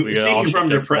speaking from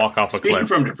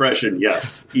depression,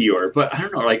 yes, Eeyore. But I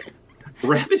don't know, like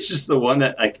Rabbit's just the one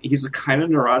that like he's kind of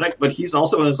neurotic, but he's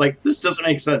also one that's like, this doesn't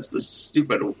make sense. This is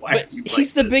stupid. Why?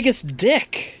 He's the biggest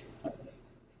dick.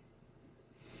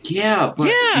 Yeah, but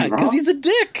because he's a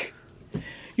dick.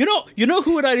 You know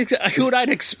who would I'd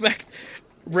expect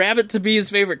Rabbit to be his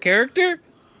favorite character?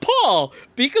 Paul,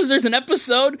 because there's an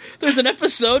episode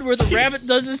where the rabbit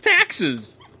does his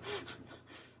taxes.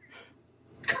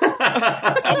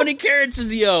 How many carrots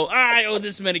does he owe? I owe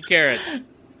this many carrots.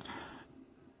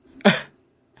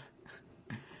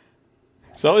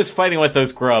 So always fighting with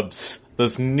those grubs,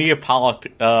 those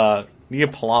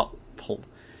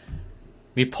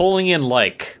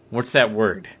Napoleon-like. What's that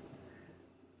word?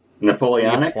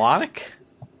 Napoleonic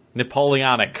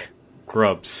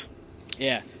grubs.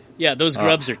 Yeah, those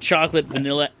grubs are chocolate,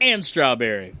 vanilla, and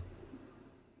strawberry.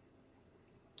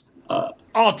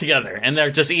 All together, and they're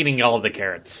just eating all of the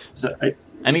carrots. So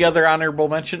any other honorable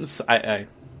mentions? That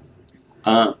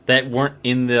weren't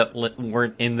in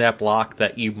that block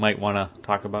that you might want to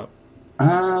talk about.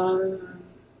 I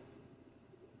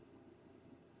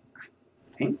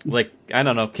think, like, I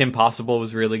don't know, Kim Possible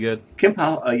was really good. Kim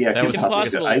Possible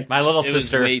was good. My little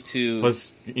sister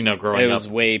was growing up.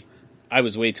 I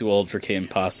was way too old for Kim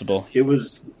Possible. It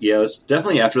was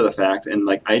definitely after the fact, and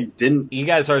like I didn't. You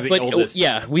guys are the oldest.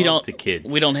 Yeah, we don't. The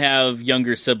kids. We don't have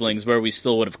younger siblings where we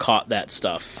still would have caught that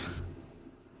stuff.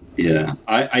 Yeah,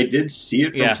 I did see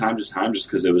it from time to time just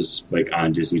because it was like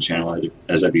on Disney Channel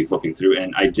as I'd be flipping through,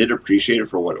 and I did appreciate it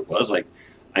for what it was. Like,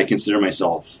 I consider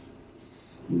myself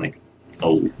like a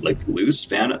loose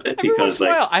fan of it because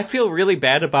like I feel really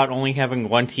bad about only having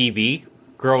one TV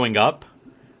growing up.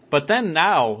 But then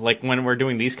now, like, when we're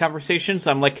doing these conversations,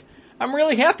 I'm like, I'm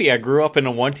really happy I grew up in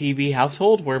a one-TV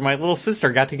household where my little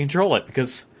sister got to control it,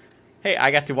 because, hey,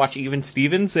 I got to watch Even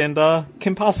Stevens and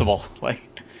Kim Possible, like,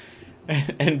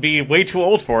 and be way too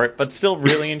old for it, but still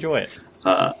really enjoy it.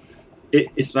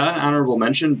 It's not an honorable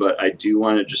mention, but I do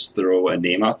want to just throw a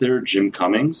name out there, Jim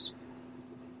Cummings.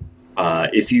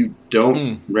 If you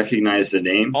don't recognize the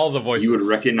name, all the voices, you would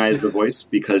recognize the voice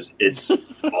because it's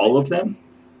all of them.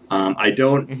 I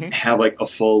don't have like a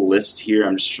full list here.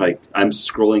 I'm just like I'm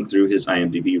scrolling through his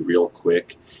IMDb real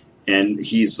quick, and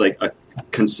he's like a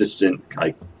consistent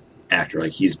like actor.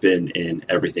 Like he's been in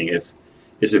everything. If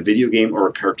it's a video game or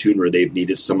a cartoon where they've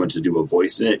needed someone to do a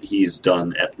voice in it, he's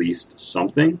done at least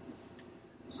something.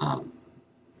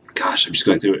 Gosh, I'm just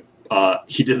going through it.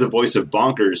 He did the voice of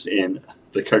Bonkers in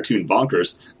the cartoon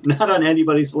Bonkers. Not on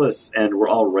anybody's list, and we're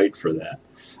all right for that.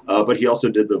 But he also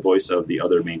did the voice of the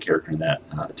other main character in that,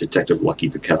 Detective Lucky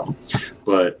Pickell.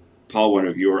 But, Paul, one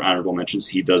of your honorable mentions,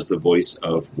 he does the voice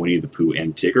of Winnie the Pooh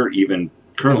and Tigger, even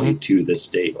currently to this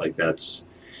date. Like, that's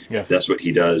what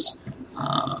he does.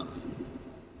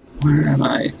 Where am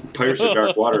I? Pirates of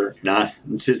Dark Water, not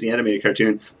Disney animated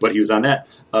cartoon, but he was on that.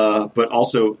 But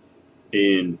also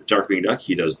in Darkwing Duck,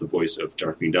 he does the voice of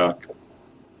Darkwing Duck.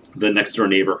 The next door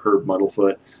neighbor, Herb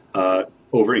Muddlefoot.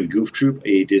 Over in Goof Troop,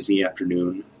 a Disney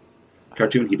afternoon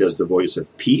cartoon, he does the voice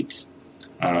of Pete.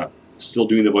 Still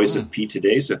doing the voice of Pete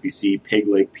today, so if you see Peg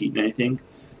Leg Pete in anything,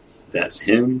 that's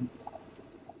him.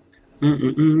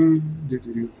 He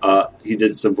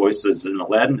did some voices in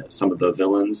Aladdin, some of the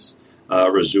villains,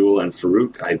 Razul and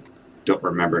Farouk. I don't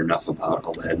remember enough about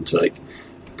Aladdin to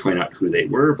point out who they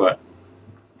were, but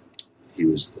he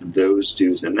was those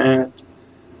dudes in that.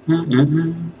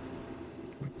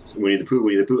 Winnie the Pooh.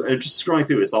 Just scrolling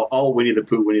through, it's all Winnie the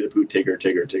Pooh,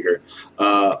 Tigger.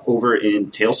 Over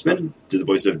in Tailspin, did the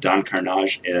voice of Don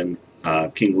Carnage and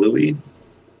King Louie.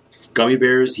 Gummy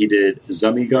Bears, he did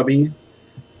Zummy Gummy,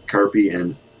 Carpy,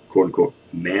 and quote-unquote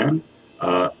Man.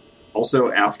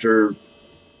 Also, after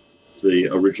the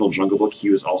original Jungle Book, he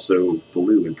was also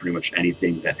Baloo in pretty much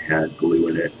anything that had Baloo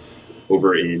in it.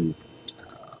 Over in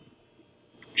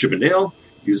Chip and Dale,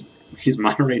 he's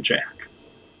Monterey Jack.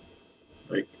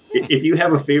 If you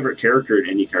have a favorite character in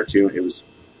any cartoon, it was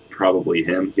probably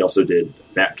him. He also did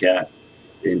Fat Cat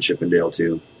in Chip and Dale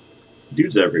too.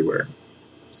 Dude's everywhere.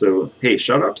 So, hey,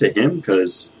 shout out to him,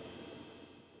 because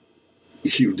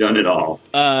you've done it all.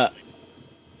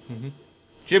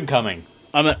 Jim Cumming.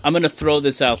 I'm going to throw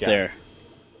this out there.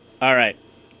 All right.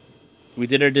 We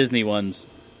did our Disney ones.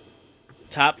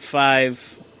 Top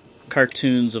 5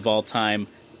 cartoons of all time,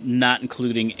 not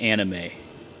including anime.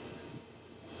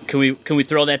 Can we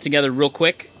throw that together real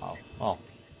quick? Oh.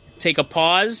 Take a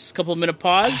pause, couple minute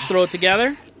pause, throw it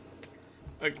together.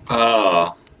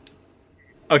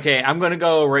 Okay, I'm going to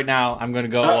go right now. I'm going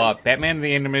to go Batman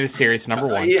the Animated Series, number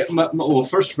 1. Yeah, well,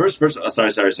 first.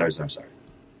 Sorry.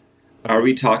 Are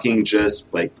we talking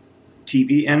just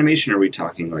TV animation, or are we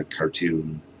talking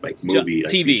cartoon, movie,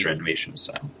 TV. Feature animation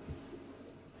style?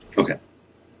 Okay.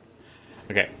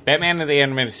 Batman the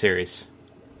Animated Series.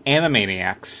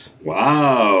 Animaniacs.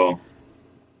 Wow.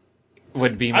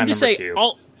 Would be my I'm just number saying,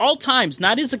 2. all times,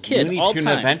 not as a kid, Looney all Tune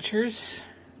time. Adventures?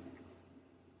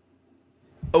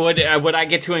 Would I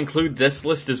get to include this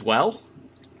list as well?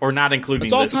 Or not including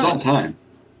It's all this? It's all time.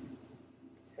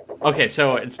 Okay,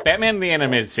 so it's Batman the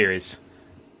Animated Series.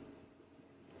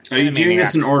 Are you doing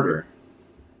this in order?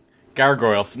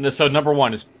 Gargoyles. So number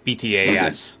 1 is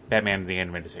BTAS, Batman the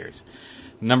Animated Series.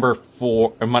 Number 2,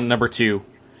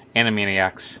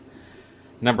 Animaniacs.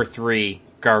 Number 3,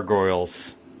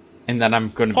 Gargoyles. And then I'm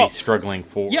going to be struggling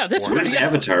for... Yeah, that's Where does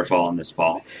Avatar fall in this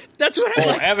fall? That's what I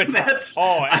like. Avatar.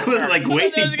 I was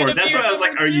waiting for it. That's why I was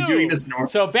like, are you doing this in order?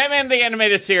 So Batman the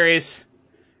Animated Series,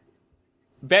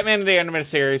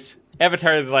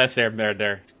 Avatar The Last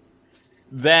Airbender,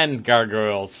 then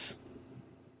Gargoyles,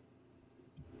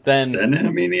 then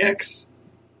Animaniacs?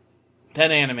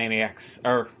 Then Animaniacs.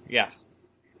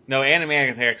 No,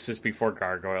 Animaniacs was before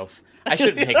Gargoyles. I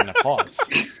should have taken a pause.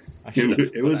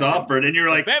 It was offered, and you were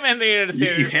like, Batman the Animated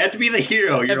Series. You had to be the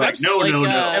hero. You're like, no.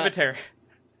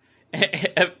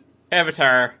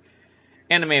 Avatar,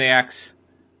 Animaniacs,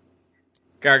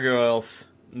 Gargoyles,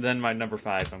 then my number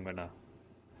 5. I'm gonna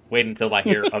wait until I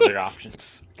hear other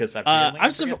options, because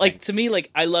to me,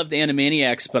 I loved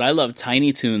Animaniacs, but I love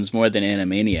Tiny Toons more than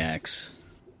Animaniacs.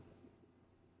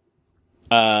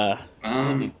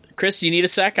 Chris, you need a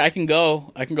sec? I can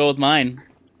go with mine.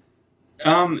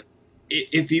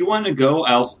 If you want to go,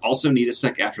 I'll also need a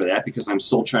sec after that, because I'm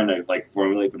still trying to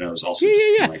formulate, but I was also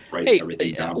writing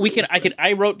everything down.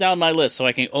 I wrote down my list, so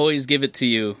I can always give it to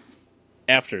you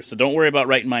after. So don't worry about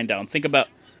writing mine down. Think about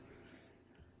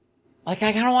I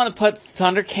kind of want to put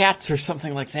Thundercats or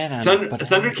something like that on.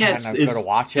 Thundercats is to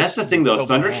watch it. That's the thing, though.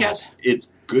 Thundercats,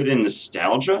 it's good in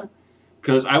nostalgia,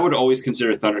 because I would always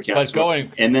consider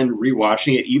Thundercats, and then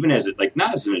rewatching it, even as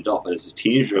not as an adult, but as a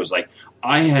teenager, I was like,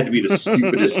 I had to be the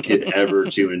stupidest kid ever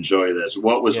to enjoy this.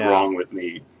 What was wrong with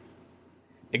me?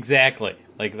 Exactly.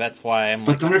 That's why I'm.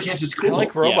 But Thundercats is cool. I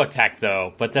like Robotech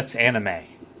though, but that's anime.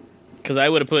 Because I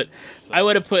would have put.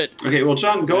 Okay, well,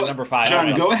 John, go number 5.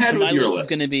 John, go ahead with your list. My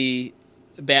list is going to be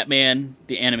Batman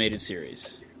the Animated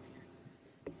Series,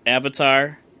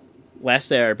 Avatar,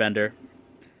 Last Airbender,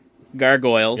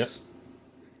 Gargoyles,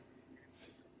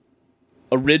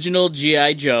 original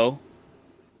G.I. Joe,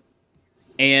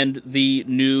 and the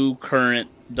new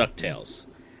current DuckTales.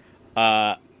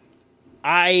 I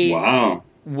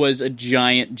was a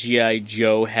giant G.I.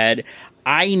 Joe head.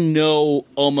 I know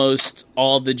almost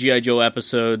all the G.I. Joe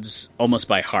episodes almost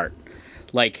by heart.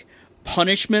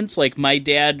 Punishments, my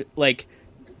dad,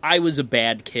 I was a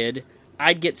bad kid.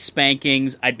 I'd get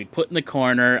spankings, I'd be put in the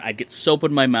corner, I'd get soap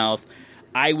in my mouth.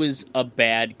 I was a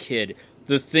bad kid.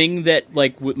 The thing that,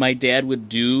 what my dad would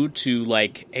do to,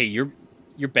 hey, you're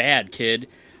bad, kid,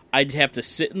 I'd have to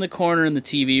sit in the corner in the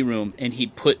TV room, and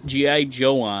he'd put G.I.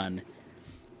 Joe on,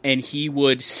 and he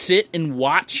would sit and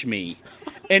watch me.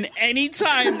 And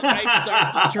anytime I'd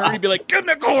start to turn, he'd be like, get in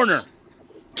the corner!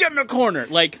 Get in the corner!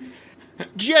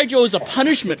 G.I. Joe is a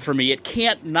punishment for me. It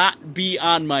can't not be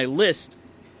on my list.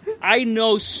 I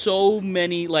know so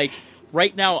many, like,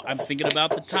 right now I'm thinking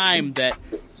about the time that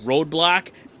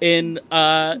Roadblock and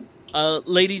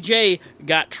Lady J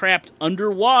got trapped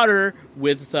underwater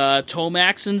with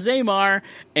Tomax and Zaymar,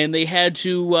 and they had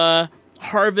to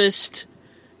harvest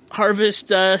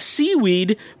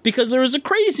seaweed because there was a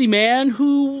crazy man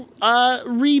who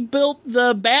rebuilt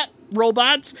the bat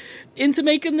robots into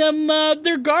making them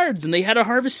their guards, and they had to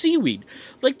harvest seaweed.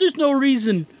 Like, there's no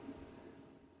reason.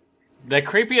 The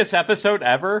creepiest episode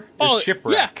ever is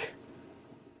Shipwreck. Yeah.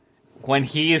 When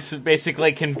he's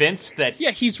basically convinced that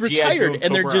he's retired,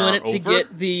 and they're doing it to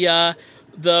get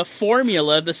the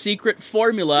formula, the secret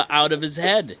formula, out of his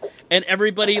head. And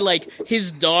everybody, like,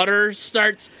 his daughter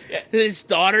starts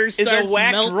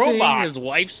melting. Robot. His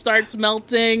wife starts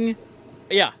melting.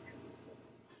 Yeah.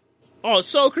 Oh,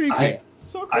 so creepy.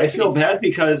 I feel bad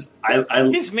because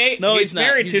he's married to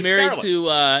Scarlet.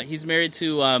 He's married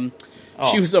to.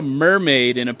 She was a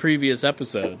mermaid in a previous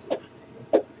episode.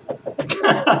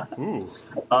 Ooh.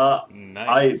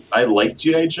 Nice. I like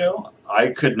G.I. Joe. I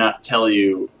could not tell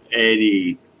you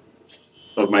any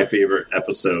of my favorite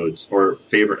episodes or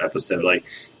favorite episode. Like,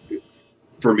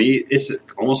 for me, it's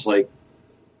almost like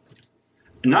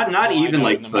not even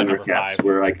like Thundercats,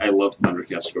 where like I loved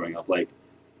Thundercats growing up. Like,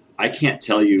 I can't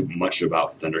tell you much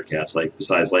about Thundercats. Like,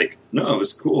 besides like, no, it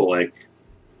was cool. Like,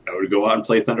 I would go out and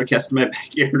play Thundercats in my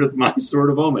backyard with my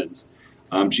Sword of Omens.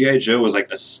 G.I. Joe was like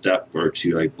a step or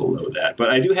two like below that, but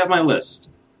I do have my list.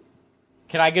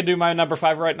 Can I do my number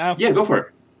 5 right now? Yeah, go for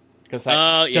it. Because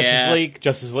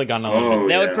Justice League on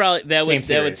that would probably that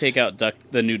would take out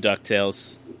the new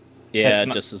DuckTales. Yeah,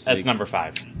 Justice League. That's number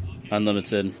 5.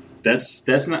 Unlimited.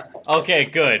 That's not okay.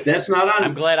 Good. That's not on.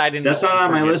 I'm glad I didn't. That's not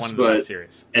on my list. But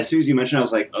as soon as you mentioned, I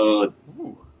was like,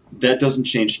 that doesn't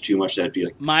change too much. That'd be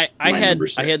like I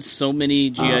had so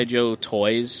many G.I. Joe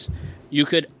toys.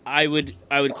 I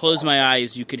would close my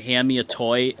eyes. You could hand me a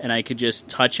toy, and I could just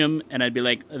touch him, and I'd be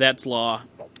like, "That's Law,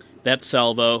 that's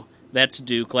Salvo, that's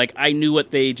Duke." Like, I knew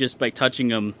what they just by touching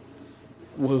them,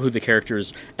 who the character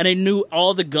is, and I knew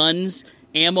all the guns,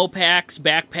 ammo packs,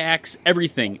 backpacks,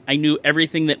 everything. I knew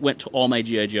everything that went to all my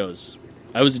G.I. Joes.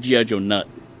 I was a G.I. Joe nut.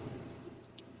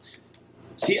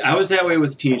 See, I was that way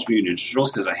with Teenage Mutant Ninja Turtles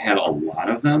because I had a lot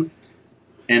of them.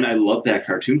 And I loved that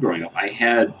cartoon growing up. I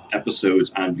had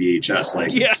episodes on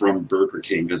VHS, from Burger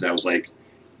King, because I was like,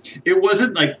 it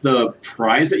wasn't like the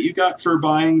prize that you got for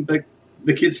buying the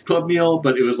Kids Club meal,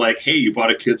 but it was like, hey, you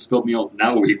bought a Kids Club meal.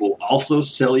 Now we will also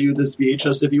sell you this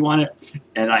VHS if you want it.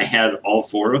 And I had all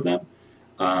 4 of them.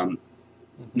 Ninja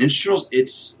Turtles,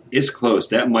 it's close.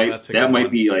 That might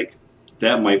be like,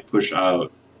 that might push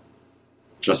out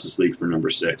Justice League for number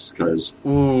 6.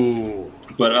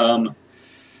 But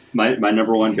my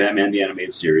number 1, Batman the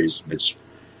Animated Series. It's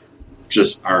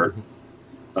just art.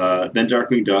 Then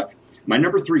Darkwing Duck. My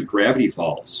number 3, Gravity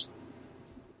Falls.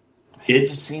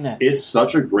 It's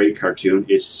such a great cartoon.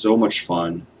 It's so much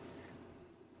fun.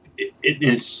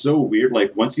 It's so weird.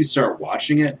 Like, once you start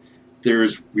watching it,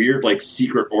 there's weird, like,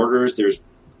 secret orders. There's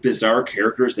bizarre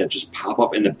characters that just pop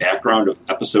up in the background of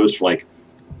episodes for, like,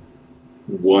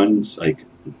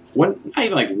 not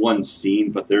even like one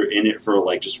scene, but they're in it for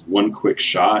like just one quick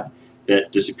shot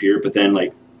that disappeared. But then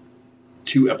like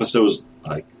 2 episodes,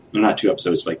 like not 2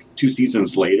 episodes, like 2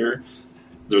 seasons later,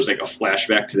 there's like a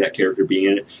flashback to that character being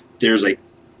in it. There's like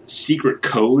secret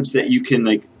codes that you can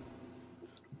like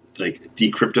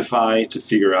decryptify to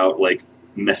figure out like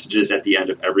messages at the end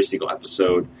of every single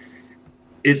episode.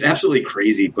 It's absolutely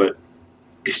crazy, but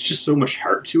it's just so much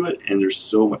heart to it, and there's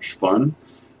so much fun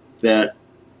that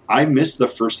I missed the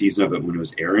first season of it when it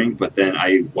was airing, but then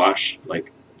I watched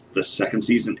like the second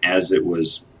season as it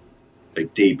was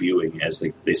like debuting, as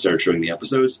like they started showing the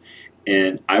episodes,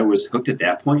 and I was hooked at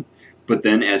that point. But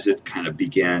then as it kind of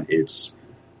began its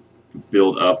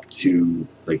build up to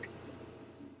like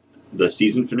the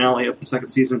season finale of the second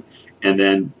season, and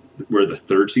then where the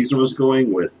third season was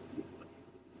going with,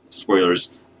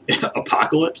 spoilers,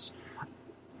 Apocalypse,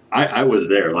 I was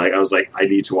there. Like, I was like, I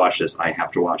need to watch this. I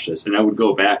have to watch this. And I would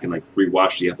go back and like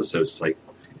rewatch the episodes to like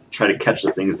try to catch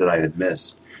the things that I had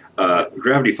missed.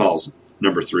 Gravity Falls,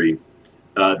 number 3.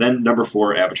 Then number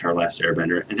 4, Avatar: Last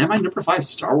Airbender. And then my number 5,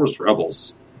 Star Wars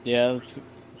Rebels. Yeah.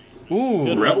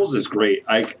 Rebels is great.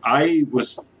 I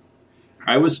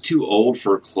was too old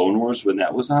for Clone Wars when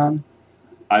that was on.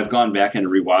 I've gone back and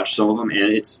rewatched some of them, and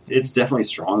it's definitely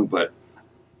strong, but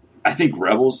I think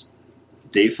Rebels,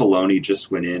 Dave Filoni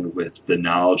just went in with the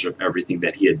knowledge of everything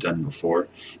that he had done before,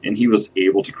 and he was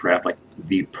able to craft like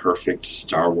the perfect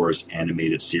Star Wars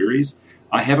animated series.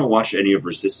 I haven't watched any of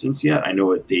Resistance yet. I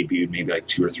know it debuted maybe like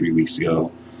 2 or 3 weeks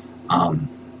ago.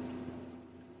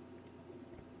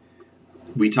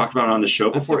 we talked about it on the show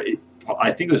before.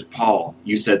 I think it was Paul.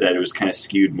 You said that it was kind of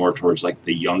skewed more towards like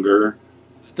the younger.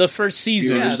 The first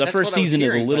season, is a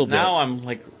little bit. Now I'm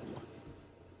like,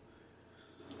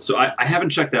 so I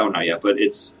haven't checked that one out yet, but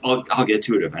I'll get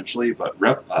to it eventually. But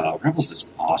Rebels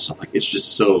is awesome. Like it's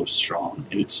just so strong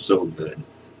and it's so good.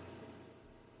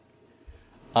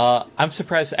 I'm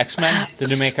surprised X-Men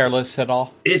didn't make our list at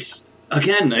all. It's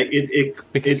again, like,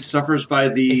 it suffers by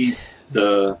the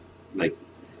like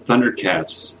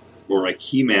Thundercats or like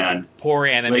He-Man. Poor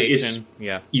animation.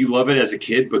 You love it as a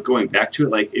kid, but going back to it,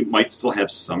 like it might still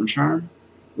have some charm.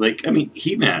 Like I mean,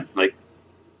 He-Man, like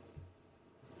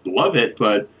love it,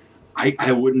 but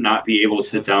I would not be able to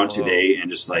sit down today and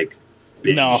just like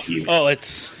binge He-Man. Oh,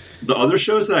 it's. The other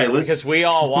shows that I listed... Because we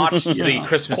all watched the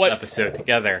Christmas episode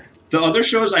together. The other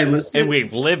shows I listed... And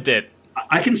we've lived it.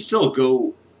 I can still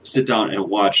go sit down and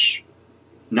watch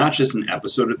not just an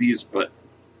episode of these, but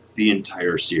the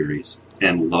entire series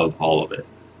and love all of it.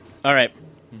 All right.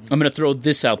 I'm going to throw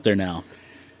this out there now.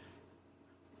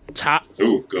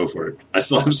 Ooh, go for it. I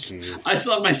still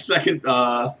have my second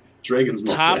Dragon's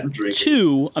Milk. Top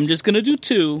 2. I'm just going to do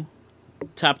 2.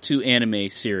 Top 2 anime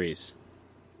series.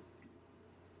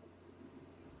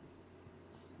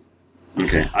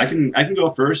 Okay, I can go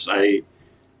first. I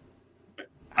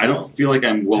don't feel like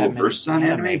I'm well versed on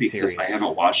anime because I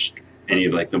haven't watched any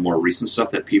of like the more recent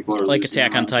stuff that people are like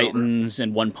Attack on Titans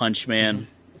and One Punch Man.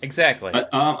 Exactly.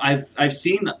 I've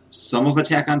seen some of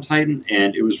Attack on Titan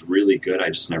and it was really good. I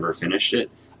just never finished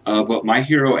it. But My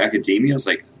Hero Academia is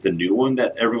like the new one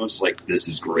that everyone's like, this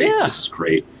is great. Yeah. This is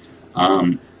great.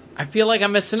 I feel like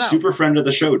I'm missing out. Super friend of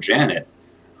the show, Janet.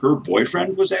 Her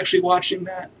boyfriend was actually watching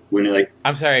that when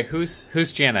I'm sorry, who's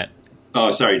Janet?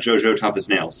 Oh, sorry, JoJo Top His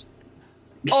Nails.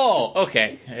 Oh,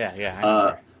 okay,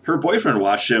 yeah. Her boyfriend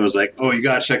watched it and was like, "Oh, you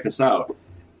gotta check this out."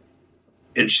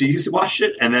 And she watched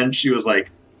it, and then she was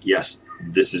like, "Yes,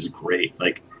 this is great."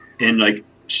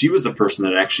 She was the person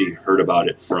that actually heard about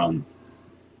it from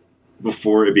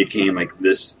before it became like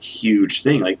this huge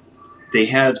thing. Like they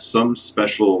had some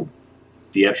special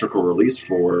theatrical release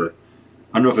for.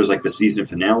 I don't know if it was like the season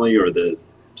finale or the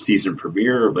season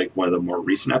premiere of like one of the more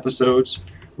recent episodes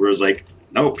where it was like,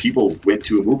 no, people went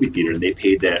to a movie theater and they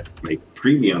paid that like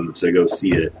premium to go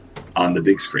see it on the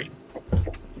big screen.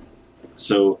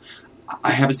 So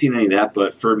I haven't seen any of that,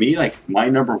 but for me, like my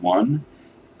number one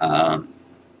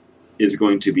is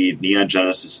going to be Neon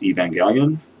Genesis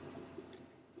Evangelion.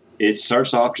 It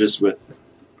starts off just with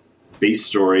base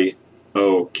story.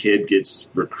 Oh, kid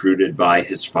gets recruited by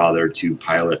his father to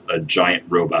pilot a giant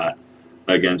robot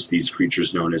against these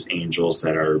creatures known as angels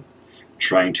that are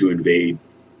trying to invade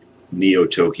Neo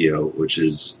Tokyo, which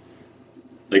is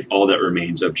like all that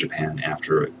remains of Japan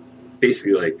after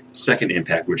basically like Second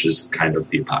Impact, which is kind of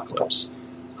the apocalypse.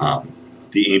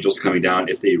 The angels coming down,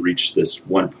 if they reach this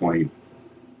one point,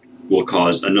 will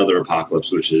cause another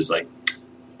apocalypse, which is like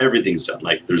everything's done.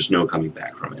 Like there's no coming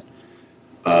back from it.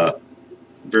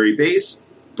 Very base,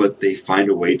 but they find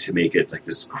a way to make it like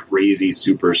this crazy,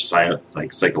 super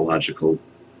psychological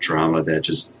drama that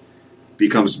just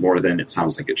becomes more than it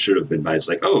sounds like it should have been. But it's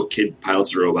like, oh, kid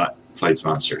pilots a robot, fights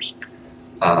monsters.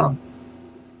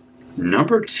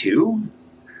 Number 2,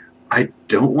 I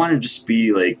don't want to just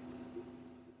be like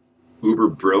uber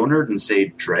bro nerd and say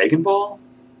Dragon Ball,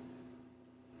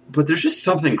 but there's just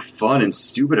something fun and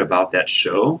stupid about that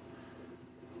show.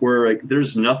 Where like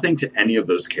there's nothing to any of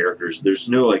those characters. There's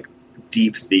no like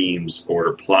deep themes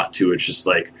or plot to it. It's just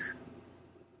like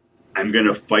I'm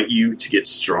gonna fight you to get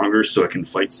stronger so I can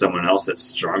fight someone else that's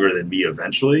stronger than me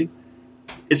eventually.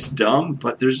 It's dumb,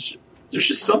 but there's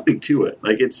just something to it.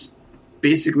 Like it's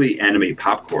basically anime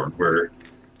popcorn where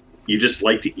you just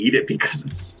like to eat it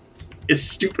because it's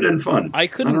stupid and fun. I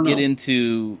couldn't get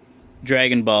into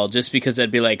Dragon Ball just because I'd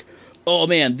be like, oh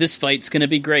man, this fight's gonna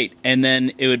be great. And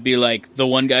then it would be like the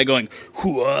one guy going,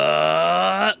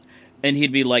 what? And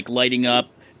he'd be like lighting up.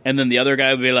 And then the other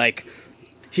guy would be like,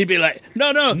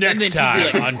 no. Next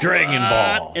time on Dragon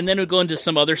Ball. And then it would go into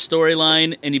some other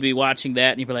storyline and you'd be watching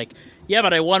that and you'd be like, yeah,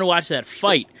 but I want to watch that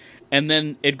fight. And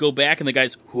then it'd go back and the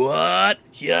guy's, what?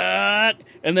 Yeah.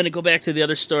 And then it'd go back to the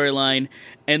other storyline.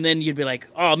 And then you'd be like,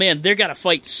 oh man, they're gotta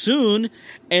fight soon.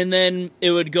 And then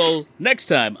it would go next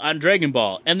time on Dragon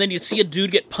Ball. And then you'd see a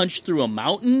dude get punched through a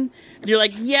mountain. And you're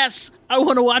like, yes, I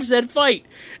want to watch that fight.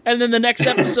 And then the next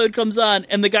episode comes on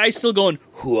and the guy's still going,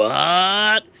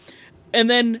 what? And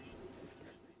then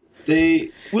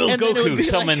Will Goku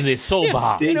summon like, the Soul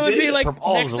Bomb? And it would be like from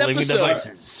all next the living episode,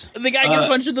 devices. the guy gets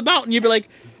punched through the mountain. You'd be like,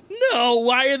 no,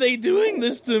 why are they doing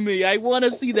this to me? I want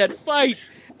to see that fight.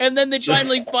 And then they'd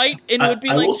finally fight, and it would be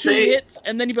like 2 hits,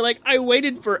 and then you'd be like, I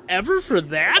waited forever for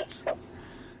that?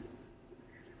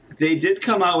 They did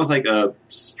come out with like a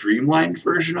streamlined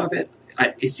version of it.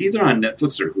 It's either on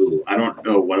Netflix or Hulu. I don't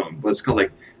know what it's called,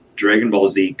 like Dragon Ball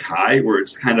Z Kai, where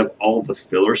it's kind of all the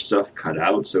filler stuff cut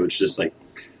out. So it's just like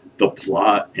the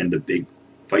plot and the big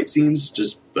fight scenes.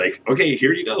 Just like, okay,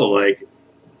 here you go. Like,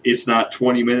 it's not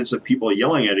 20 minutes of people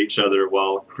yelling at each other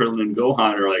while Krillin and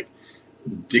Gohan are like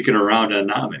dicking around on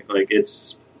Namek. Like,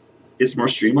 it's more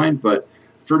streamlined. But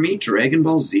for me, Dragon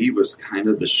Ball Z was kind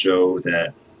of the show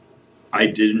that I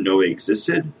didn't know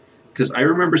existed. Because I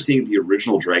remember seeing the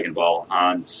original Dragon Ball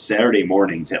on Saturday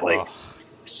mornings at like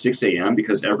 6 a.m.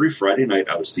 because every Friday night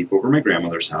I would sleep over at my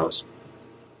grandmother's house.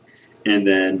 And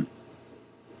then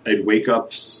I'd wake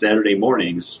up Saturday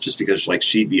mornings just because like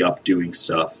she'd be up doing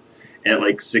stuff at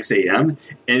like 6 a.m.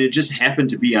 And it just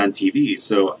happened to be on TV.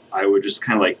 So I would just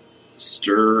kind of like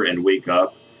stir and wake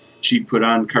up. She'd put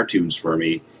on cartoons for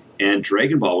me. And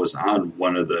Dragon Ball was on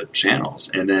one of the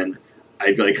channels. And then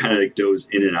I'd like kind of like doze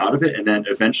in and out of it, and then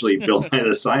eventually Bill Nye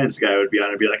the Science Guy would be on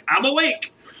and be like, "I'm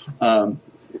awake."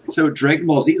 So Dragon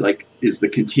Ball Z like is the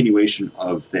continuation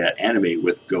of that anime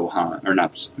with Gohan, or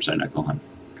not? I'm sorry, not Gohan.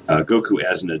 Goku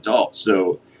as an adult.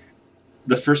 So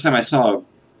the first time I saw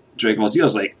Dragon Ball Z, I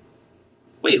was like,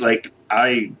 "Wait, like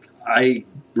I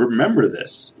remember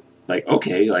this." Like,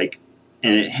 okay, like,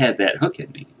 and it had that hook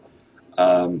in me.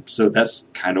 So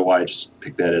that's kind of why I just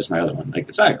picked that as my other one. Like,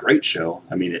 it's not a great show.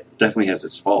 I mean, it definitely has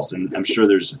its faults, and I'm sure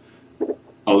there's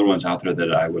other ones out there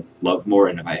that I would love more,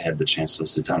 and if I had the chance to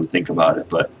sit down and think about it.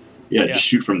 But yeah. Just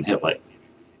shoot from the hip, like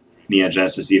Neon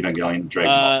Genesis Evangelion,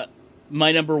 Dragon Ball.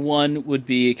 My number one would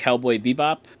be Cowboy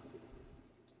Bebop.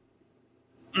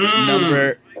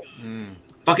 Fucking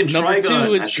Trigun. Number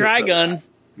two is Trigun.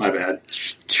 My bad.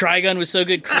 Trigun was so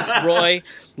good. Chris Roy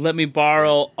let me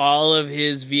borrow all of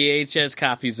his VHS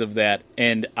copies of that,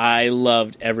 and I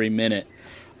loved every minute.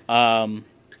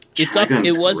 It's up.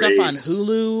 It was great. Up on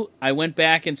Hulu. I went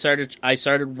back and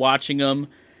started watching them.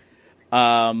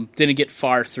 Didn't get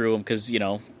far through them because they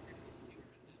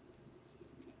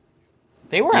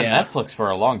were on Netflix for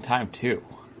a long time too.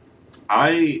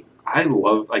 I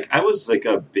love, like, I was like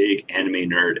a big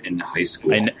anime nerd in high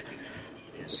school.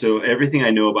 So everything I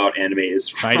know about anime is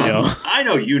from... I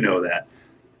know you know that.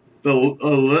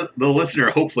 The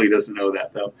listener hopefully doesn't know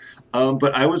that, though.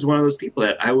 But I was one of those people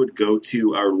that I would go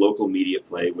to our local Media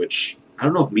Play, which I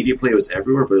don't know if Media Play was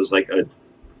everywhere, but it was like a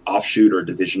offshoot or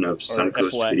division of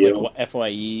Suncoast Video. Like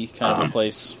FYE kind of a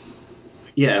place.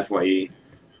 Yeah, FYE.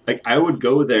 Like, I would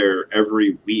go there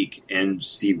every week and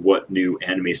see what new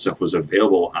anime stuff was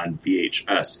available on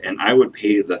VHS, and I would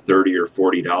pay the $30 or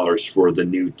 $40 for the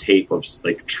new tape of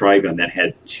like Trigun that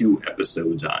had 2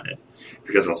 episodes on it,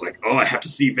 because I was like, oh, I have to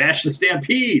see Vash the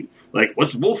Stampede. Like,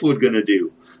 what's Wolfwood gonna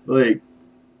do? Like,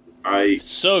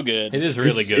 it's so good. It is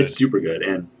really good. It's super good,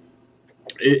 and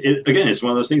it again, it's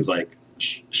one of those things like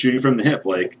shooting from the hip.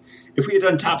 Like, if we had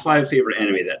done top 5 favorite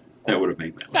anime, that would have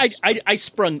made my list. I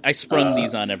sprung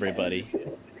these on everybody.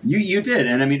 You did,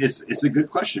 and I mean, it's a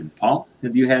good question. Paul,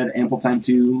 have you had ample time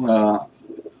to?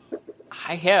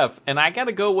 I have, and I got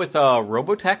to go with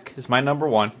Robotech is my number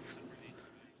one.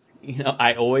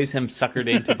 I always am suckered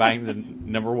into buying the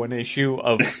number 1 issue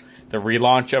of the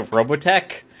relaunch of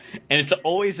Robotech, and it's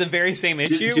always the very same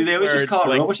issue. Do they always just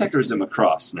call it Robotech, or is it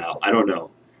Macross now? I don't know.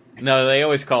 No, they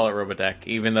always call it Robotech,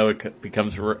 even though it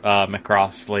becomes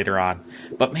Macross later on.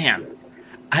 But man,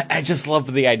 I just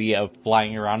love the idea of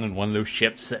flying around in one of those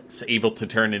ships that's able to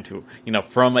turn into,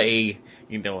 from a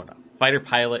fighter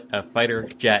pilot, a fighter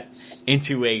jet,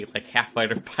 into a like half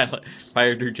fighter pilot,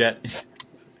 fighter jet,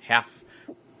 half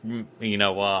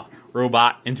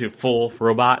robot into full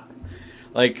robot.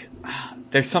 Like,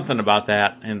 there's something about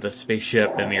that and the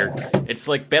spaceship, and it's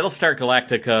like Battlestar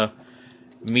Galactica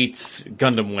meets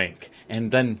Gundam Wing,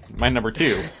 and then my number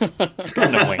 2,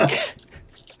 Gundam Wing,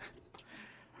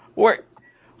 where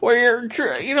you're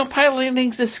piloting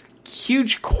this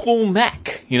huge cool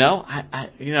mech.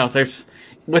 There's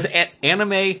with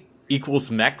anime equals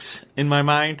mechs in my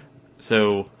mind.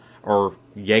 So, or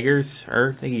Jaegers,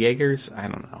 are they Jaegers? I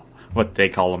don't know what they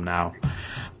call them now,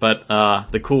 but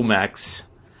the cool mechs.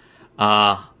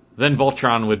 Then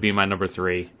Voltron would be my number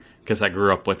 3 because I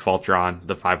grew up with Voltron,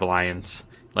 the Five Alliance.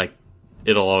 Like,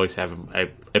 it'll always have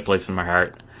a place in my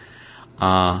heart.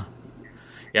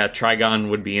 Trigun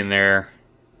would be in there.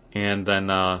 And then,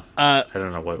 I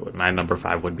don't know what my number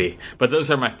 5 would be. But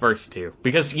those are my first 2.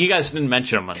 Because you guys didn't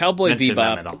mention them. Cowboy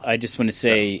Bebop, I just want to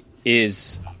say,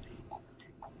 is...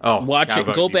 watch it.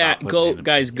 Go back.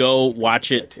 Go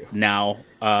watch it now.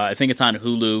 I think it's on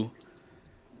Hulu.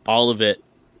 All of it.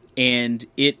 And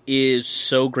it is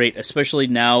so great, especially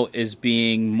now as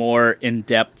being more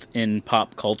in-depth in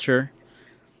pop culture.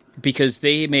 because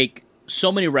they make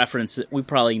so many references that we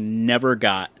probably never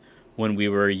got when we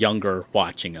were younger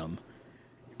watching them.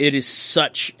 It is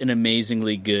such an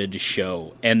amazingly good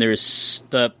show, and there's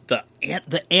the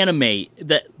anime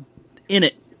that in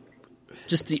it,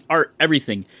 just the art,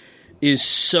 everything is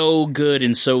so good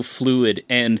and so fluid,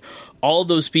 and all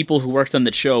those people who worked on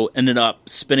the show ended up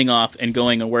spinning off and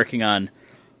going and working on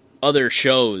other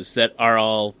shows that are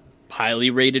all highly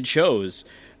rated shows.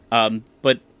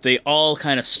 But they all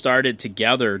kind of started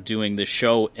together doing the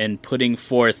show and putting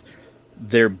forth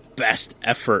their best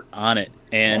effort on it.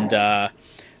 And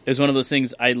it was one of those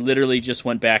things, I literally just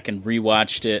went back and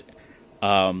rewatched it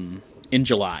in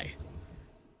July.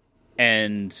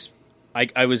 And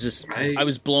I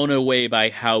was blown away by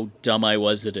how dumb I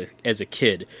was as a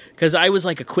kid. Because I was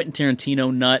like a Quentin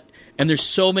Tarantino nut, and there's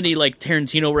so many like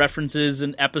Tarantino references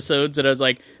and episodes that I was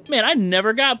like, man, I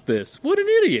never got this. What an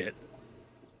idiot.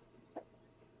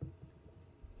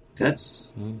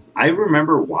 I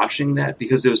remember watching that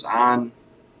because it was on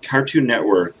Cartoon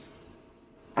Network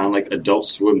on like Adult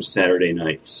Swim Saturday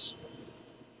nights.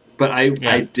 But I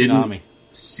didn't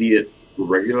see it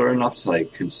regular enough to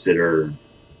like consider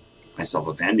myself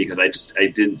a fan because I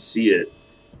didn't see it.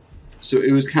 So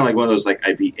it was kind of like one of those, like,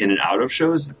 I'd be in and out of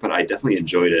shows, but I definitely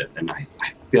enjoyed it, and I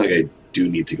feel like I do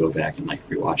need to go back and like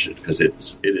rewatch it because it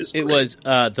is great. It was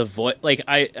the voice, like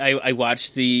I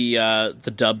watched the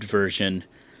dubbed version,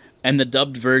 and the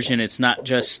dubbed version, it's not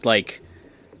just like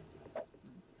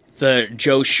the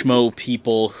Joe Schmo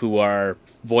people who are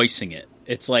voicing it.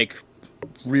 It's like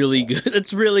really good.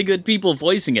 It's really good people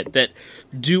voicing it that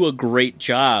do a great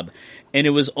job, and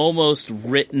it was almost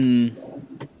written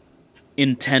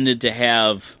intended to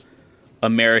have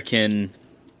American,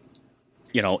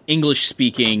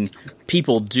 English-speaking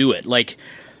people do it. Like,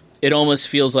 it almost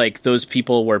feels like those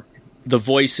people the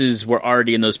voices were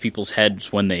already in those people's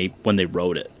heads when they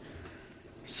wrote it.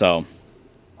 So,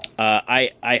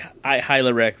 I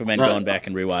highly recommend going back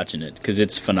and rewatching it because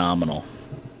it's phenomenal.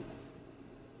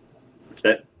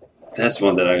 That's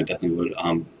one that I definitely would.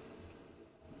 I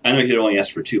know he'd only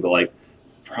asked for 2, but like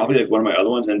probably like one of my other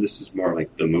ones, and this is more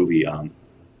like the movie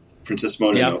Princess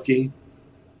Mononoke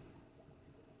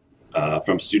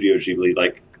from Studio Ghibli.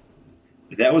 Like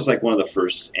that was like one of the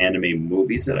first anime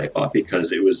movies that I bought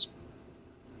because it was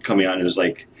coming out and it was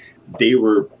like they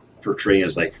were portraying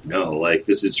as like, no, like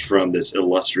this is from this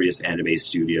illustrious anime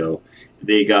studio.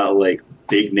 They got like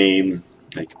big name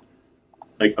like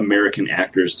American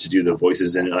actors to do the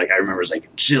voices in it. Like I remember it's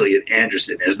like Gillian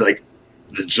Anderson as like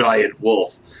the giant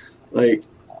wolf. Like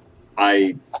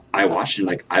I watched it and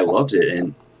like I loved it,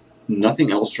 and nothing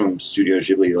else from Studio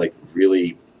Ghibli like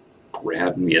really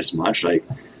grabbed me as much. Like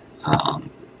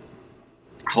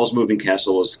Howl's Moving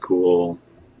Castle was cool.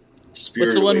 Spirited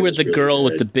What's the one Away with was the really girl good.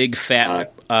 with the big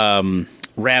fat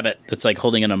rabbit that's like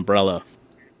holding an umbrella?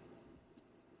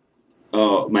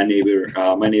 Oh, my neighbor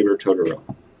Totoro.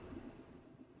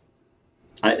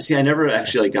 I never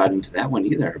actually like got into that one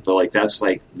either, but like that's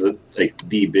like the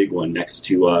big one next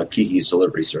to Kiki's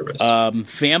Delivery Service.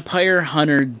 Vampire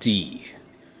Hunter D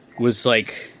was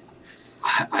like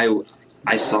I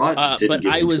saw it, didn't but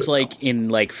get I into was it, like though. in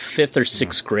like 5th or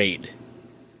 6th grade,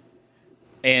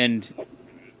 and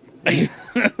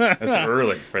That's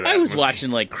early for that. I was movie.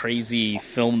 watching like crazy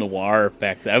film noir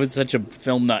back then. I was such a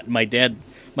film nut. My dad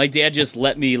just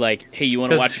let me like, hey, you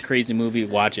want to watch a crazy movie?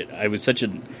 Watch it. I was such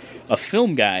a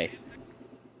film guy.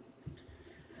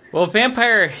 Well,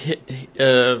 Vampire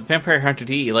Hunter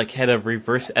D like had a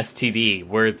reverse STD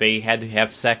where they had to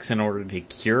have sex in order to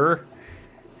cure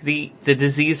the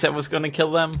disease that was going to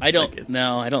kill them. I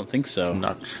don't think so.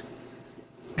 Nuts.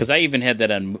 Because I even had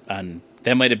that on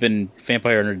that might have been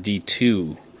Vampire Hunter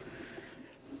D2.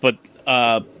 But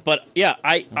yeah,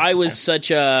 I was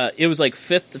such a, it was like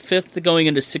fifth going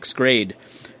into 6th grade,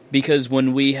 because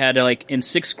when we had like in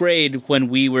 6th grade when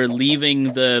we were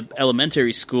leaving the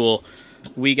elementary school,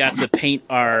 we got to paint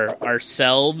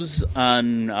ourselves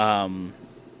on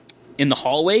in the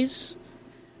hallways,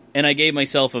 and I gave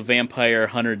myself a Vampire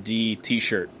Hunter D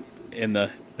T-shirt in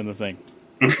the thing.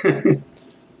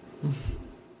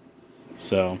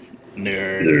 So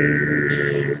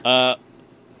nerd.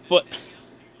 But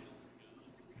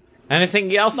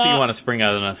anything else you want to spring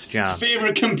out on us, John?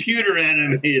 Favorite computer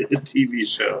animated TV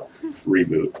show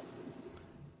reboot.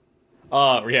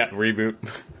 Oh yeah, reboot.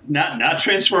 Not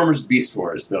Transformers Beast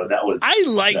Wars though. I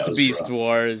liked Beast rough.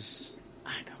 Wars.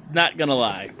 Not gonna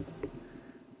lie.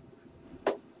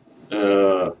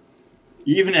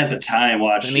 Even at the time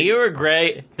watching.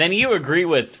 Then you agree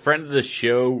with friend of the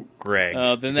show, Greg.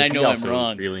 Then I know I'm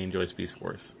wrong. Really enjoys Beast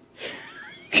Wars.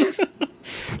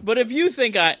 But if you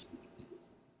think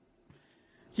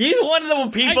He's one of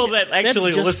the people that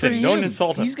actually listen. Don't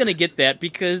insult him. He's going to get that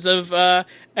because of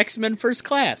X-Men First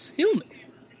Class. He'll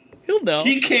know.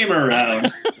 He came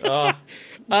around.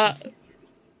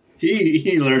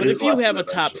 He learned his lesson. But if you have a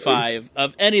top 5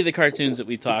 of any of the cartoons that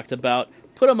we talked about,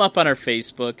 put them up on our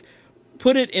Facebook.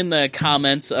 Put it in the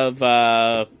comments of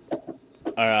a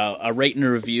rate and a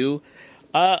review.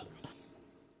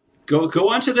 Go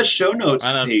onto the show notes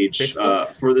page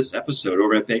for this episode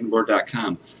over at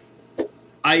paganlore.com.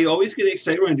 I always get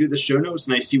excited when I do the show notes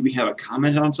and I see we have a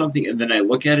comment on something, and then I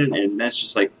look at it and that's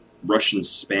just like Russian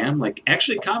spam. Like,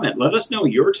 actually comment. Let us know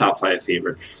your top 5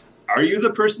 favorite. Are you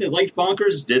the person that liked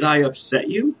Bonkers? Did I upset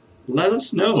you? Let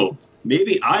us know.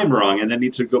 Maybe I'm wrong and I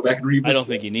need to go back and revisit. I don't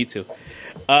think you need to.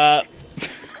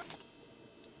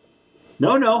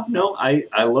 No.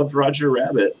 I loved Roger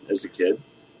Rabbit as a kid.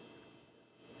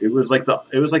 It was like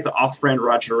the off-brand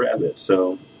Roger Rabbit.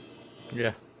 So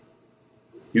yeah,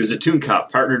 he was a toon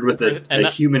cop partnered with a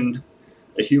human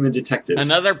detective.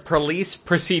 Another police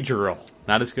procedural,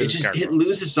 not as good. It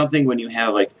loses something when you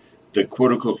have like the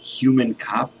quote unquote human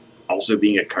cop also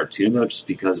being a cartoon, though, just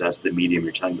because that's the medium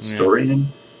you're telling the story in.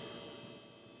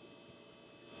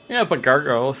 Yeah, but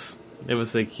Gargoyles. It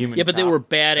was like human. Yeah, but they were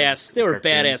badass. They were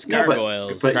badass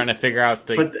gargoyles. But trying to figure out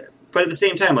the. But at the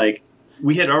same time, like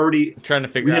we had already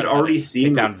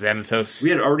seen down Xanatos. We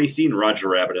had already seen Roger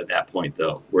Rabbit at that point,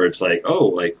 though, where it's like, oh,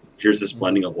 like here's this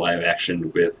blending of live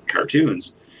action with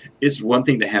cartoons. It's one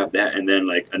thing to have that, and then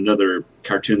like another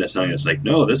cartoon that's telling us like,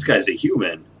 no, this guy's a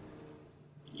human,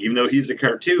 even though he's a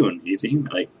cartoon, he's a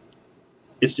human. Like,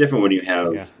 it's different when you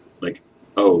have like,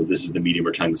 oh, this is the medium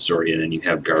we're telling the story in, and you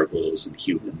have gargoyles and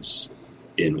humans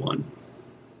in one.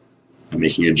 I'm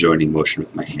making a joining motion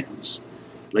with my hands.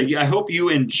 Like, I hope you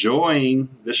enjoying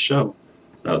this show.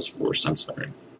 That was forced. I'm sorry.